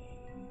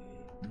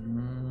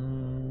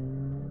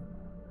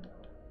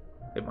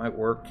 It might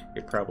work,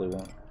 it probably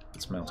won't.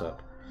 Let's mount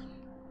up.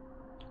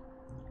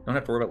 Don't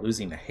have to worry about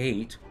losing to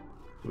hate.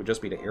 It would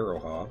just be to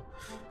Aroha.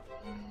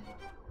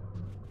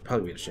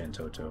 Probably be to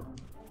Shantoto.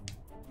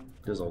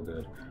 It is all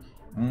good.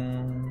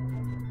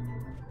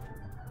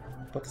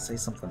 About to say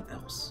something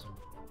else.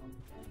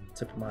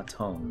 Tip of my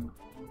tongue.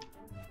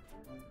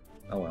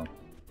 Oh well.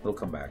 It'll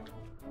come back.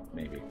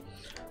 Maybe.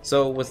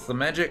 So, with the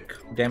magic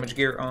damage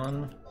gear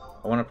on,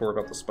 I won't have to worry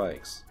about the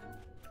spikes.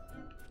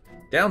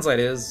 Downside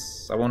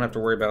is, I won't have to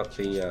worry about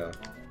the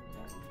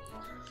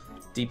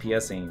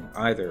DPSing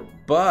either.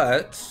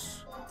 But,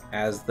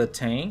 as the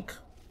tank,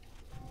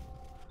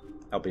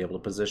 I'll be able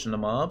to position the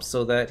mob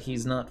so that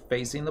he's not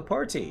facing the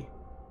party.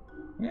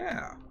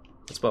 Yeah,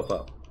 let's buff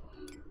up.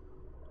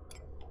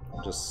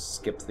 I'll just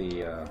skip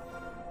the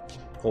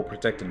whole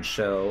protecting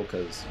shell,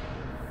 because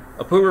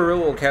Apuraru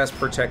will cast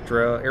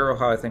Protectra.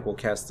 Aroha, I think, will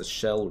cast the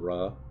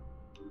Shellra.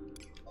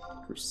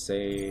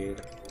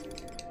 Crusade.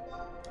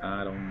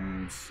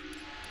 Items.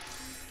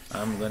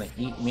 I'm gonna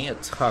eat me a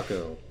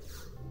taco.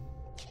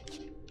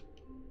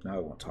 Now I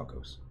want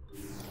tacos.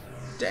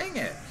 Dang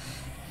it!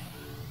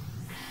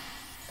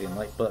 The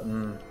Enlight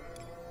button.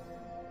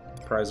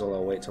 Prizal,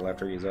 I'll wait till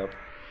after he's up.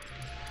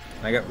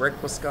 I got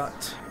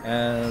Requiscott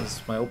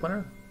as my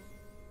opener.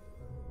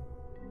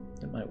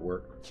 It might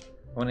work.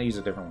 I want to use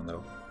a different one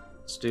though.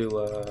 Let's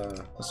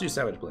do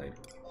Savage Blade.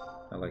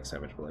 I like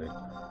Savage Blade.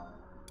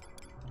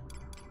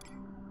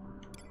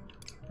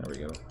 There we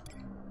go.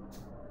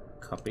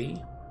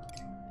 Copy.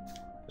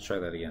 Let's try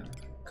that again.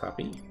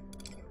 Copy.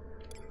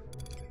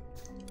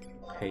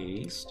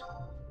 Paste.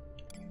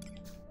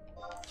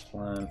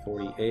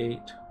 148.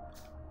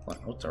 Oh,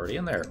 it's already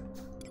in there.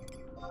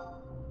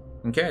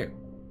 Okay.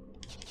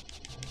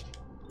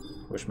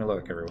 Wish me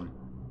luck, everyone.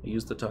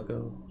 Use the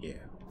taco? Yeah.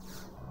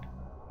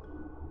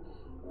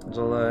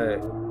 So,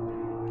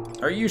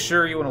 are you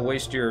sure you want to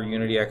waste your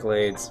Unity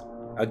accolades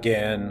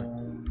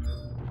again?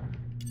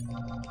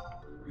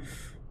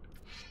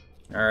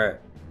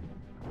 Alright.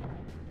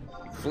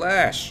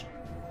 Flash!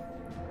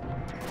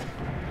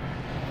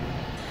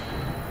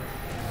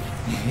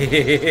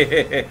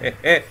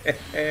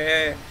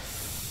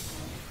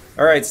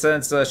 Alright,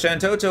 since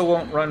Shantoto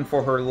won't run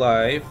for her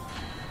life,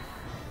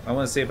 I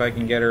want to see if I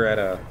can get her at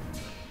a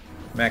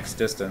max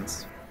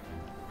distance.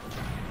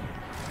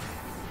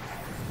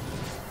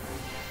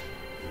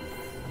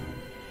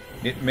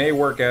 It may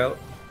work out,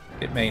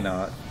 it may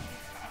not.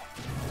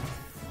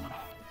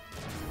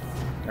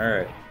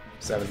 Alright,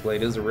 Savage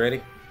Blade is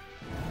ready.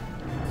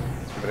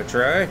 Let's give it a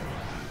try.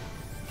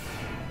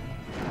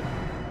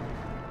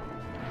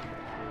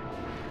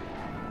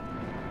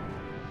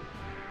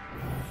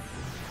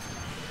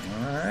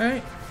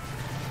 Alright.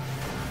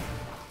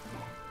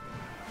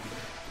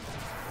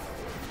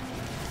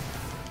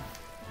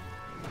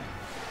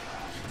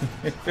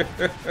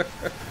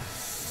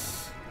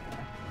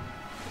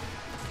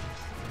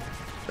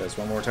 Try this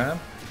one more time.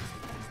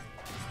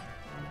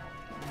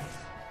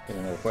 Get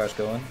another flash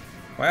going.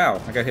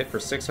 Wow, I got hit for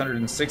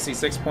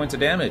 666 points of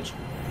damage.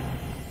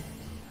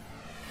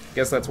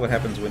 Guess that's what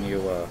happens when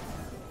you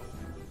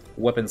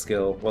weapon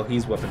skill. Well,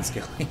 he's weapon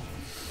skilling.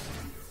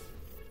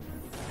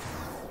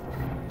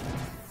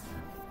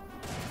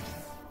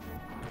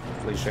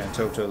 Hopefully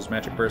Shantoto's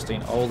magic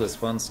bursting, all this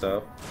fun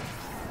stuff.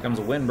 Comes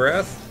a wind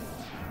breath.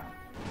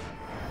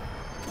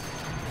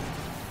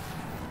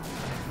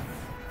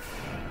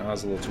 Oh, that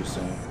was a little too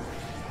soon.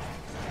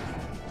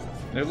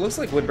 And it looks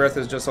like wind breath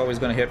is just always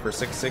going to hit for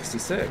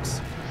 666.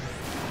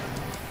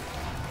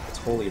 Let's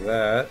holy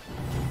that.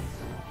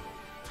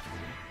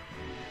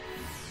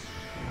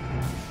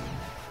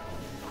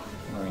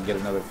 I can get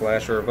another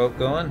flash or evoke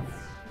going.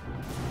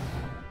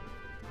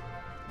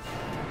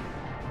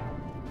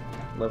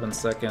 11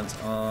 seconds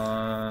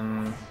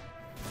on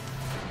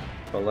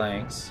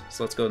Phalanx.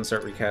 So let's go ahead and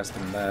start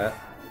recasting that.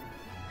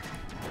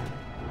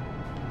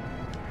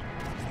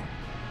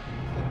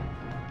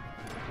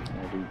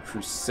 We'll do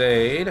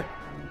Crusade.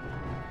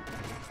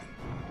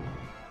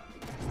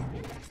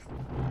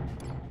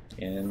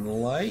 In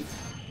light.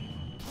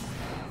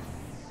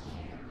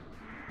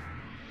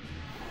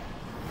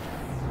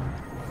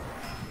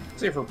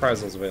 See if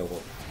reprisal is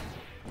available.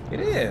 It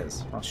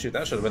is! Oh shoot,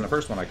 that should have been the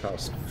first one I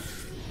cast.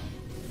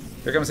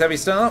 Here comes Heavy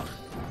Stomp.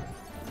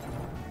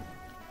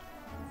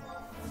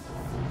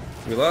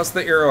 We lost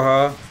the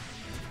Iroha,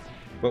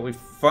 but we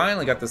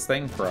finally got this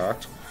thing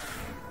procced.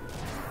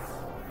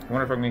 I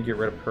wonder if I'm going to get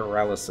rid of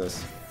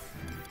Paralysis.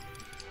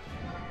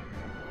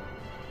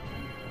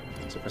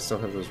 So if I still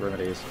have those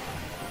remedies.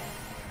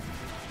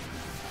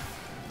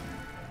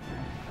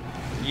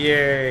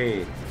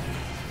 Yay!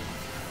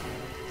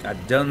 I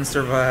done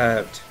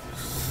survived.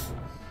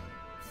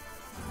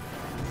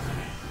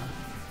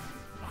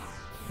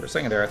 For a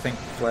second there, I think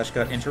Flash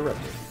got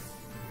interrupted.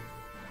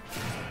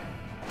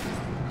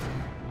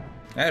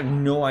 I have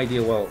no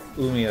idea why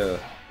Umiya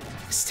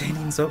is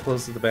standing so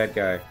close to the bad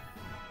guy.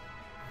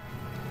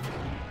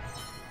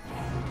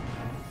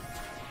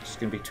 Just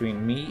gonna be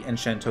between me and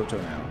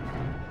Shantoto now.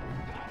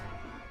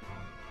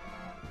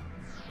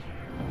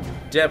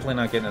 Definitely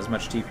not getting as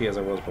much TP as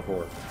I was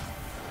before.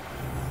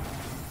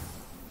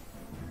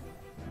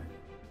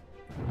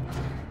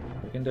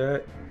 We can do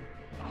it.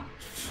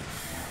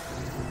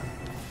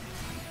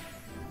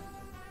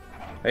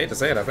 I hate to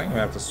say it, I think I'm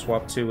gonna have to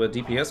swap to a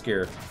DPS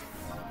gear.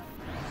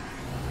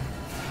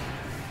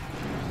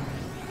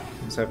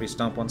 Let's Heavy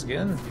Stomp once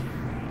again.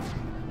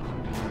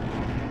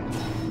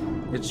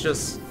 It's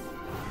just...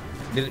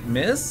 Did it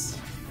miss?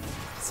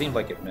 It seemed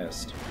like it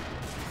missed.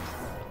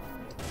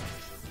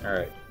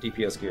 Alright,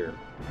 DPS gear.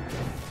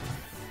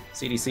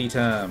 CDC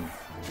time.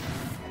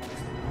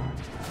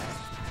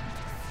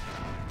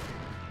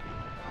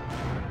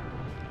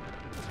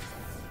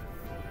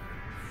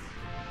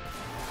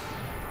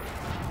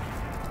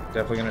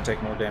 Definitely going to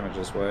take more damage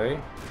this way.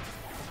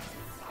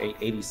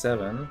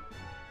 887.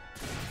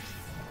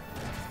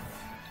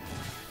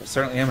 I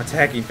certainly am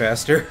attacking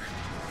faster.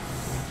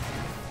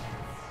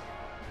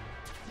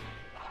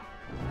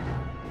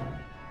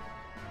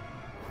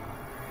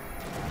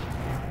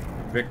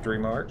 Victory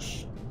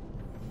March.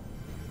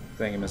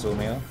 Thank you, Miss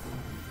Umiya.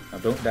 Now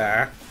don't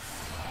die.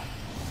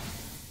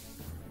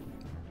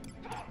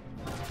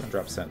 Gonna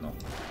drop Sentinel.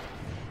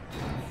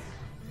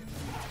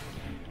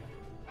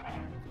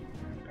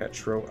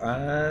 Petro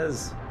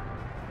Eyes.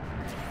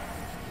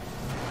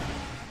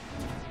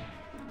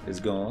 is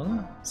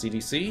gone.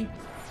 CDC.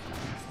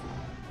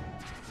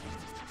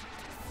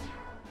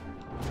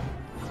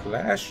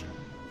 Flash.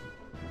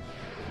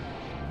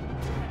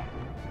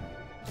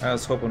 I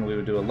was hoping we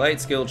would do a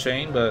light skill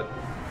chain, but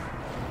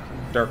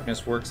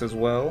darkness works as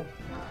well.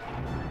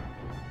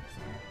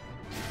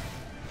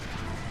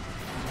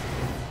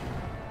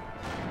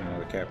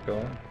 Another cap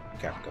going.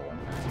 Cap going.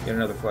 Get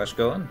another flash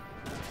going.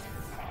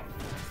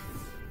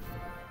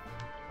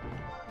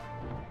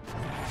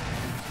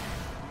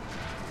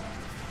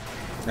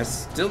 I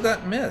still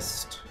got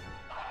missed.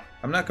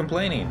 I'm not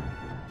complaining.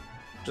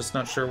 Just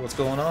not sure what's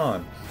going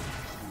on.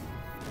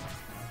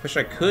 Wish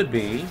I could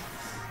be.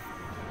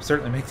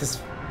 Certainly make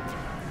this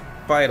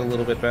fight a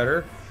little bit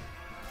better.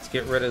 Let's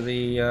get rid of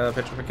the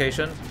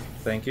petrification.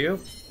 Thank you.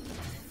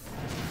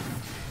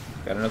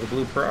 Got another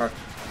blue proc.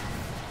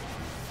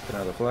 Got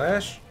another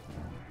flash.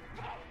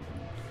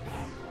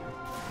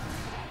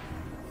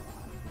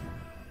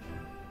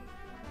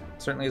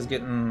 Certainly is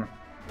getting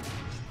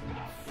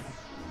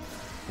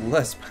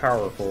less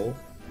powerful.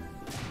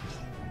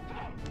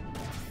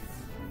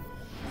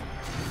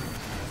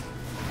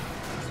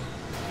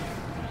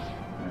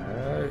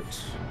 Alright.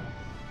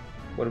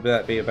 What would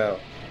that be about?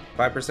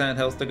 5%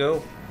 health to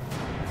go?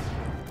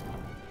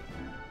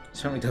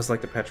 Certainly does like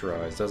to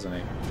petrifize, doesn't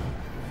he?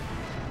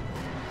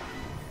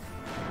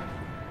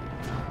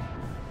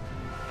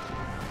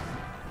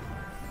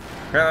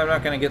 Apparently I'm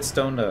not gonna get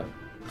stoned to...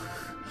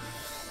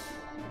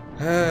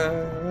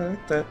 I'm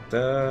just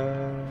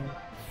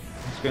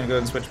gonna go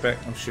ahead and switch back.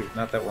 Oh shoot,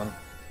 not that one.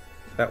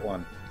 That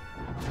one.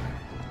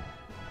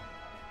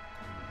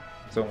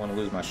 Don't want to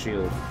lose my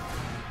shield.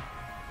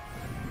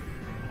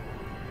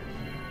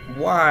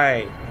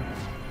 Why?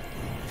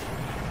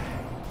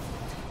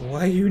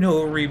 Why you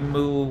no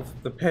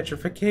remove the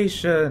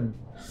petrification?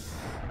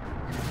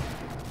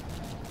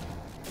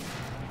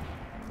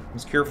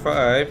 It's Cure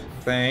 5,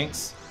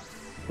 thanks.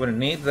 Wouldn't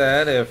need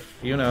that if,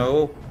 you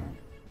know...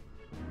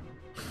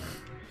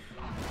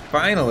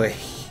 Finally!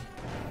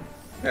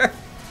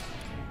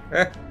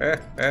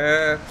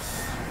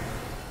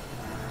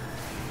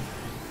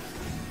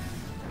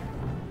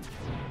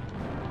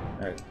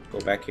 Alright, go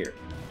back here.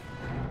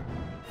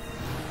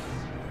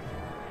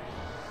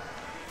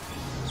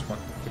 Just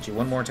want to get you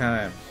one more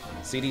time.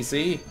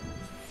 CDC?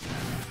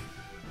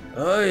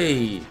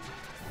 Oi!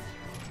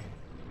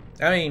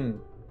 I mean...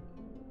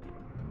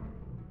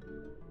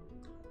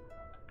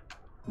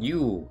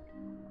 You.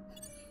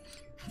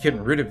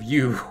 Getting rid of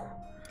you.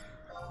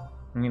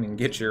 I'm gonna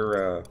get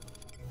your,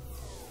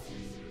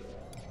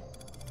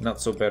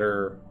 not so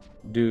better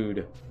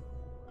dude.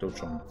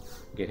 Jojo.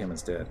 Get him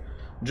instead.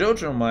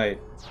 Jojo might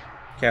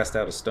cast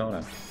out a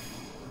Stona.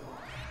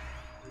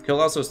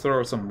 He'll also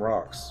throw some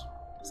rocks.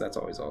 So that's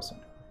always awesome.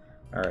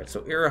 Alright,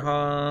 so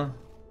Iraha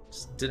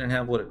just didn't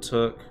have what it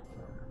took.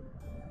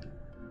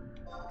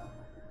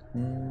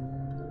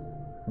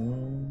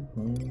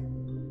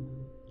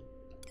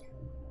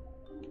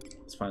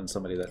 Let's find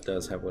somebody that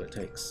does have what it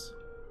takes.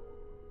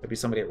 Maybe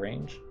somebody at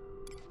range?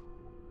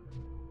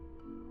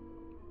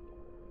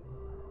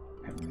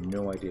 I have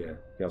no idea.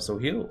 He also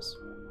heals.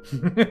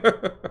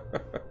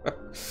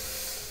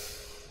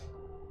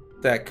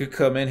 That could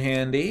come in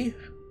handy.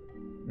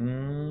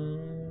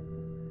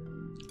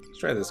 Let's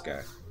try this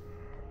guy.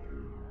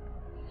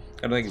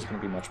 I don't think he's going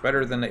to be much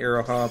better than the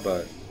Iroha,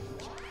 but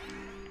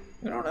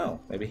I don't know.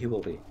 Maybe he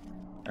will be.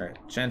 Alright,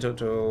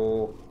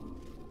 Shantoto.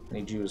 I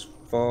need you as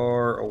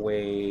far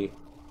away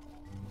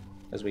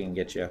as we can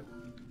get you.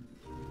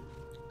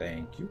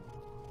 Thank you.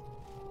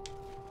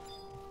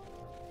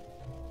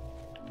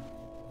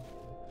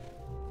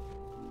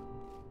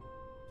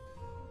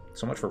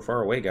 So much for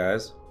far away,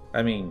 guys.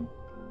 I mean,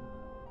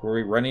 were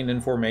we running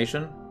in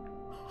formation?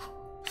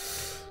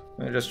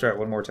 Let me just try it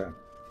one more time.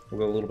 We'll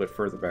go a little bit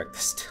further back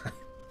this time.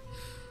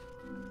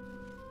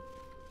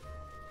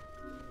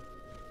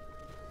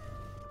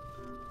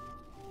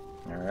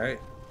 Alright.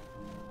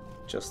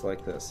 Just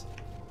like this.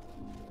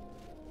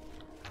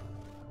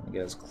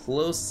 Get as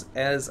close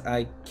as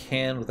I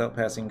can without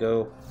passing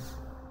go.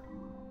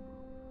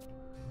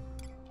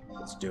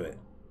 Let's do it.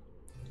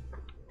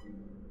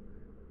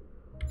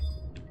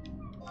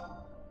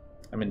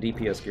 I'm in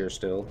DPS gear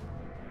still.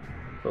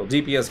 Well,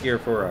 DPS gear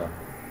for a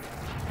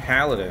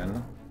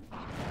paladin.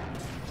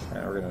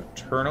 And we're gonna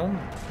turn him.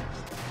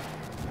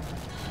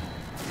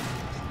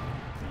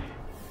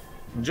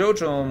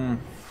 Jojo,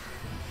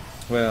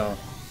 well,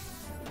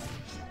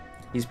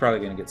 he's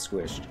probably gonna get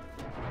squished.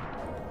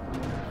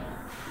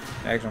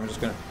 Actually, I'm just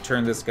gonna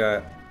turn this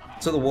guy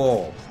to the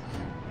wall.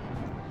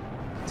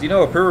 So you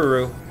know a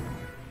Pururu,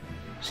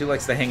 she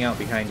likes to hang out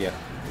behind you.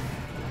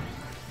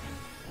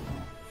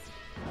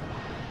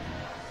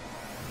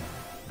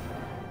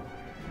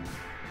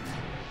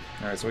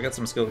 Alright, so we got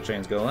some skill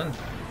chains going.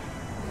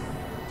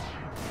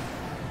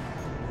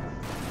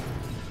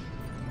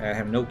 I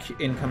have no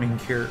incoming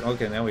cure.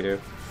 Okay, now we do.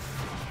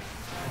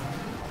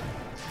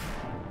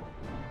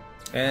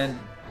 And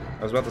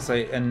I was about to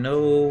say, and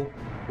no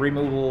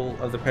removal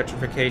of the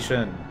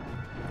petrification.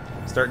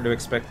 I'm starting to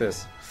expect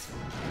this.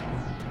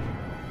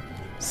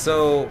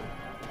 So,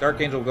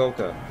 Archangel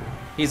Golka.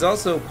 He's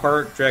also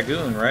part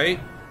Dragoon, right?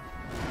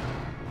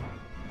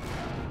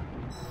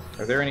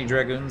 Are there any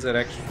Dragoons that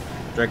actually...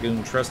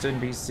 Dragoon trust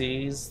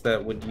NPCs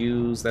that would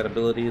use that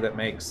ability that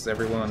makes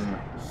everyone...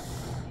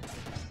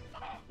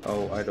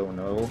 Oh, I don't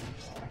know.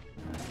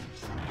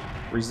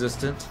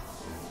 Resistant?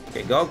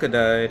 Okay, Golka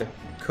died.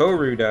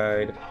 Koru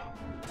died.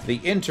 The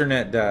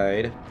internet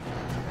died.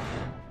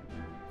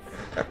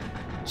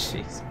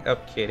 Jeez.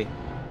 Up, kitty.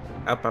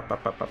 Up, up,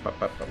 up, up, up,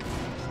 up, up, up.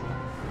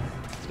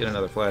 Let's get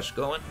another flash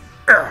going.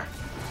 Urgh.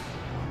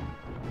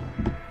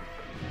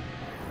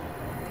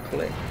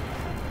 Click.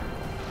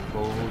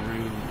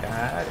 Koru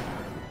died.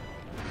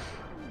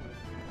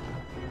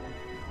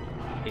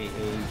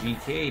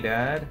 AAGK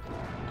died.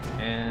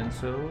 And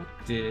so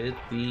did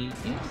the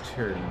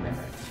internet.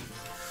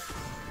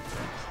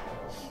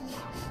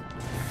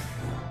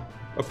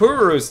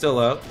 Apuru is still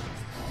up.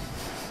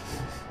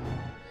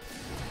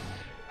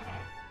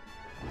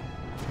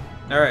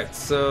 Alright,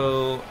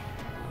 so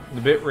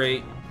the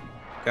bitrate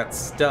got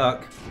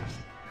stuck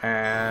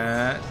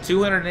at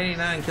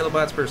 289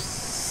 kilobytes per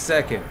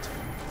second.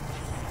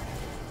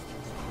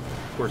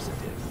 Of course it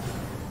did.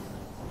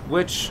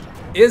 Which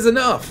is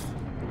enough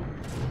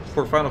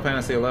for Final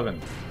Fantasy XI.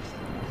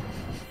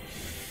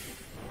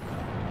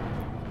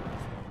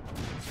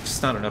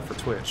 Just not enough for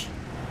Twitch.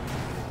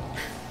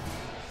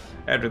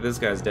 After this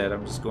guy's dead,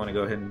 I'm just going to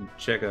go ahead and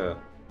check a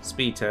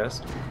speed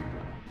test.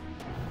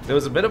 There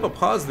was a bit of a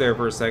pause there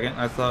for a second.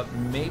 I thought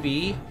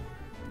maybe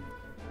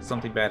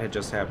something bad had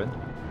just happened.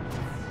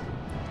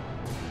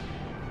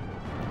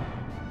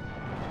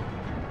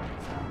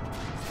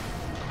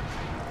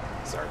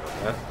 Sorry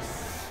about that.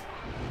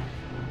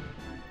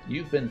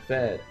 You've been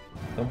fed.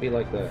 Don't be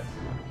like that.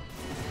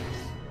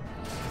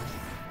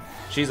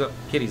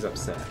 Kitty's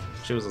upset.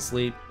 She was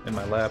asleep in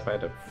my lap. I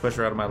had to push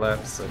her out of my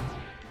lap, so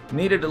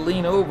needed to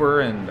lean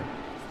over and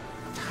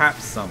tap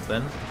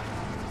something.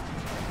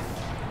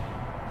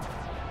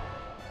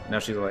 Now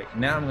she's like,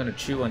 now I'm gonna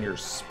chew on your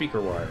speaker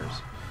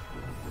wires.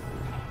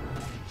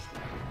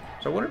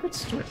 So I wonder if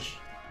it's Twitch.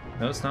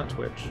 No, it's not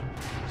Twitch.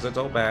 Because it's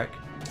all back.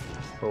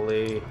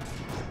 Holy.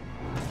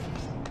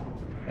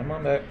 Come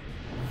on back.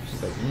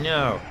 She's like,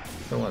 no.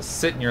 I don't want to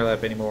sit in your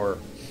lap anymore.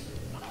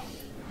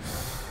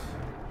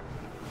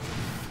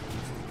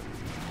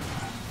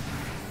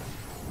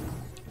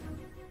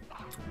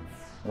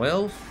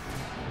 Well,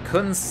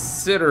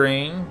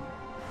 considering...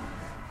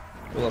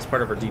 Well, it's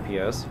part of our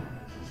DPS.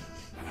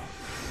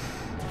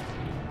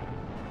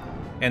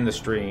 And the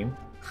stream.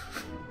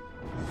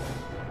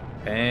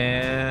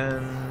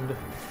 And...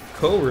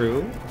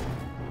 Koru.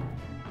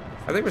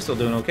 I think we're still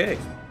doing okay.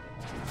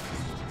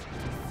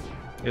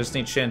 I just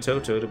need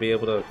Shantoto to be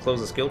able to close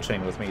the skill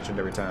chain with me each and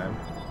every time.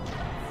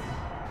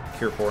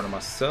 Cure 4 to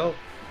myself.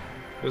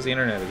 It was the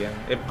internet again.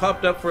 It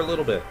popped up for a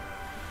little bit.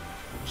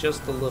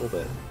 Just a little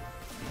bit.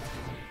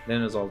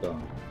 Then it's all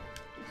gone.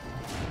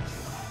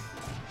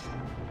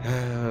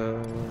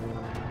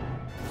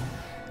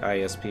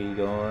 ISP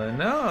going,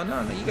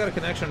 no, you got a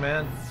connection,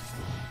 man.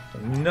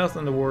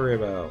 Nothing to worry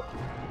about.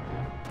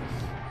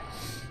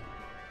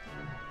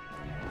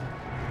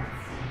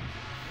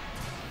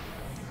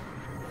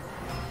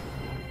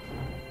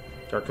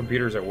 Our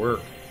computers at work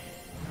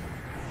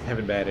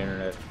having bad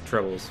internet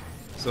troubles,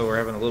 so we're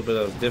having a little bit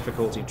of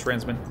difficulty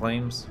transmitting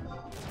claims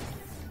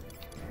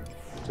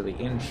to the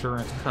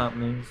insurance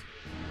companies.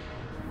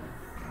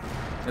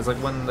 It's like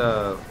when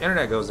the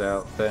internet goes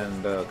out,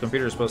 then the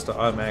computer is supposed to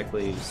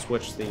automatically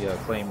switch the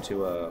claim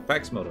to a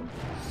fax modem.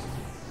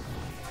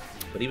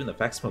 But even the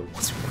fax modem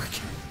wasn't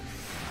working.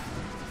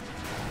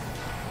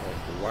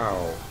 Like,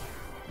 wow.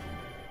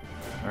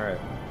 Alright.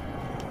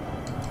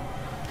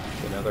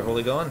 Get another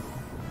holy going.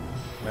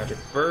 Magic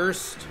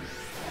Burst.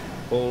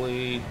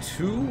 Holy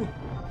 2.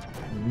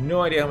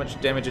 No idea how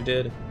much damage it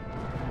did.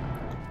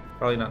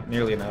 Probably not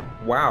nearly enough.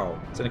 Wow.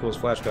 Cynical's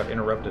flash got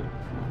interrupted.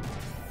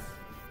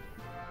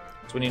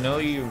 So when you know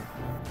you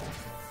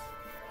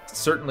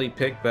certainly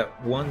picked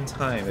that one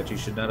time that you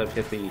should not have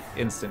hit the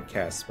instant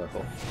cast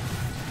spell.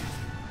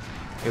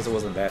 Because it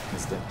wasn't that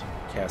instant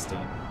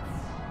casting.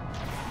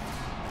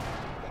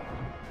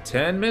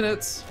 10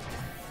 minutes!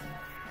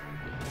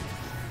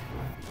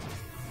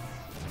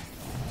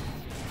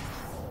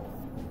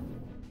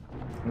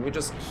 And we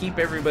just keep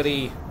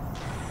everybody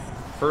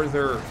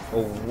further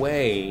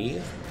away.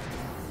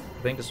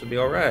 I think this would be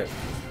alright.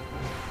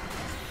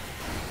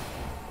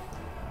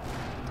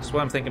 That's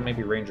why I'm thinking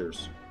maybe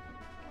Rangers.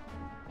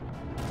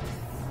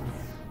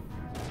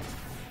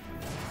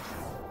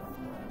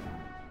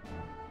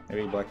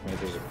 Maybe Black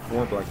Mages or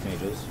more Black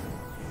Mages.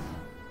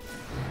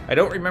 I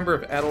don't remember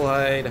if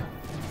Adelheid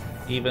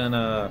even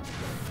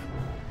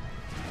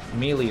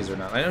melees or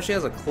not. I know she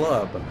has a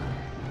club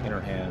in her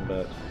hand,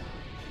 but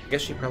I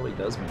guess she probably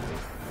does melee.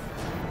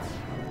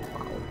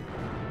 Wow.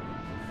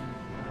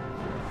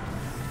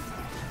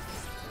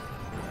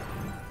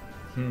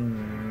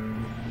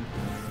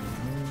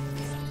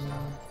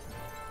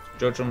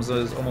 Jochum's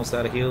is almost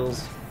out of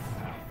heals.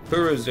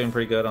 Puru's doing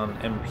pretty good on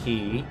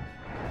MP.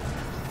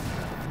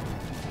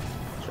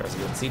 Tries to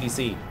get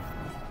CDC.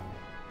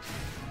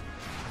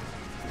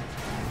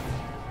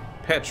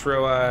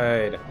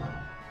 Petroid.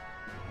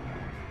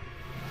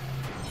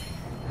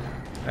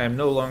 I am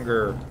no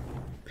longer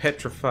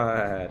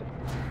petrified.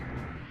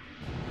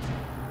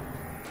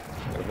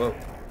 Got a vote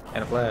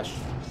and a flash.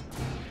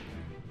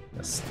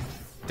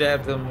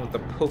 Stab them with the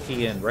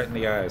pokey end right in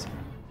the eyes.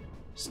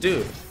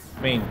 Dude,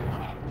 I mean,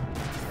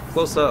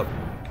 close up.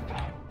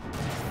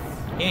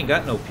 He ain't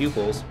got no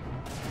pupils.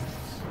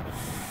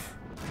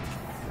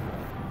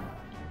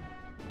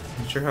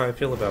 Not sure how I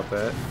feel about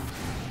that.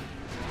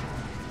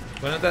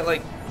 Wouldn't that,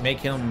 like, make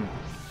him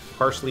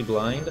partially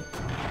blind?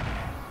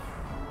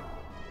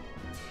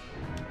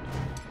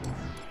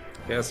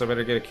 Guess I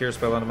better get a cure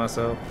spell onto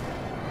myself.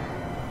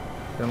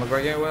 Doesn't look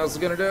like anyone else is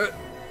gonna do it.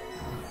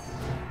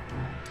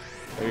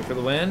 Maybe for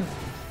the win?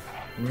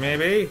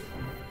 Maybe?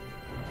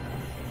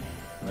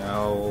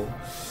 No.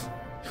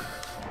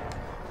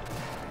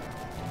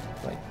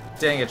 Like,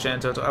 dang it,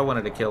 Shantoto, I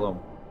wanted to kill him.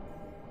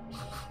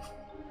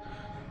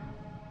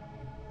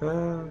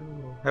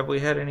 Have we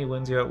had any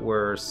wins yet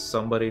where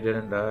somebody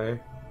didn't die?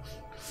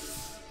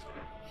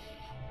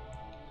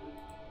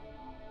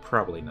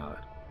 Probably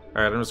not.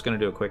 Alright, I'm just going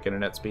to do a quick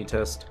internet speed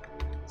test.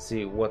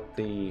 See what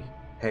the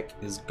heck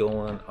is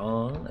going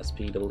on.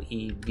 SPEEVTEST.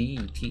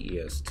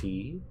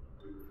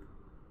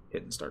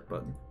 Hitting start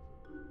button.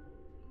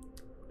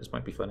 This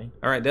might be funny.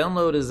 Alright,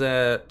 download is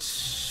at...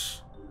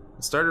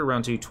 It started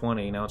around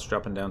 220, now it's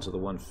dropping down to the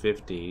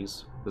 150s.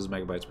 This is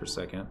megabytes per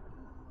second.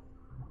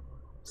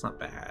 It's not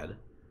bad.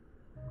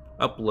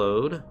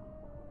 Upload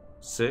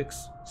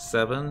 6,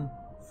 7,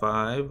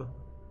 5,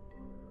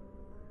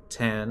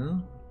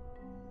 10.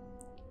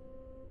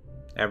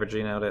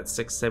 Averaging out at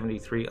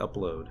 673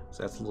 upload.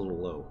 So that's a little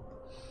low.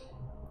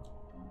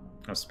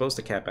 I'm supposed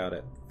to cap out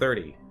at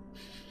 30.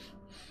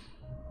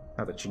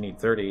 Not that you need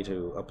 30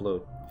 to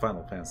upload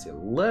Final Fantasy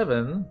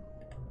 11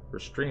 or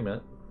stream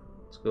it.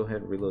 Let's go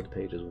ahead and reload the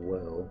page as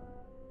well.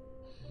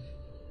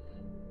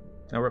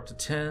 Now we're up to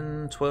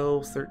 10,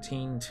 12,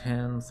 13,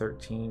 10,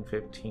 13,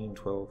 15,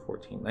 12,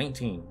 14,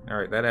 19.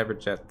 Alright, that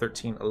averaged at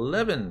 13,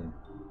 11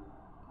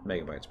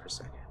 megabytes per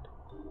second.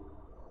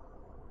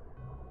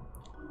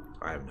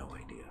 I have no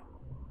idea.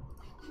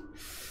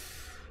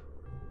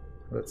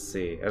 Let's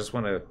see. I just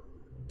want to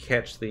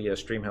catch the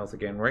stream health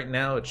again. Right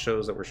now it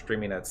shows that we're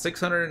streaming at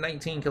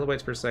 619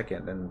 kilobytes per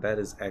second, and that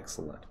is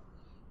excellent.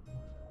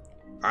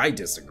 I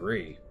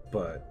disagree,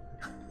 but...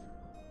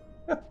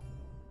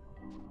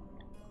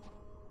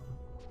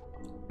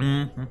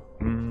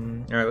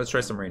 Alright, let's try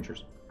some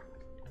Rangers.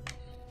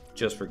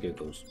 Just for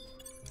giggles.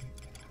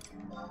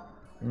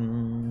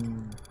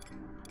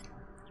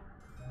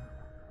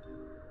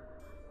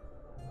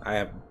 I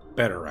have a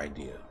better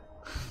idea.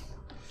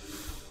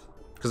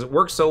 Because it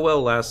worked so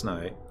well last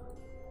night.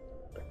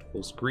 Back to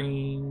full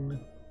screen.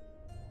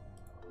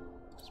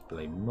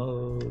 Display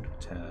mode.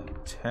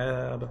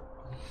 Tab.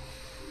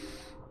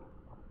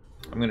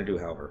 I'm going to do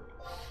however.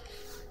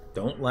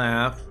 Don't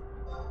laugh.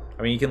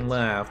 I mean, you can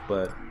laugh,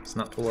 but it's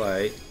not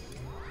polite.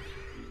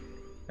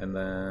 And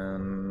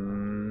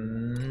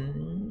then...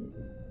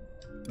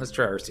 Let's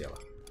try Ursiella.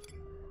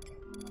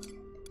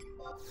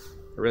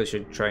 I really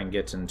should try and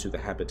get into the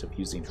habit of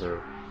using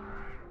her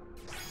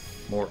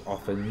more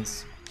often.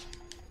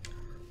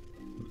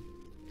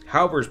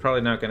 However, is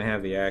probably not going to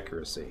have the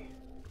accuracy.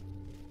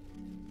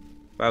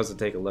 If I was to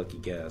take a lucky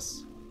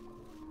guess,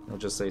 I'll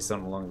just say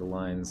something along the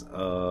lines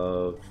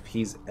of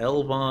he's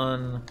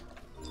Elvon,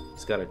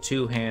 he's got a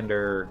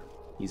two-hander,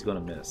 he's going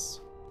to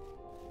miss.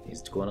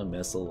 He's going to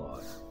miss a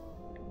lot.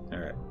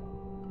 Alright.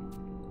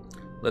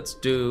 Let's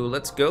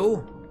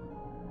go.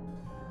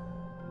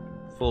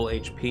 Full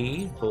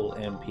HP, full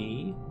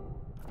MP,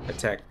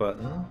 attack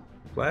button,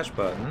 flash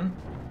button,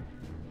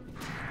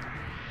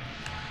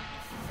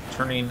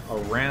 turning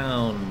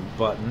around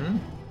button,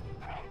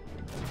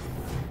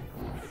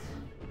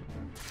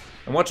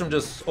 and watch him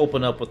just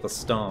open up with the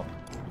stomp.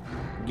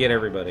 Get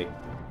everybody.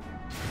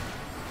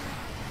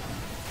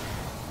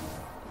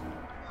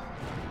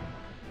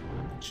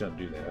 Shouldn't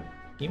do that.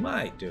 He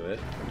might do it.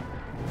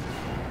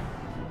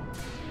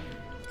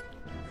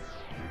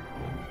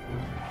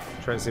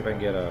 Try to see if I can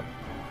get a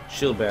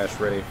shield bash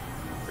ready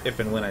if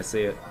and when I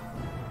see it.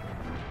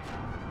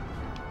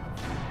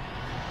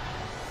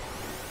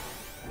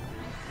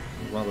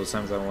 One of those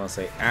times I don't want to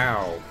say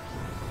ow.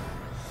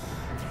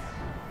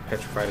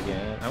 Petrified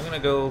again. I'm gonna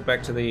go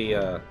back to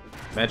the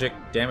magic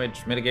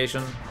damage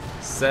mitigation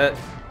set.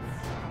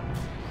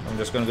 I'm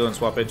just gonna go and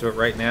swap into it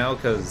right now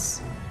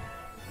because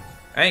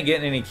I ain't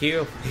getting any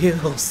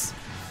heals.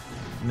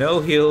 No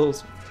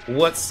heals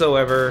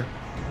whatsoever.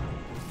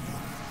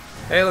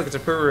 Hey, look, it's a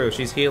Puru.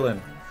 She's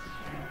healing.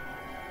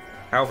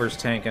 Halver's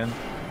tanking.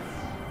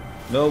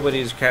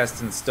 Nobody's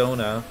casting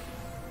Stona.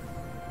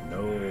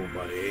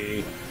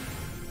 Nobody.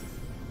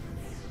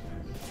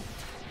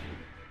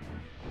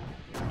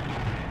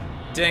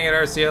 Dang it,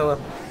 Ursiella.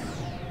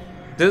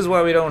 This is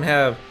why we don't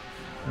have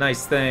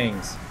nice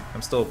things.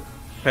 I'm still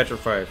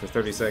petrified for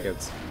 30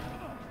 seconds.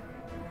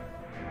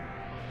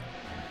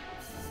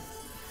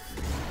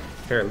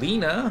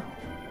 Carolina,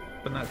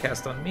 but not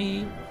cast on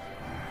me.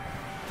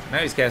 Now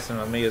he's casting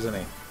on me, isn't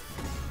he?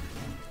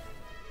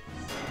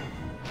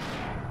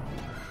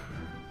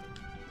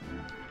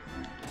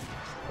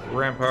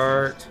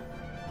 Rampart.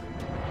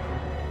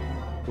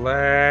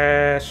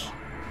 Flash.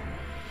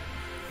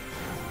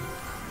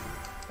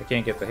 I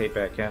can't get the hate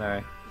back, can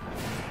I?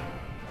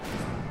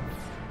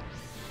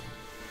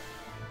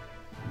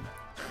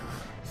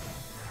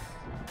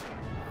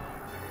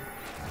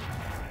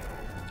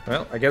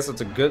 Well, I guess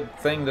it's a good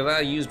thing that I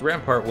used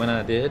Rampart when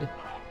I did.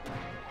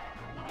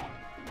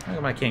 How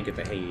come I can't get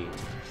the hate?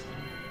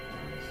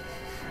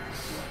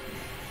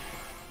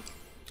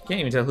 Can't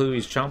even tell who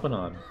he's chomping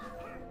on.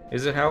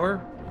 Is it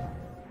Howard?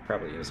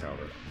 Probably is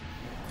Howard.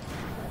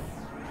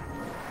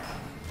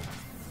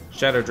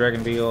 Shadow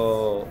Dragon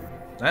Beetle.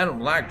 I don't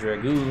like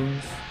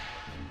dragoons.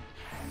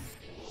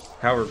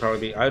 Howard would probably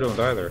be. I don't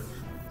either.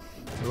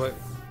 You're like,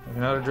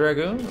 you're not a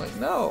dragoon? Like,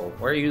 no.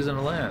 Why are you using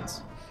a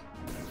lance?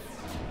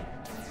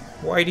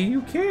 Why do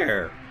you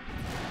care?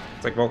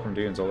 It's like Volcrum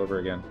Dunes all over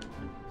again.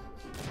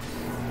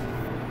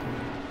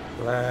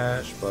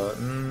 Flash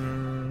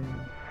button.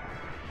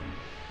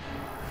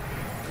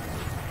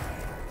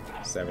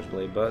 Savage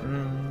Blade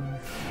button.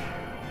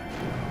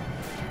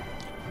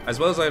 I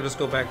suppose I just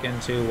go back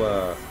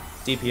into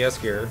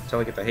DPS gear until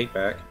I get the hate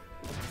back.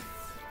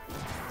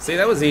 See,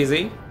 that was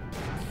easy.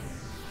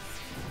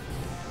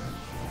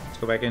 Let's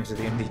go back into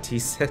the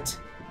MDT set.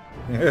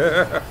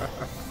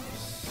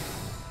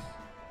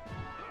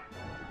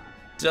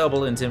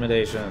 Double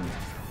intimidation.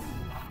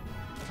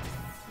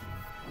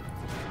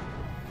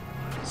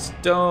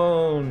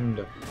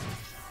 Stoned.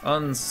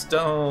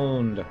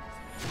 Unstoned.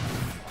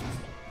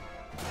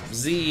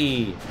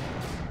 Z.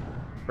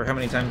 For how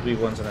many times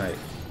we've won tonight?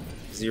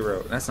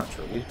 0. That's not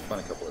true. We've won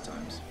a couple of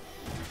times.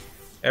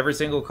 Every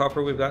single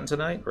copper we've gotten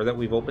tonight, or that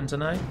we've opened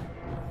tonight,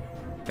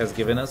 has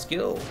given us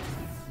skill.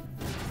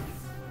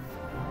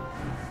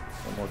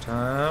 One more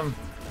time.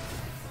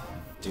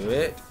 Do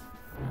it.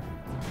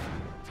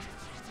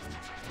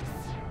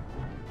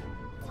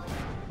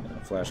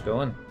 Flash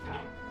going.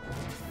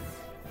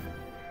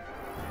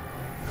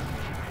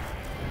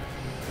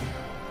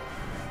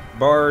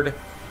 Bard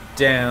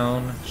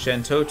down.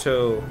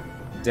 Shantoto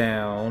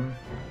down.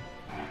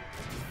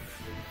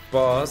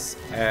 Boss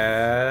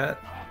at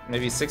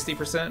maybe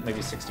 60%,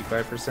 maybe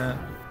 65%.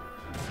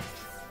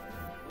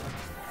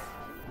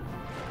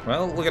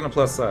 Well, look on the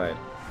plus side.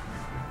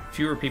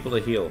 Fewer people to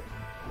heal.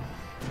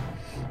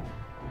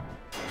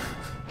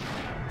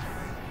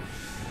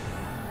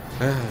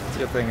 It's a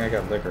good thing I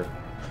got liquor.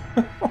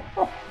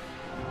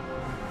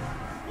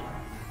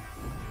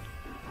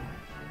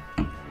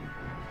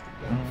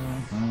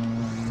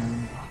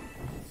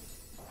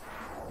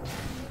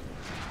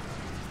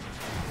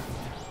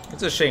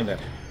 It's a shame that...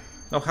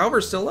 Oh,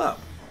 Halber's still up.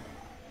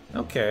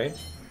 Okay.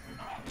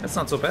 That's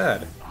not so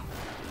bad.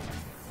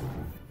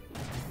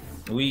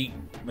 We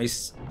may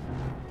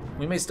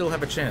still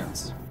have a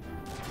chance.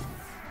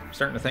 I'm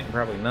starting to think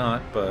probably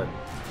not, but...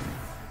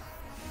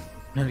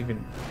 Not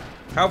even...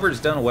 Halber's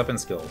done a weapon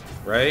skill,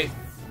 right?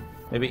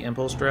 Maybe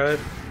Impulse Drive?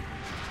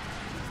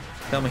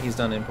 Tell me he's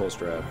done Impulse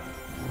Drive.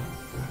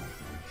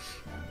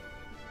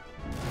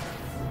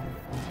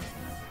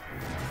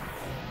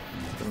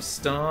 Some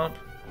Stomp.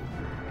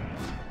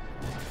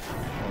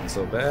 Not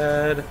so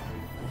bad.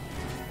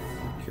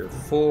 Cure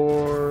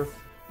 4.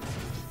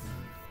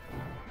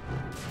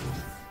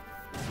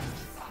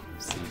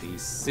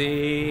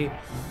 CDC.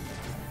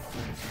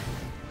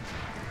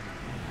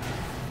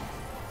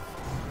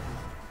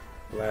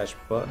 Flash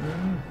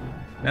button.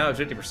 Now at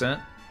 50%.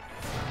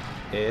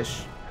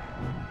 Ish.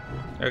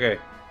 Okay.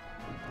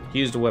 He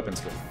used a weapon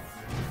skill.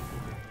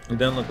 It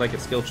doesn't look like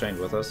it's skill chained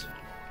with us.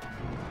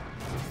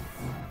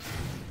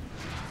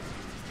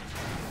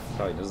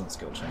 Probably doesn't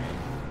skill chain.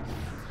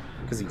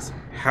 Because he's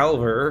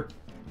Halver.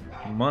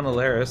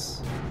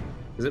 Monolaris.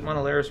 Is it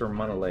Monolaris or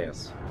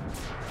Monolaus?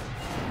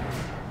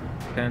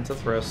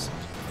 Pentathrust.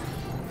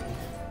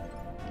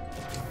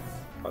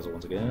 Pause it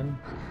once again.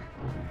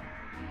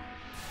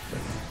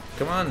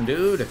 Come on,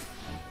 dude.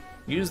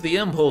 Use the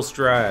Impulse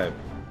Drive.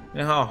 You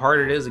know how hard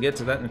it is to get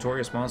to that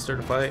Notorious monster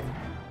to fight?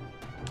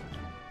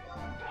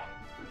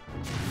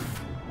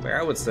 Like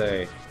I would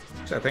say,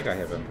 actually I think I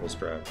have Impulse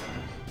Drive.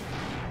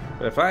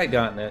 But if I had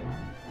gotten it,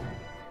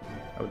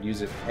 I would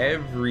use it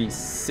every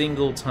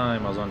single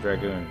time I was on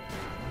Dragoon.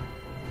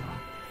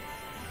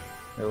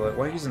 They're like,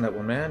 why are you using that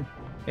one, man?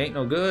 Ain't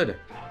no good.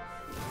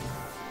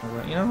 I'm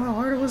like, you know how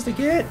hard it was to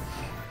get?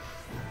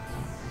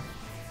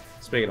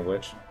 Speaking of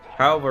which,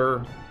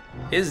 Halver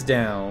is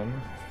down.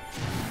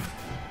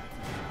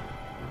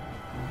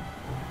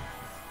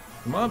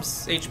 The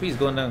mob's HP is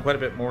going down quite a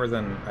bit more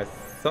than I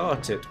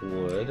thought it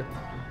would.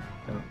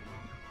 And,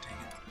 dang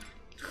it.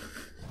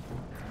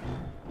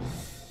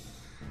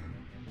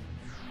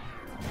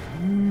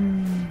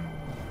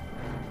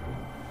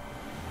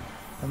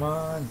 Come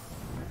on.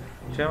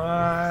 Come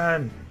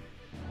on.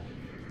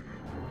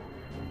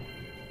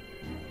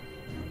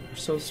 We're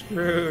so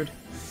screwed.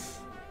 It's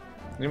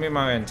gonna be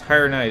my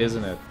entire night,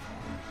 isn't it?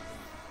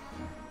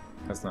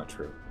 That's not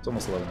true. It's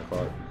almost 11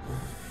 o'clock.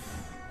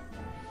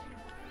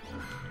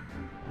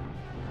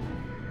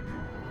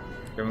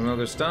 Got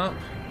another stomp.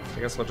 I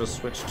guess I'll just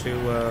switch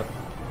to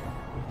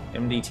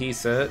MDT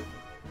set.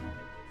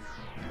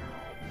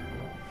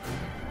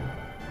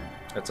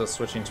 That's us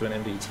switching to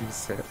an MDT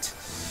set.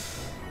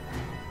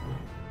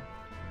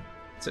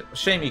 It's a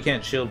shame you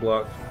can't shield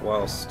block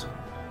whilst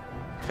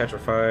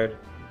petrified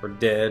or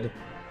dead.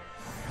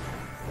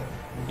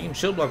 You can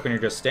shield block when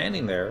you're just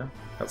standing there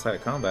outside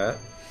of combat.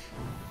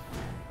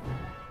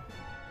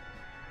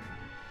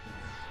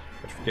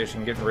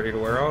 Petrification getting ready to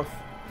wear off.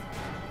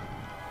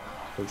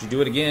 Don't you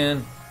do it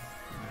again.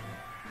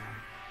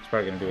 He's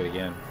probably going to do it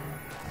again.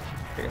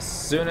 Okay, as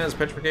soon as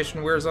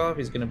petrification wears off,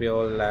 he's going to be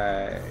all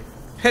like,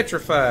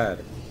 petrified.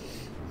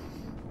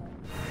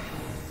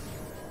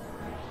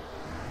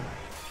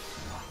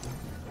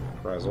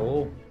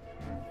 Frazzle.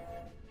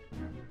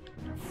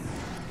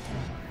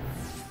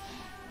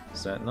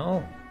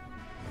 Sentinel.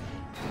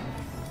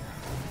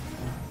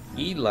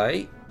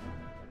 E-Light.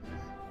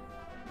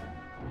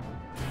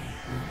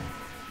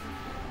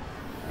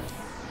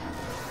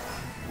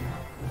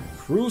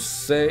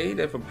 Crusade.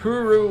 If a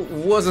Puru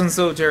wasn't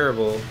so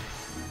terrible,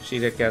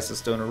 she'd have cast a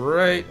stone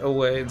right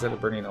away instead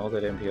of burning all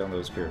that MP on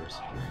those Purus.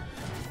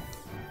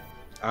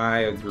 I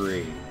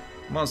agree.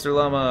 Monster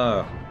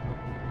Llama.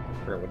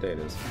 I forgot what day it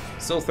is.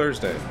 Still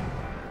Thursday.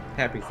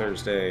 Happy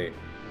Thursday.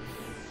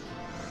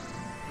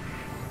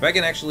 If I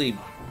can actually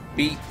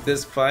beat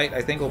this fight,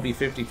 I think it'll be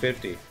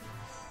 50-50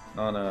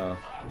 on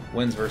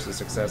wins versus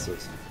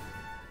successes.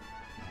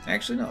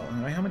 Actually, no.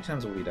 How many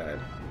times have we died?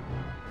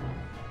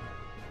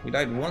 We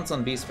died once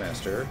on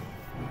Beatzmaster.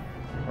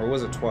 Or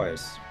was it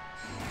twice?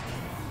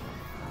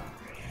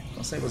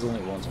 I'll say it was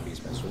only once on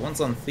Beatzmaster.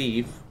 Once on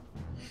Thief.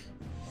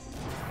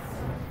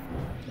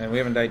 And we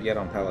haven't died yet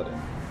on Paladin.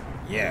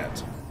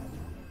 Yet.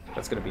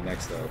 That's gonna be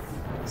next, though.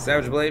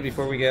 Savage Blade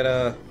before we get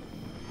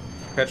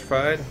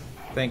petrified.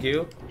 Thank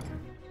you.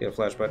 Get a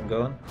flash button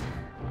going.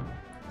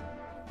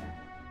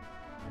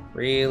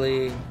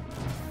 Really?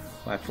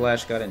 My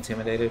flash got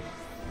intimidated.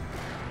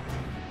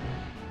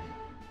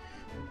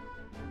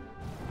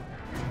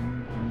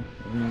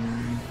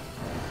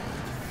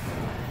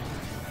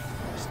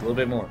 Just a little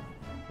bit more.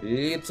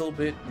 Little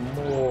bit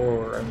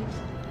more. I'm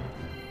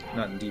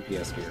not in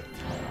DPS gear.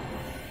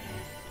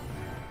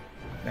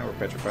 Now we're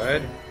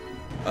petrified.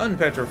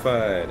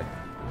 Unpetrified.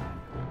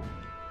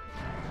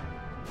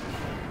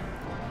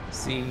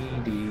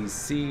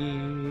 CDC.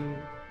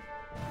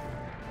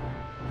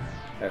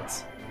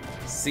 That's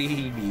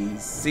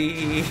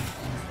CDC.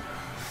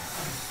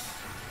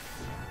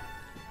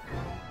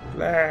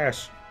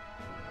 Flash.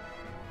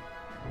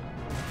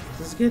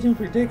 This is getting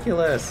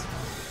ridiculous.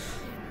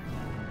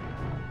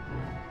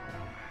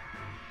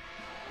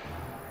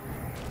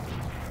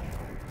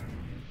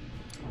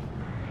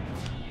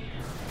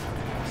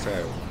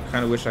 So,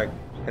 kind of wish I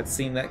had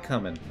seen that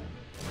coming.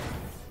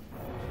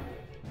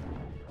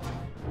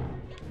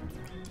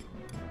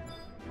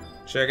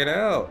 Check it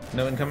out!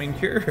 No incoming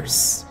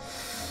cures!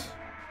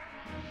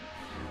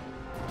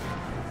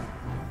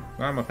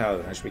 Well, I'm a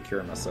paladin, I should be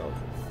curing myself.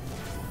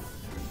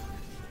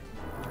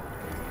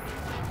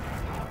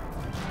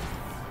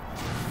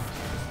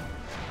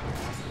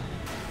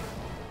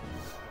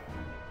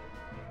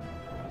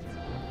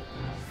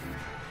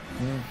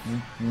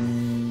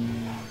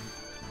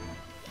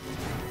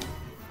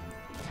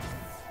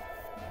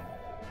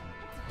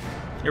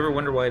 You ever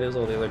wonder why it is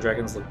all the other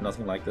dragons look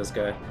nothing like this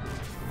guy?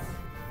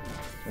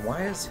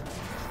 Why is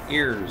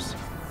ears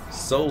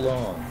so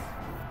long?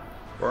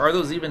 Or are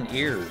those even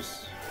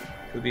ears?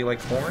 Would be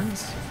like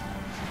horns?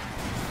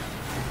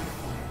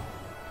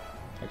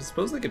 I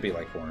suppose they could be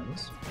like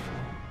horns.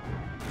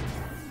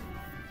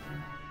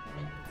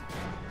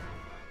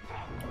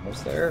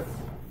 Almost there.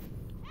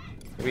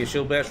 Maybe a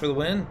shield bash for the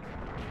win?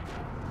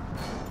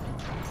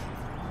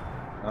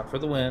 Not for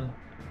the win.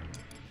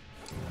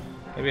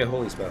 Maybe a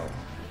holy spell.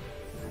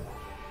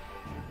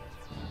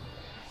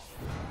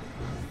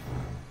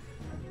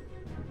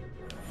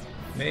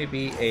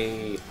 Maybe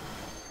a...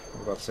 what was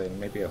I about to say?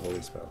 Maybe a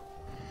holy spell.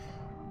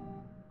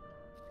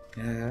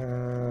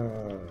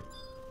 Ah,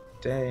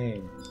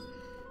 dang.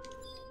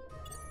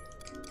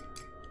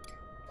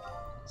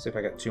 See if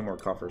I got 2 more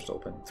coffers to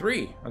open.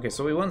 3! Okay,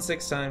 so we won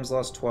 6 times,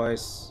 lost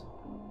twice.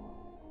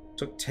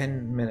 Took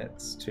 10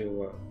 minutes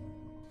to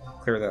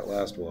clear that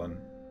last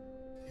one.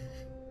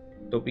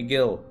 Dopey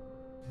Gil.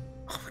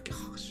 Oh my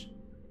gosh.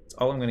 It's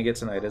all I'm gonna get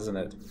tonight, isn't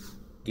it?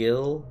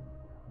 Gil,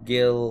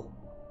 Gil,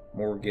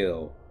 more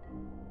Gil.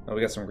 Oh,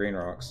 we got some green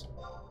rocks.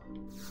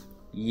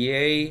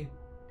 Yay!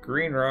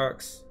 Green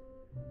rocks.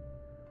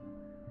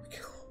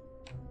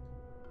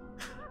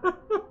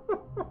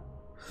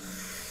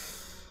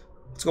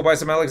 Let's go buy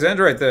some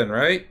Alexandrite then,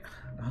 right?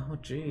 Oh,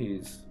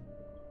 jeez.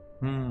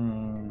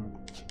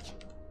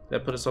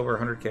 That put us over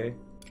 100k?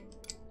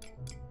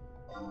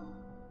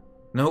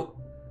 Nope.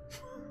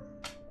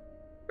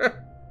 Of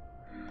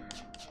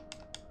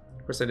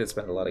course, I did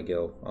spend a lot of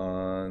gil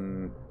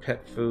on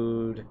pet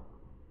food,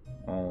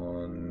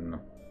 on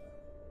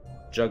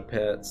jug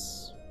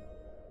pets,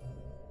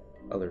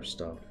 other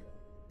stuff.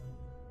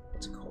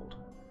 What's it called?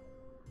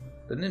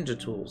 The ninja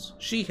tools.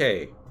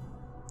 Shihei.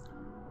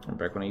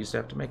 Back when I used to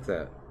have to make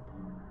that.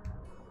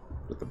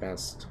 With the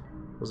best.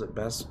 Was it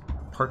best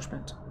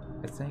parchment?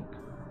 I think.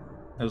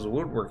 It was a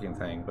woodworking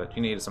thing, but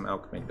you needed some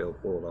alchemy to be able to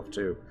pull it off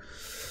too.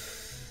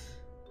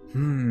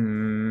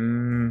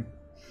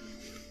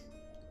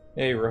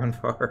 Hey, run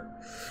far.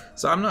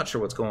 So I'm not sure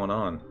what's going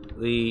on.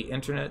 The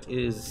internet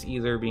is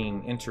either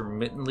being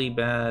intermittently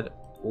bad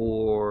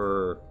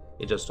or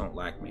it just don't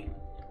like me.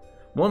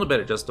 I'm willing to bet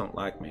it just don't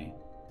like me.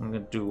 I'm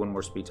gonna do one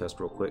more speed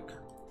test real quick.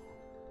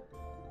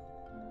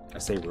 I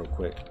say real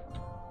quick.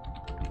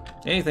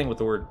 Anything with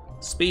the word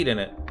speed in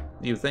it,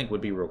 you would think would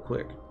be real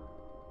quick.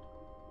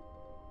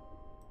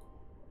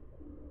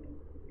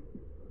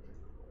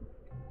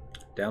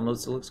 Download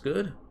still looks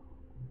good.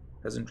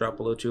 Hasn't dropped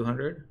below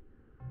 200.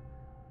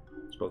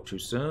 Spoke too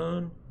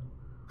soon.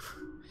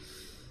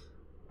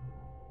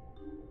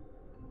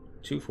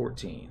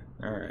 214.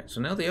 Alright, so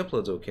now the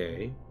upload's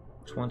okay.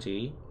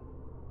 20.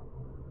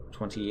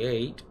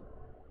 28.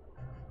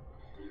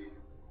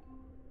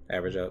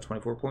 Average out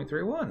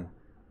 24.31.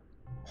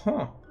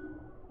 Huh.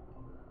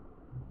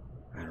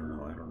 I don't know.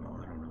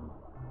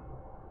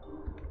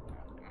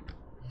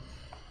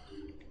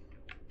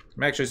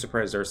 I'm actually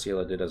surprised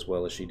Arcelia did as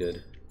well as she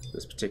did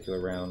this particular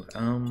round.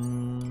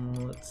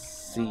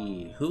 Let's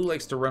see. Who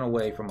likes to run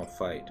away from a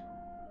fight?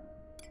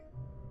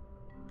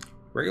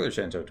 Regular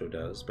Shantoto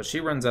does, but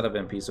she runs out of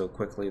MP so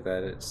quickly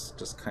that it's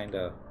just kind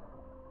of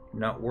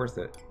not worth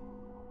it.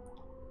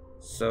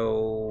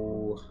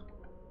 So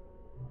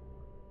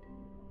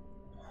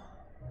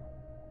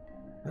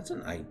that's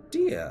an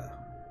idea.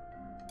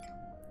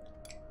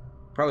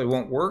 Probably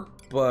won't work,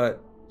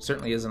 but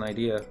certainly is an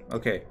idea.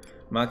 Okay,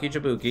 Maki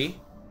Jabuki.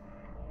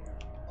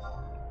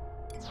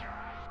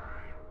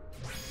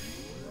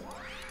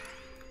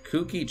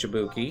 Kuki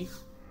Chibuki.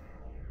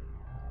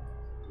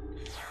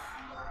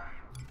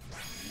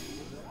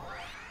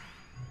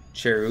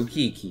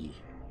 Cherukiki.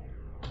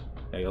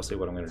 Now you'll see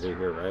what I'm going to do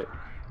here, right?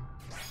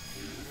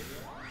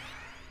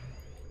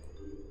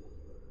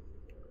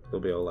 They'll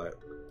be all out.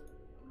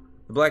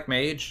 The Black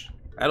Mage,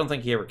 I don't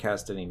think he ever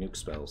cast any nuke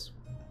spells.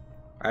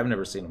 I've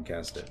never seen him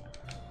cast it.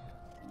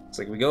 It's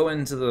like we go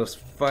into the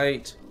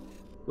fight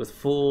with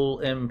full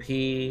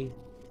MP.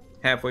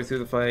 Halfway through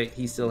the fight,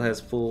 he still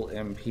has full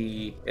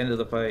MP. End of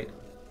the fight,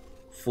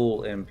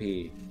 full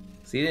MP.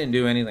 So he didn't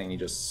do anything, he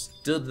just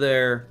stood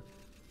there.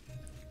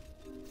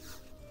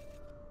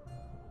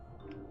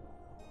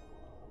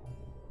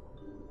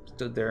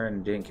 Stood there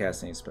and didn't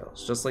cast any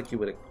spells. Just like you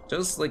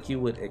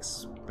would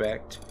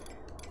expect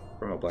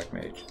from a Black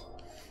Mage.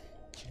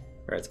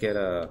 Alright, let's get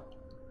a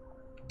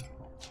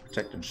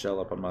Protect and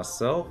Shell up on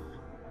myself.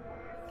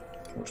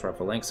 We'll try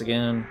Phalanx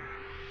again.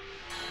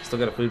 Still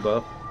got a food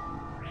buff.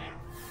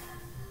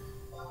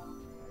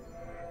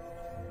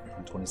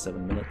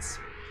 27 minutes.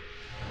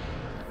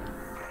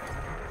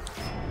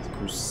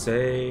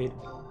 Crusade.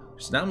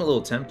 So now I'm a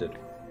little tempted.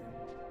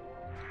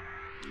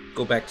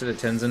 Go back to the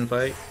Tenzin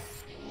fight.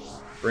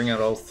 Bring out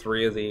all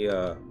three of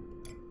the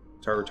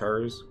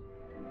Tarutarus.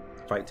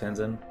 Fight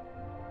Tenzin.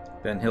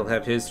 Then he'll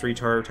have his 3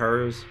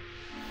 Tarutarus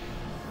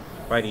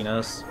fighting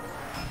us.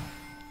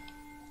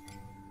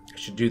 I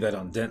should do that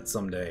on Dent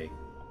someday.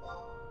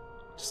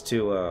 Just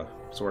to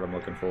see what I'm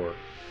looking for.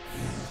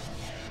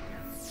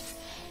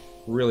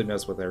 Really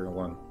mess with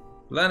everyone.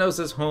 Lanos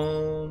is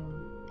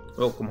home.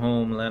 Welcome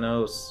home,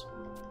 Lanos.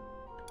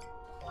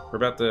 We're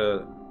about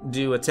to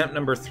do attempt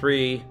number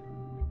 3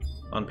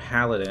 on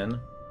Paladin.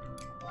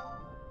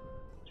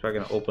 So I'm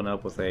gonna open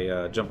up with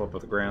a jump up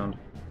with the ground.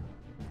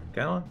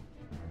 Come on.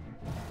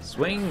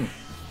 Swing!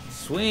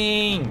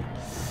 Swing!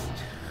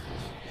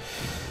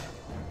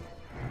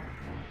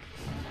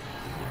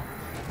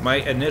 My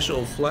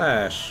initial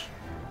flash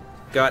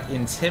got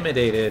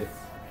intimidated.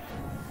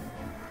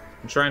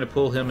 I'm trying to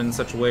pull him in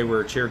such a way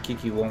where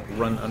Cherokee won't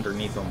run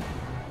underneath him.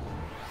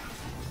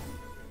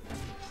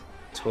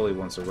 Totally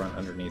wants to run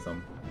underneath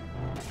him.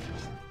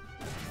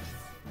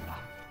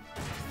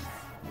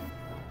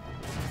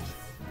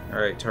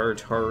 Alright,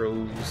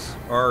 Tartarus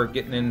are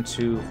getting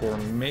into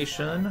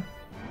formation.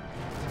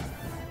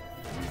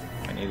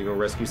 I need to go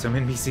rescue some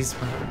NPCs.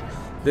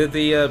 Did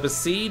the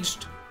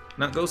Besieged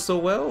not go so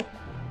well?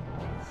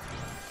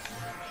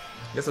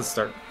 I guess it's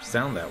starting to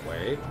sound that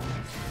way.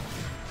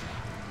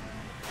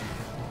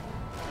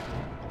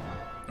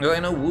 Well, I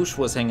know Whoosh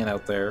was hanging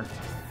out there,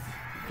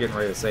 getting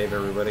ready to save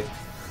everybody.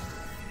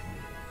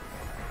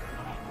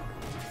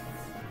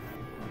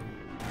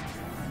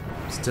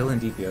 Still in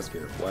DPS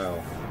gear.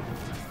 Wow.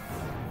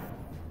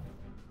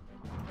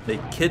 They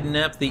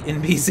kidnapped the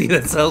NPC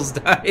that sells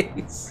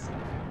dice.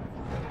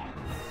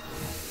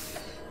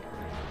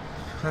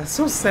 That's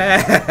so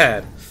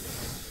sad.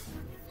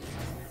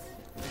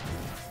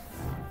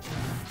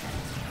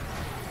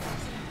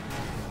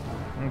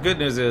 And good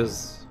news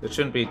is, it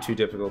shouldn't be too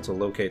difficult to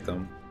locate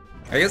them.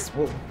 I guess,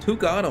 well, who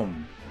got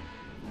them?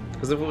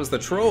 Because if it was the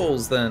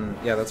trolls, then,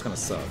 yeah, that's gonna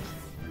suck.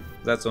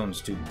 That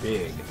zone's too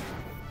big.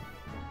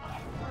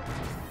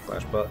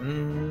 Flash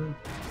button.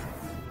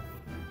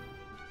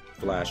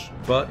 Flash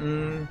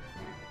button.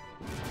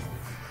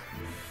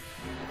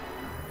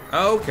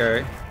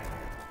 Okay.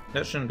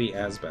 That shouldn't be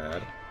as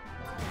bad.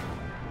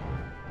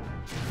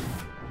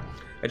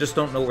 I just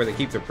don't know where they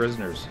keep their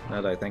prisoners,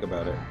 now that I think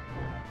about it.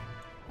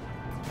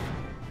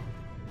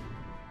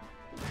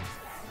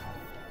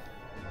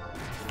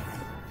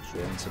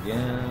 Once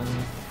again.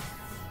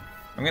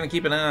 I'm gonna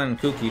keep an eye on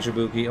Kuki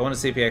Shibuki. I want to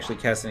see if he actually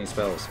casts any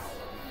spells.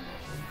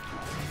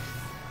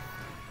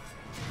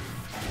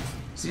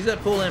 So he's at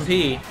full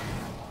MP.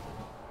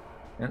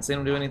 Haven't seen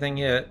him do anything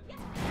yet.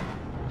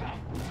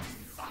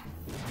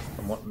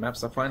 From what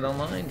maps I find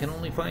online, can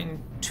only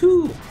find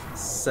 2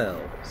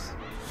 cells.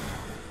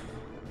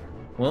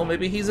 Well,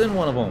 maybe he's in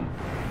one of them.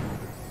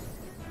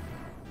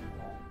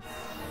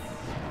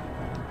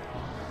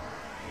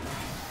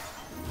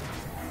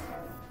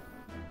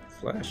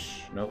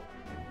 Flash? Nope.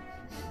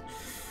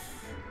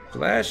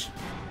 Flash?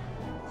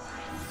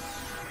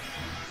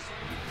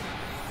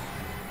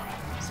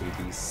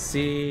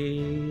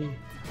 CDC.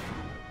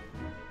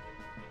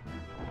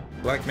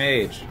 Black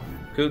Mage.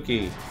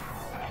 Kuki.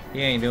 He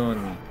ain't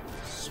doing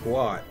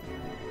squat.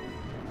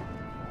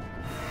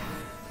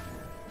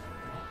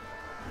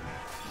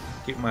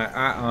 Keep my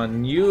eye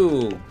on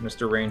you,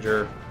 Mr.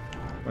 Ranger.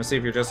 I want to see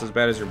if you're just as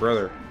bad as your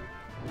brother.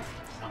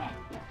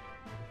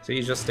 See,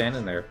 he's just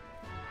standing there.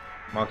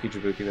 Maki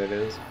Jibuki, that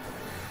is.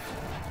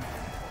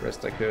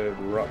 Rest I could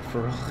rot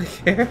for all I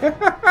care.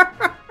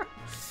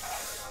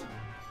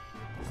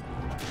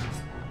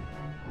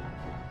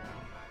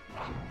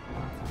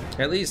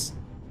 At least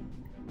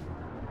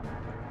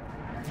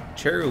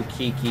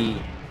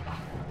Cherukiki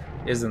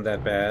isn't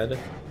that bad.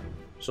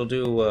 She'll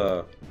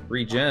do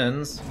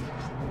regens.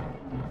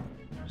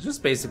 It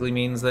just basically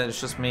means that it's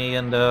just me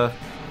and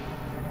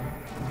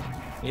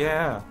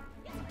yeah.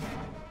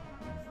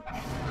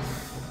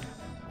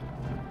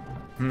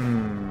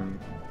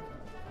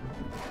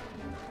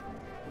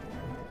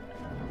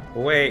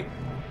 Wait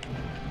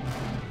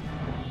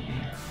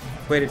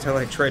until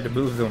I tried to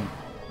move them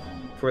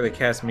before they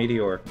cast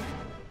Meteor.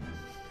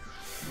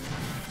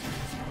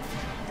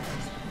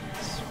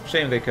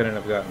 Shame they couldn't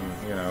have gotten,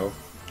 you know,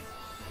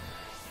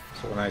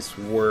 so a nice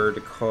word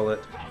to call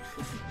it.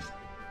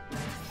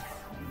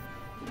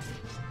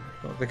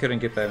 Well, they couldn't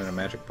get that in a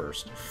magic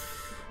burst.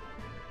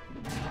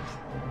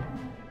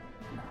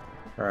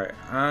 Alright,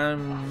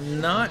 I'm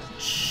not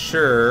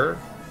sure,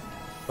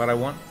 but I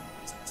want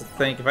to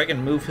think if I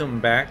can move him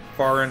back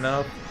far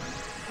enough,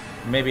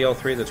 maybe all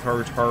 3 of the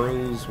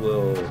Tarus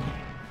will,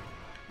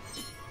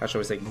 how shall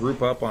we say,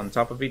 group up on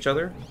top of each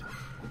other.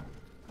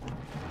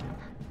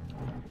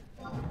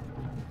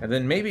 And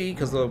then maybe,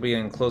 because they'll be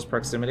in close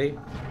proximity,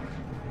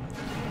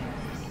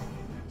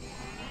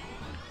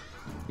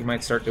 you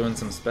might start doing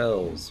some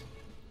spells.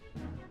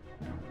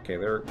 Okay,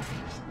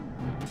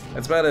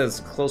 that's about as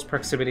close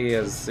proximity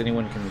as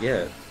anyone can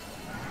get.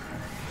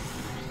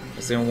 I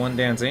see one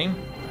dancing.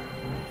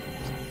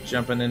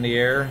 Jumping in the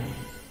air.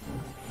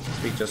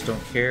 Speak just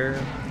don't care.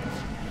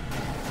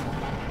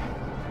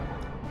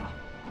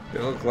 They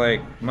look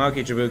like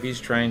Maki Jibuki's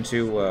trying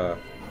to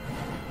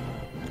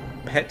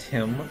pet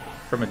him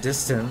from a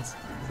distance.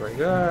 It's like,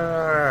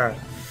 ah!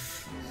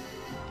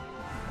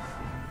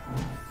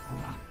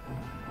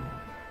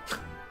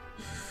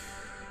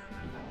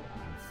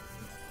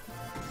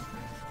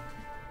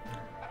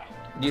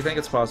 Do you think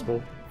it's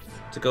possible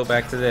to go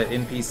back to that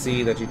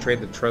NPC that you trade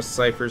the trust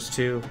ciphers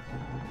to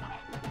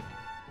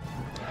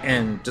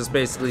and just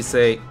basically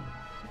say,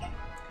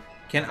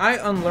 can I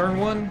unlearn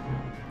one?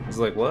 He's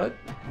like, what?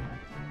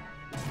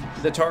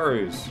 The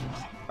Tarus.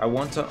 I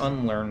want to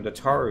unlearn the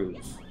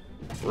Tarus.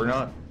 We're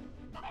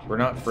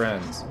not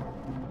friends.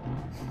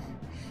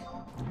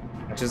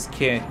 I just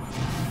can't.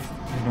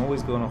 I'm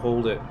always going to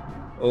hold it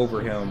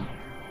over him.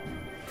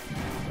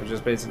 I'm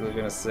just basically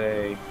going to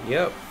say,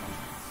 yep.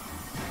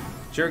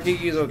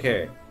 Chirikiki's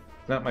okay.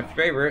 Not my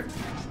favorite,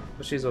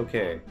 but she's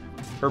okay.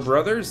 Her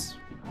brothers?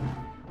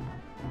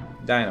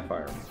 Die in a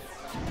fire.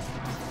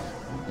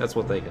 That's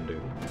what they can do.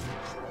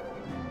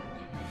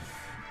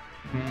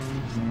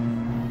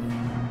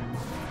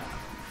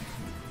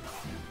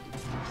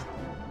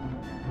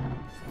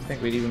 I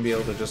think we'd even be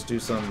able to just do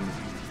some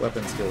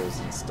weapon skills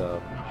and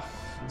stuff.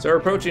 So we're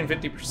approaching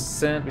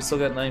 50%. We still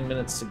got 9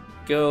 minutes to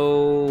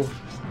go.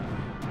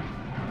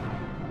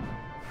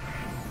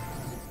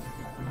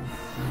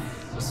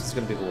 This is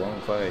going to be the long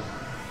fight.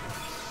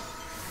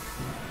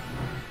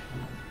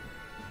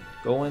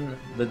 Going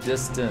the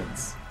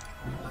distance.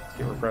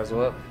 Get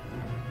reprisal up.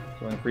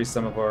 To increase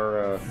some of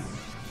our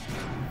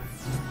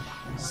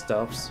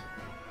stuffs.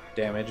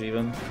 Damage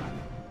even.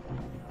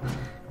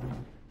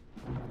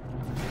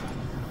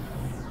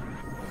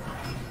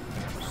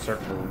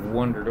 Starting to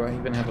wonder, do I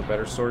even have a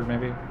better sword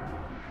maybe?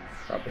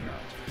 Probably not.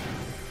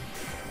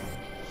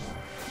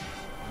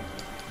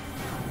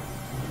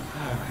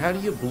 How do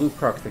you blue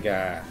proc the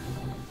guy?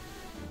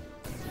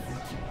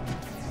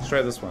 Let's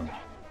try this one.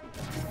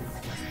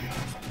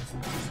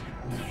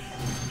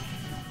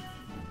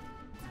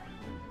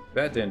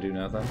 That didn't do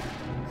nothing.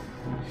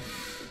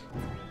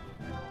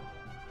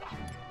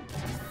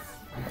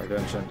 Our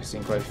dungeon I've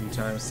seen quite a few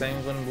times.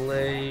 Sanguine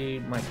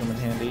Blade might come in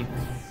handy.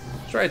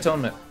 Try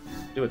Atonement.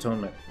 Do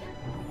Atonement.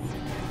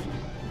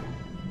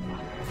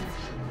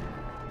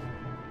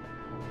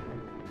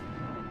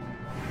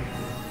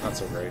 not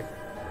so great.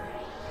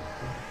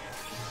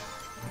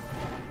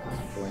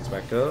 Going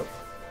back up.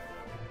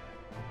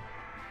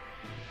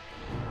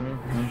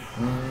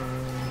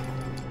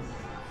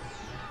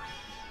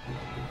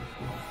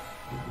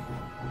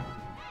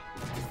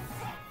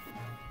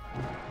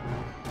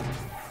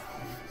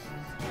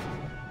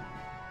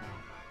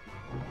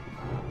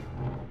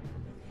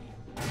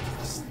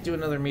 Let's do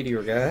another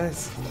meteor,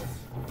 guys.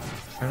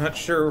 I'm not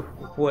sure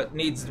what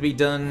needs to be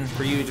done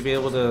for you to be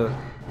able to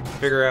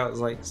figure out,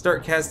 like,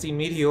 start casting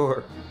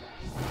meteor.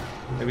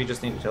 Maybe you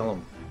just need to tell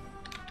them.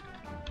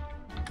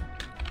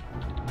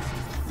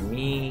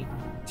 Meteor,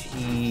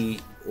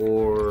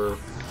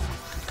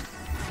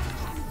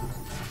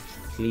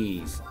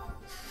 please.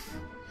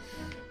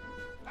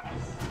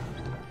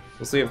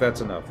 We'll see if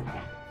that's enough.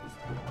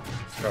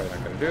 Probably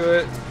not gonna do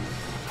it.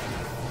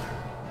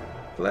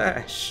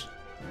 Flash.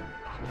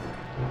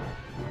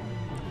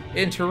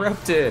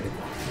 Interrupted.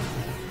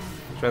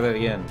 Try that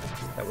again.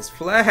 That was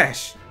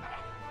flash.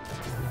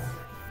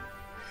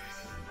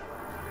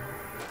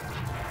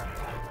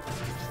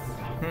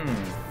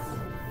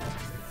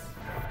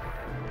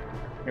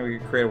 Maybe we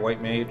can create a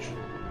white mage.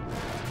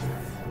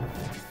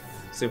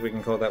 See if we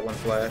can call that one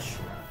Flash.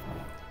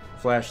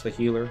 Flash the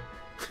healer.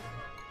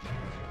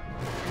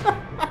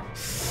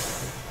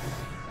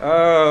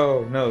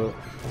 Oh, no.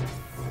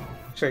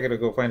 Actually, I gotta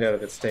go find out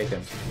if it's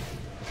taken.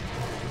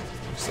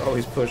 Just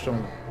always push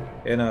him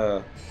in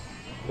a...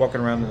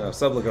 walking around in a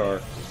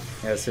Subligar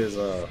as his,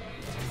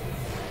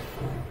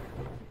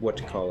 what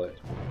to call it?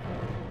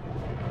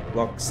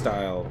 Lock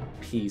style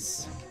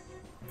piece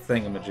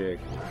thingamajig.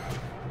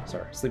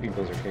 Sorry, sleeping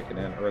pills are kicking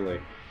in early.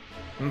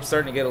 I'm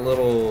starting to get a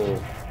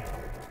little...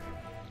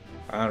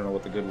 I don't know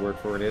what the good word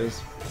for it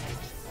is.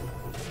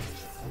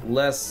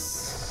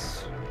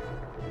 Less...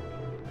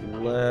 I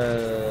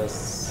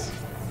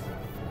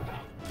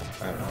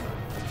don't know.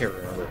 I can't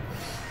remember.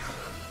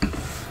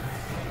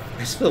 I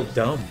just feel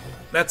dumb.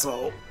 That's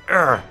all.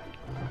 Ugh.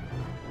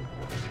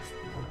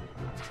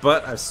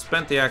 But I've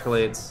spent the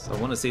accolades. I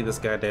want to see this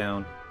guy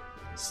down.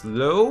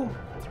 Slow?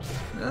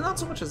 Not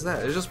so much as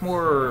that. It's just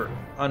more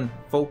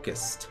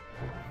unfocused.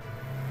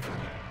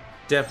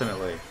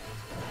 Definitely.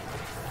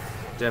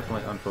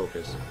 Definitely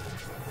unfocused.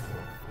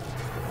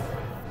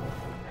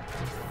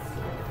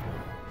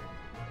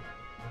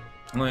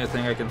 Only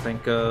thing I can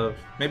think of...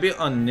 maybe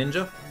on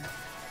ninja?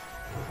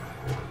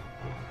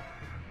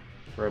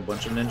 Or a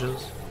bunch of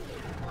ninjas?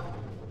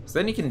 So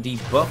then you can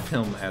debuff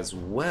him as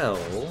well.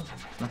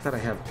 Not that I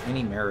have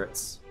any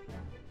merits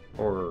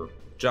or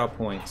job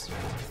points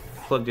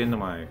plugged into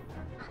my...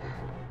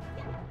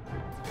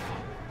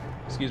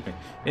 excuse me.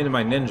 Into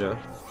my ninja.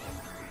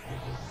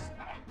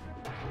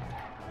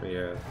 But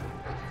yeah.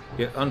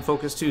 Get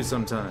unfocused too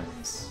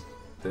sometimes.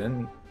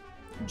 Then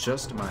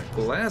just my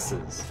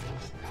glasses.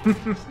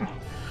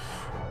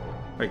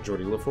 Like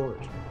Geordie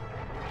LaForge.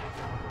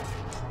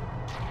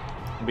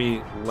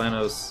 Be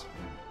Lanos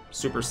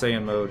Super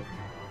Saiyan mode.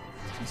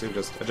 So we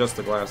just adjust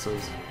the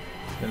glasses.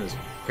 Then his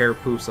hair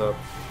poofs up.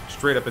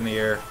 Straight up in the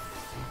air.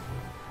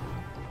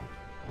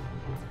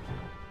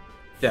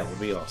 That would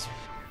be awesome.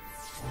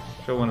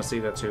 So I want to see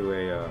that to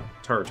a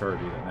Taratar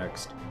do that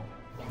next.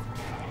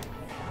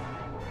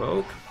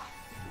 Poke.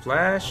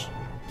 Flash.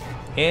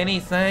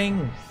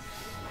 Anything.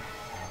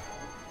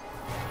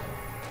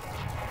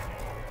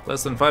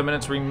 Less than 5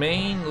 minutes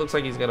remain. Looks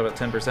like he's got about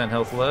 10%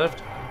 health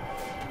left.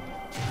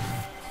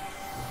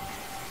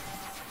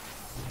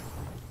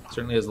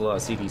 Certainly has a lot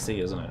of CDC,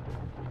 isn't it?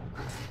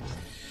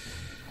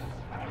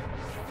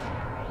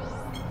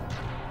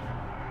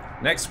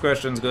 Next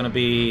question's going to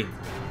be,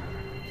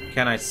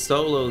 can I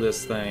solo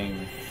this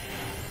thing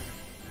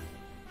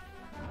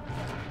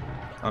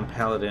on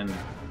Paladin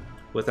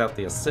without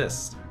the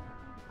assist?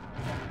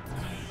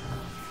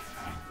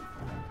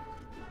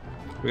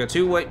 We got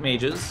two white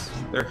mages.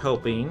 They're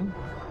helping.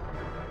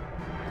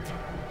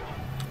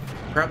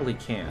 Probably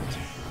can't.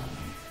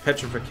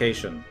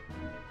 Petrification.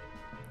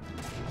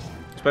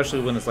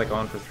 Especially when it's like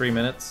on for 3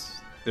 minutes.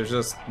 There's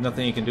just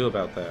nothing you can do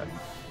about that.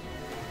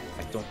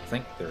 I don't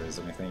think there is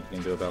anything you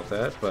can do about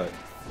that, but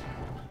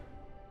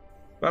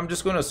I'm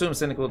just going to assume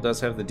Cynical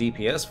does have the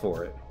DPS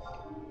for it.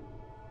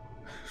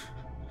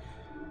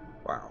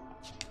 Wow.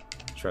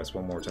 Let's try this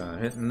one more time.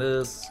 Hitting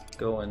this,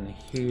 going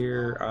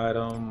here,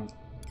 item.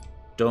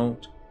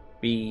 Don't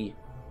be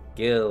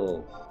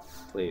Gil.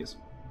 Please.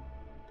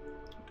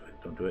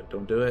 Don't do it,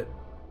 don't do it.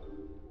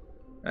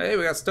 Hey,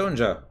 we got Stone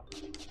Jaw,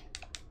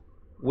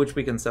 which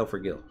we can sell for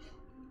Gil.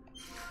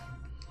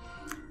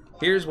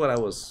 Here's what I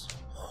was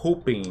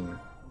hoping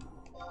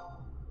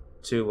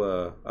to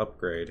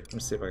upgrade. Let me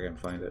see if I can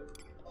find it.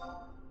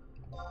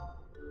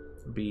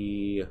 No.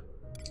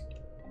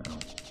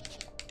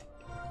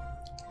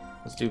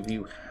 Let's do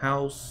view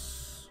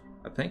house.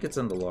 I think it's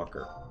in the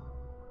locker.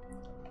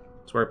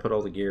 That's where I put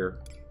all the gear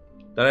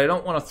that I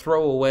don't want to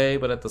throw away,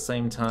 but at the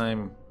same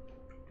time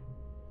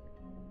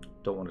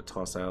don't want to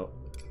toss out.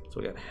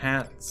 So we got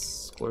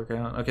hats, square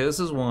count. Okay, this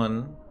is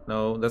one.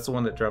 No, that's the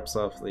one that drops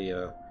off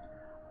the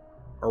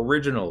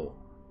original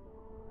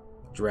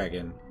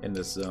dragon in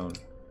this zone.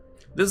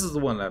 This is the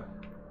one that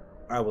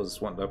I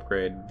was wanting to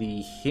upgrade.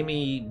 The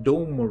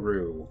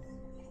Himidomaru,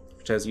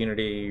 which has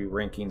Unity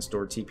ranking,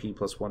 store TP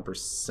plus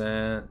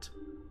 1%,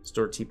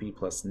 store TP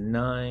plus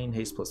 9,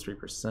 haste plus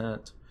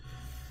 3%.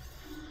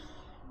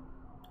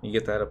 You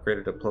get that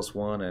upgraded to plus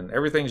 1, and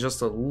everything's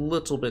just a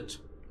little bit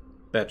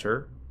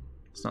better.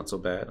 It's not so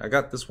bad. I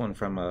got this one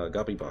from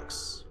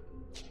Gobbybox.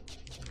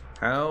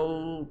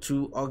 How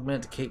to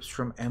augment capes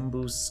from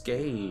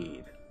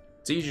Ambuscade.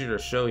 It's easier to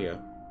show you.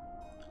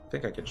 I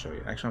think I can show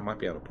you. Actually, I might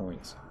be out of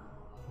points.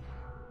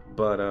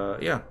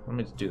 But, yeah, let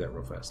me do that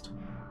real fast.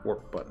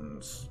 Warp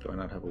buttons. Do I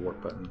not have a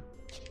warp button?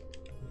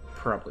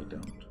 Probably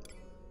don't.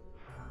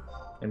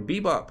 And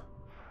Bebop.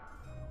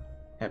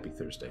 Happy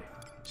Thursday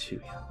to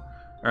you.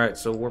 Alright,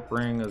 so warp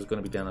ring is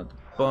going to be down at the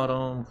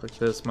bottom. Click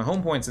this. My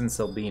home point's in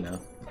Selbina.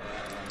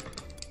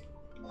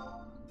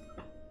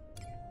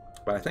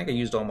 But I think I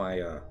used all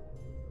my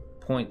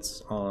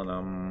points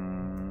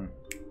on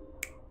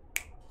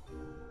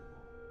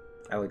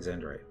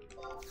Alexandrite.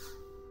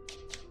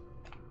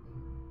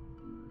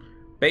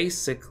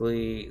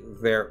 Basically,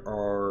 there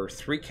are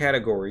 3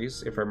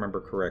 categories, if I remember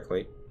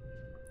correctly,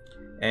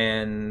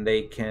 and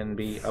they can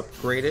be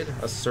upgraded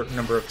a certain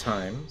number of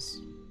times.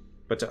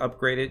 But to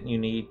upgrade it, you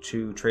need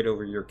to trade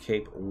over your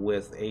cape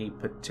with a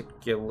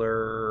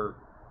particular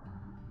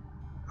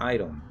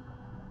item,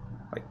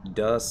 like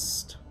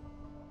dust.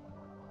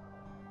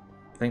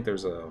 I think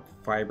there's a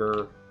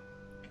fiber,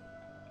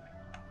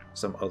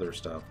 some other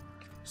stuff.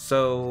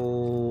 So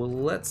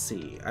let's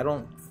see. I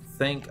don't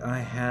think I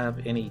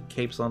have any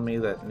capes on me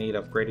that need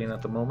upgrading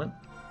at the moment,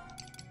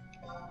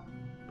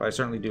 but I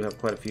certainly do have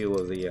quite a few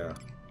of the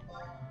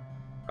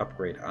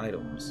upgrade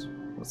items.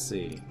 Let's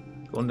see.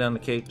 Going down the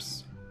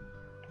capes.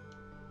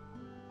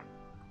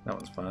 That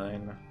one's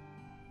fine.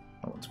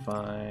 That one's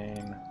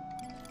fine.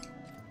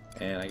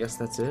 And I guess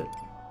that's it.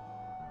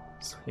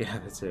 So, yeah,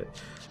 that's it.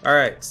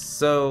 Alright,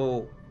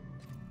 so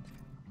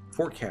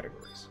 4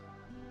 categories.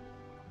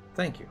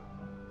 Thank you.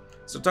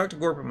 So talk to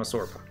Gorpa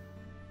Masorpa.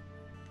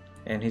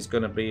 And he's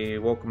going to be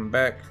welcome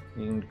back.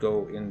 You can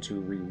go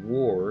into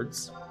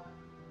rewards.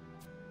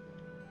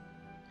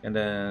 And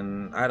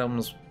then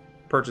items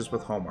purchased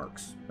with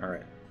hallmarks.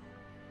 Alright.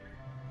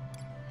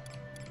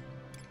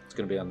 It's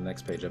going to be on the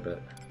next page, I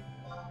bet.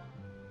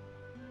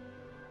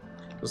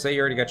 So say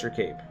you already got your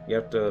cape. You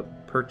have to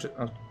purchase...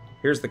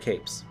 here's the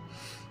capes.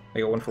 I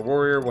got one for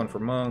warrior, one for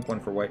monk, one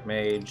for white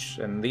mage,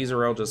 and these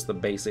are all just the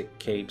basic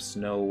capes,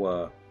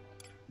 no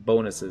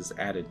bonuses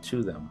added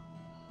to them.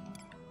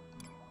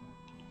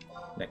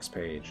 Next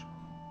page.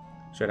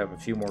 Should have a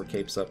few more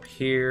capes up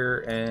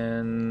here,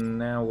 and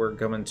now we're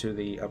coming to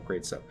the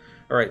upgrade stuff.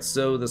 Alright,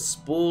 so the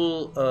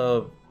spool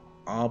of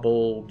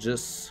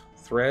Obelgis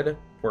thread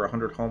for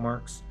 100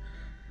 hallmarks.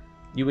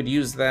 You would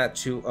use that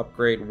to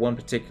upgrade one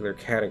particular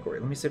category.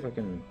 Let me see if I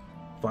can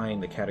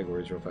find the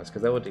categories real fast,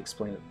 because that would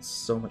explain it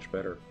so much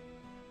better.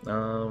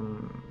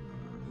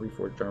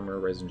 Reforged armor,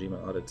 Resin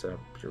Gema, audits,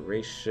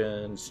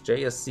 obturations,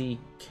 JSC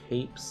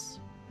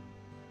capes.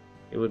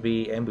 It would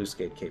be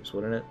ambuscade capes,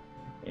 wouldn't it?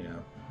 You know.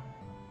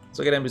 Let's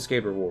look at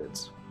ambuscade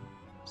rewards.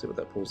 See what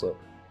that pulls up.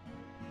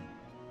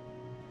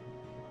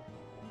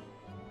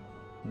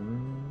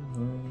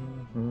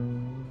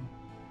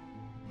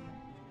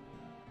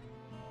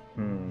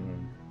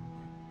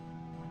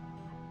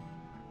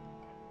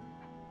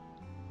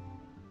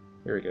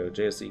 Here we go,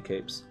 JSC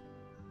capes.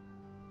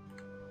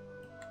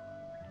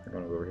 I'm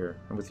going to go over here.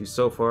 I'm with you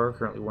so far,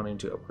 currently wanting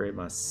to upgrade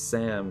my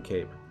Sam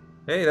cape.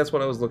 Hey, that's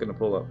what I was looking to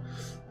pull up.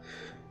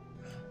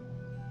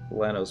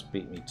 Lanos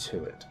beat me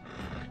to it.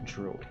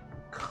 Control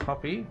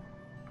copy.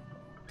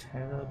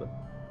 Tab.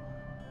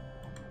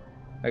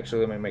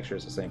 Actually, let me make sure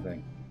it's the same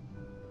thing.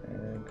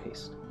 And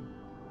paste.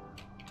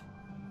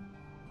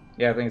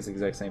 Yeah, I think it's the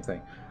exact same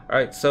thing.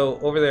 Alright, so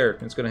over there,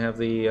 it's going to have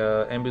the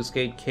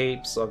ambuscade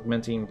capes,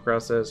 augmenting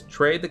process.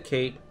 Trade the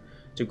cape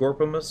to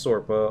Gorpa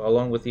Masorpa,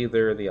 along with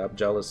either the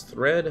Objalis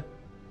thread,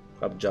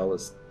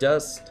 Objalis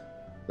dust,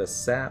 the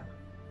sap,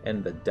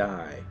 and the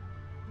dye.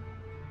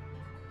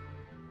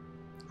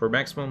 For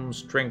maximum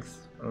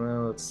strength,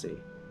 let's see.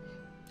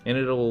 And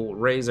it'll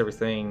raise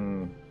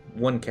everything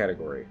 1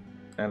 category.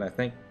 And I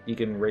think you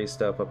can raise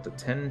stuff up to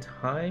 10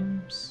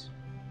 times?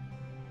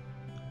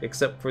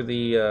 Except for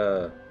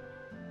the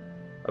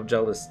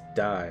Objalis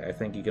dye. I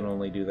think you can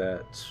only do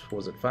that,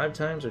 was it 5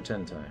 times or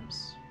 10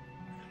 times?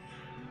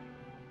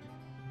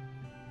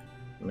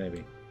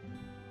 Maybe.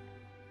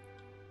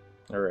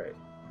 Alright,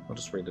 I'll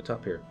just read the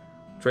top here.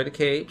 Trade a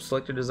cape,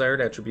 select your desired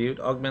attribute.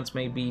 Augments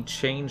may be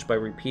changed by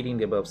repeating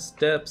the above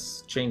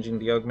steps. Changing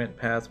the augment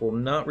path will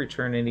not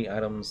return any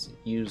items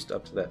used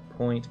up to that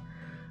point.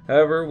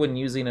 However, when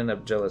using an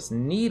Objalis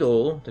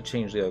needle to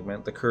change the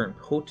augment, the current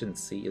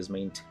potency is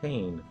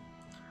maintained.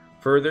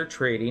 Further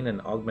trading an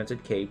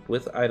augmented cape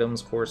with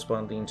items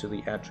corresponding to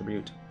the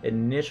attribute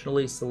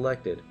initially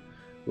selected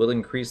will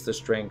increase the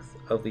strength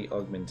of the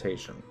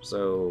augmentation.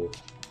 So,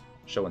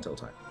 show and tell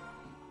time.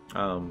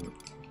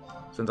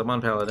 Since I'm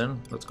on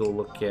Paladin, let's go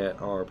look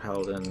at our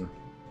Paladin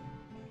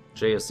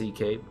JSC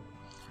cape.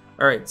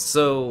 Alright,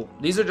 so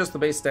these are just the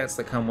base stats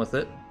that come with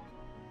it.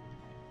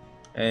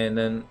 And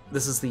then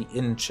this is the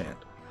enchant.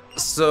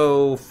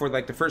 So for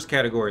like the first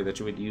category that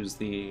you would use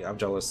the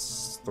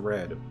Objealous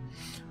thread,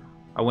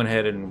 I went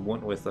ahead and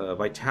went with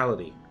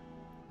Vitality.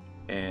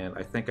 And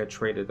I think I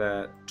traded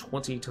that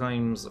 20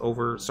 times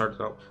over.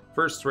 Started out,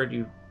 first thread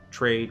you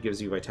trade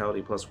gives you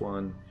Vitality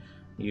 +1.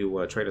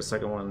 You trade a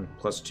second one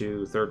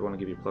 +2. Third one will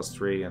give you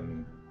 +3.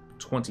 And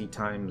 20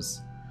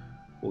 times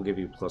will give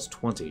you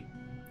 +20.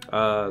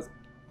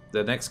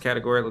 The next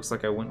category, it looks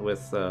like I went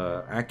with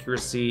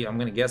Accuracy. I'm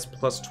going to guess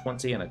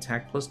 +20 and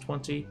Attack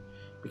 +20.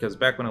 Because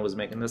back when I was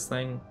making this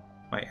thing,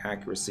 my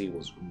accuracy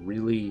was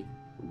really,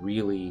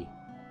 really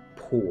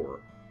poor.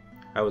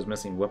 I was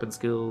missing weapon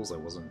skills.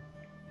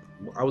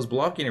 I was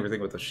blocking everything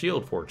with a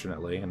shield,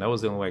 fortunately, and that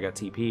was the only way I got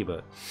TP,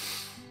 but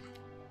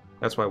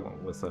that's why I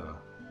went with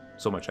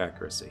so much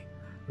accuracy.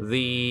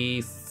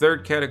 The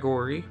third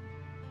category,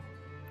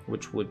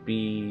 which would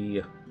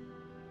be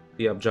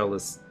the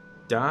Objealous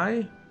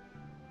Die.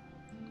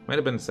 Might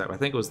have been the Sap. I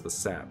think it was the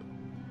Sap.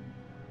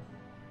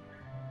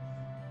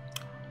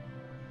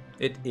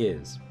 It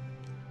is.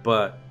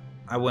 But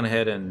I went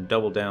ahead and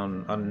doubled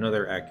down on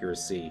another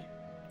accuracy,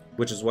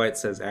 which is why it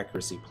says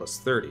accuracy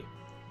 +30.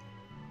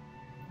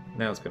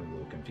 Now it's going to be a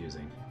little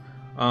confusing.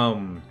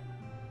 I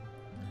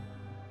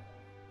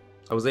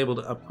was able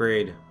to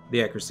upgrade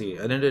the accuracy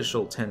an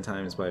additional 10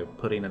 times by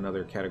putting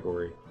another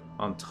category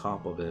on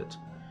top of it.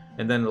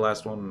 And then the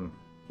last one,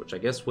 which I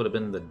guess would have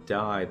been the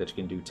die that you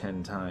can do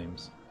 10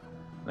 times.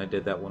 And I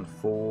did that one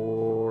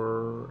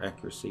for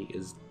accuracy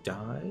is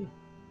die.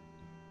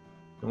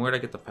 And where did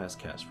I get the fast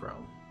cast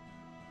from?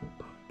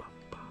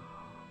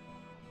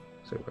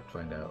 See if I can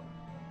find out.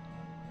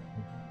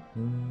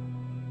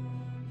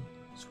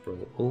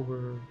 Scroll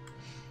over.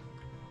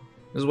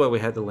 This is why we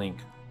had the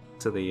link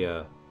to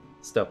the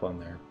stuff on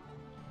there.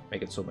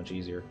 Make it so much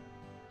easier.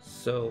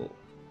 So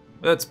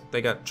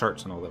they got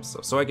charts and all that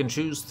stuff. So I can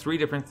choose 3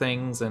 different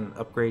things and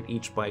upgrade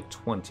each by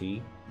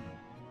 20.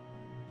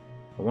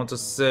 I want to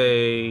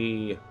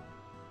say,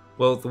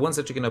 well, the ones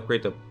that you can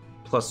upgrade to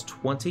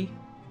 +20,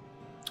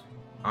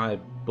 I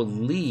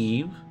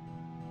believe,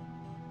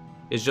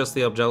 is just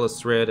the Objealous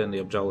Thread and the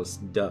Objealous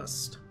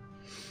Dust.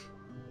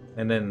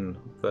 And then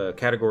the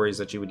categories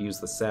that you would use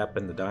the Sap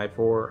and the Die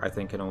for, I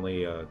think can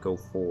only go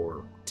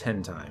for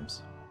 10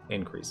 times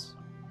increase.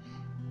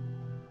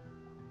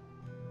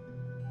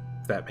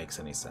 If that makes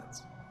any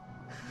sense.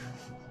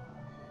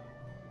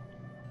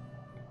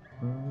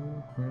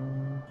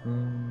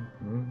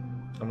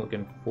 I'm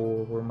looking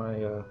for where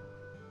my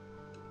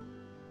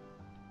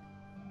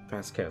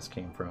fast cast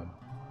came from.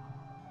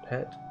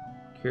 Pet,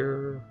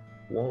 Cure,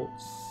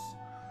 Waltz,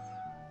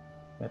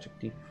 Magic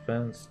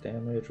Defense,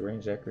 Damage,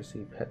 Range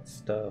Accuracy, Pet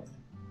Stuff.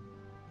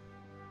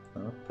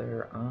 Not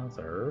there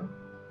either.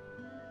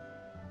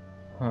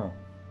 Huh.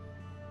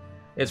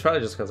 It's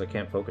probably just because I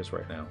can't focus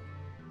right now.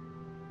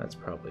 That's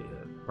probably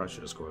it. Probably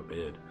should just go a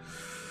bid.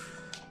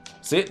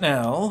 See it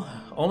now.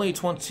 Only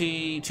 2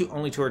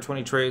 or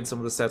 20 trades. Some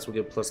of the stats will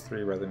give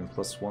 +3 rather than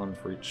 +1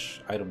 for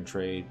each item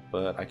trade,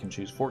 but I can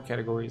choose 4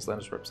 categories.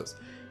 Landis Rep says,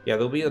 yeah,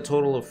 there'll be a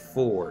total of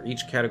 4.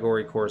 Each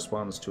category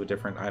corresponds to a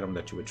different item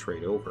that you would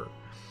trade over.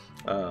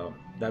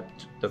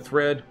 The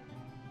thread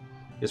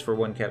is for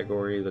 1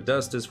 category. The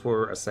dust is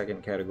for a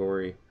 2nd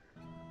category.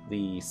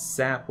 The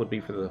sap would be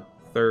for the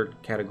 3rd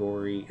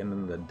category, and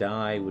then the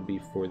dye would be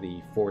for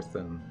the 4th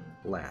and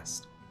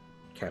last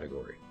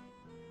category.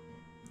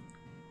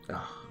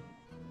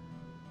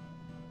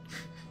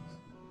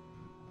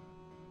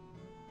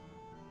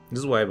 This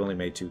is why I've only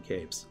made 2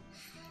 capes.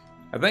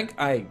 I think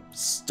I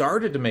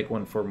started to make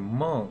one for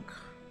Monk,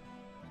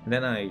 and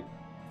then I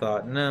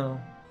thought, no,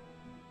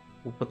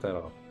 we'll put that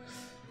off.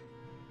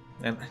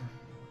 And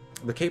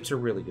the capes are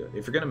really good.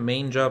 If you're going to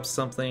main job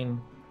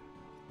something,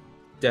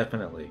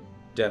 definitely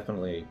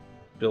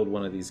build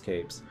one of these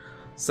capes.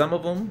 Some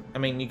of them, I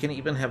mean, you can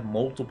even have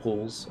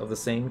multiples of the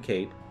same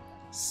cape.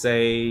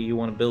 Say you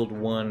want to build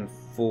one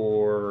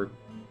for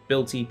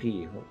build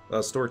TP,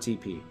 store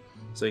TP,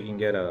 so you can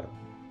get a,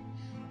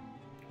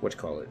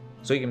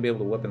 so you can be able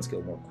to weapon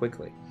skill more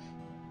quickly.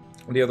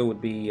 And the other would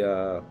be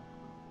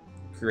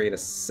create a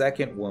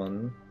second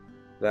one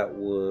that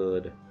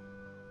would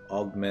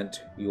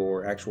augment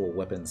your actual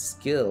weapon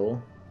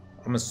skill.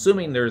 I'm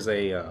assuming there's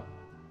a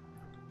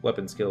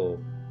weapon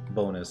skill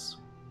bonus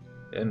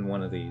in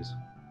one of these.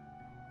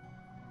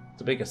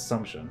 It's a big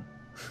assumption.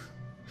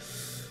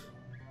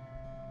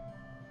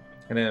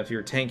 And then if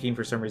you're tanking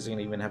for some reason, you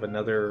can even have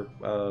another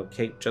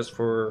cape just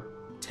for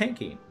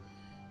tanking,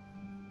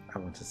 I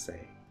want to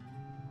say.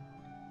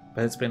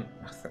 But it's been,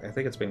 I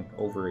think it's been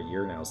over a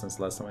year now since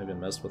the last time I've been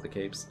messed with the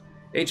capes.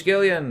 H.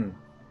 Gillian!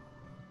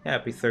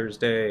 Happy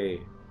Thursday.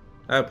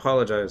 I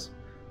apologize.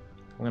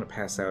 I'm going to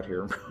pass out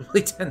here in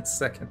probably 10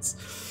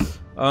 seconds.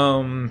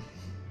 But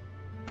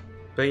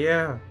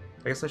yeah,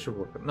 I guess I should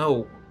work with...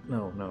 No.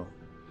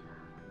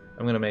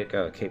 I'm going to make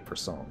a cape for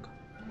Song.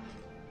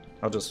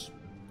 I'll just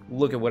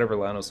look at whatever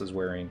Lanos is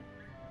wearing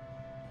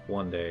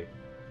one day.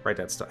 Write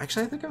that stuff.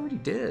 Actually, I think I already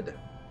did.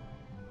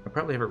 I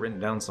probably have it written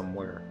down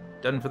somewhere.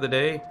 Done for the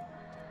day?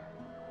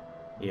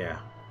 Yeah,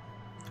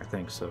 I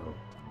think so.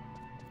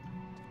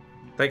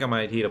 I think I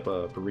might heat up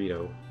a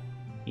burrito,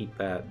 eat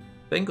that,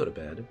 then go to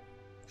bed.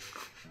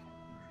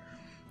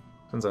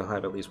 Since I'll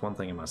have at least one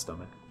thing in my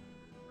stomach.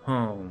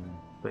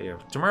 But yeah,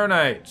 tomorrow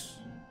night,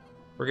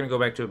 we're going to go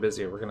back to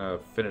Abyssea. We're going to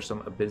finish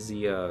some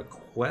Abyssea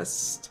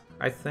quest,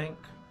 I think.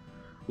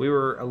 We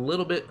were a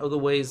little bit of the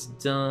ways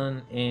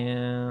done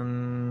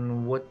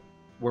in... Where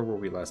were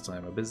we last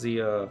time?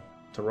 Abyssea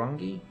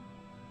Tarangi?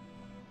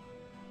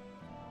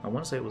 I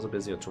want to say it was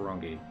Abyssea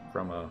Tarangi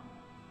from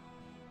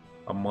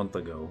a month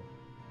ago.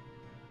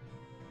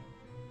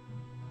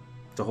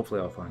 So hopefully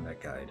I'll find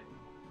that guide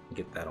and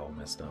get that all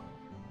messed up.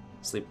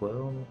 Sleep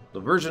well. The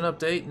version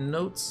update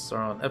notes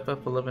are on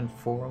FF11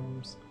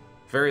 forums.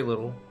 Very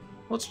little.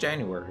 Well, it's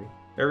January.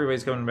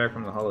 Everybody's coming back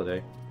from the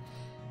holiday.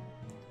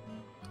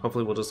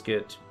 Hopefully we'll just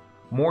get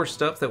more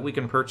stuff that we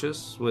can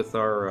purchase with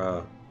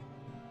our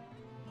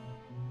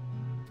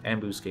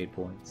ambuscade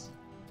points.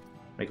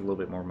 Make a little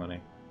bit more money.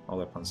 All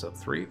that fun stuff.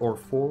 3 or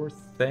 4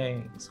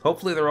 things.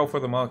 Hopefully they're all for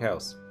the Mog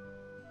House.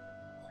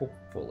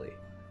 Hopefully.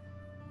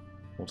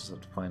 We'll just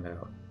have to find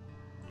out.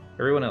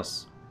 Everyone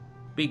else,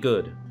 be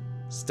good.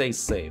 Stay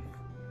safe.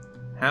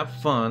 Have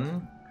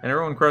fun. And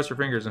everyone cross your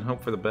fingers and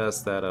hope for the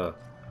best that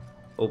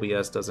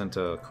OBS doesn't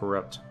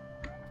corrupt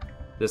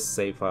this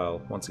save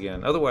file once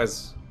again.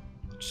 Otherwise,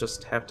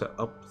 just have to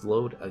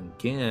upload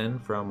again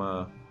from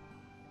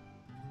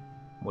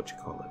what you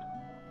call it,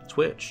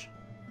 Twitch.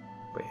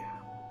 But yeah,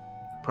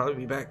 probably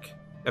be back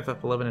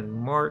FF11 in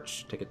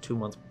March. Take a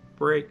 2-month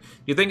break.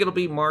 You think it'll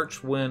be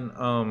March when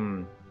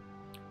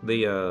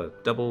the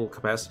double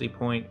capacity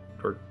point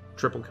or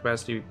triple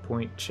capacity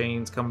point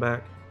chains come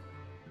back?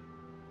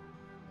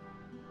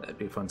 That'd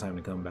be a fun time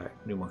to come back.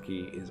 New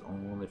Monkey is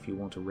on if you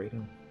want to raid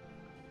him.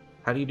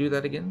 How do you do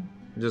that again?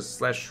 Just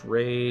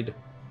 /raid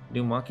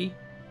New Monkey?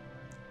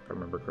 If I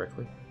remember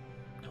correctly.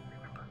 Don't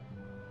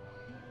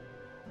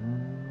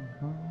remember.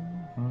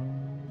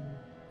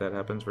 That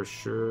happens for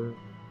sure.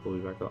 We'll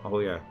be back on. Oh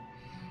yeah.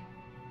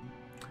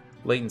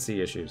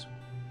 Latency issues.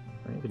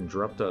 I even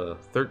dropped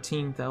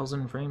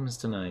 13,000 frames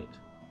tonight.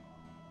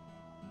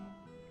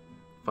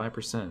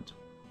 5%.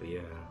 But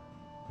yeah.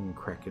 In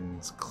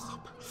Kraken's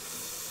club.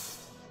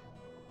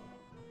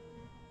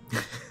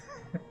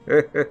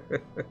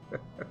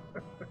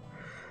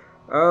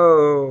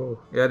 Oh,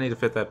 yeah, I need to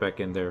fit that back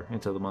in there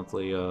into the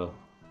monthly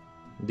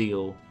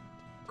deal.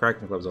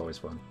 Kraken Club's always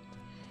fun.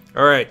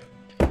 Alright,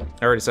 I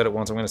already said it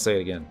once, I'm going to say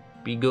it again.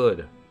 Be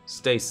good,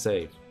 stay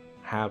safe,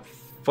 have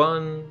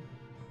fun,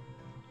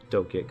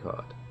 don't get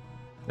caught.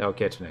 I'll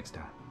catch you next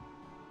time.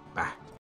 Bye.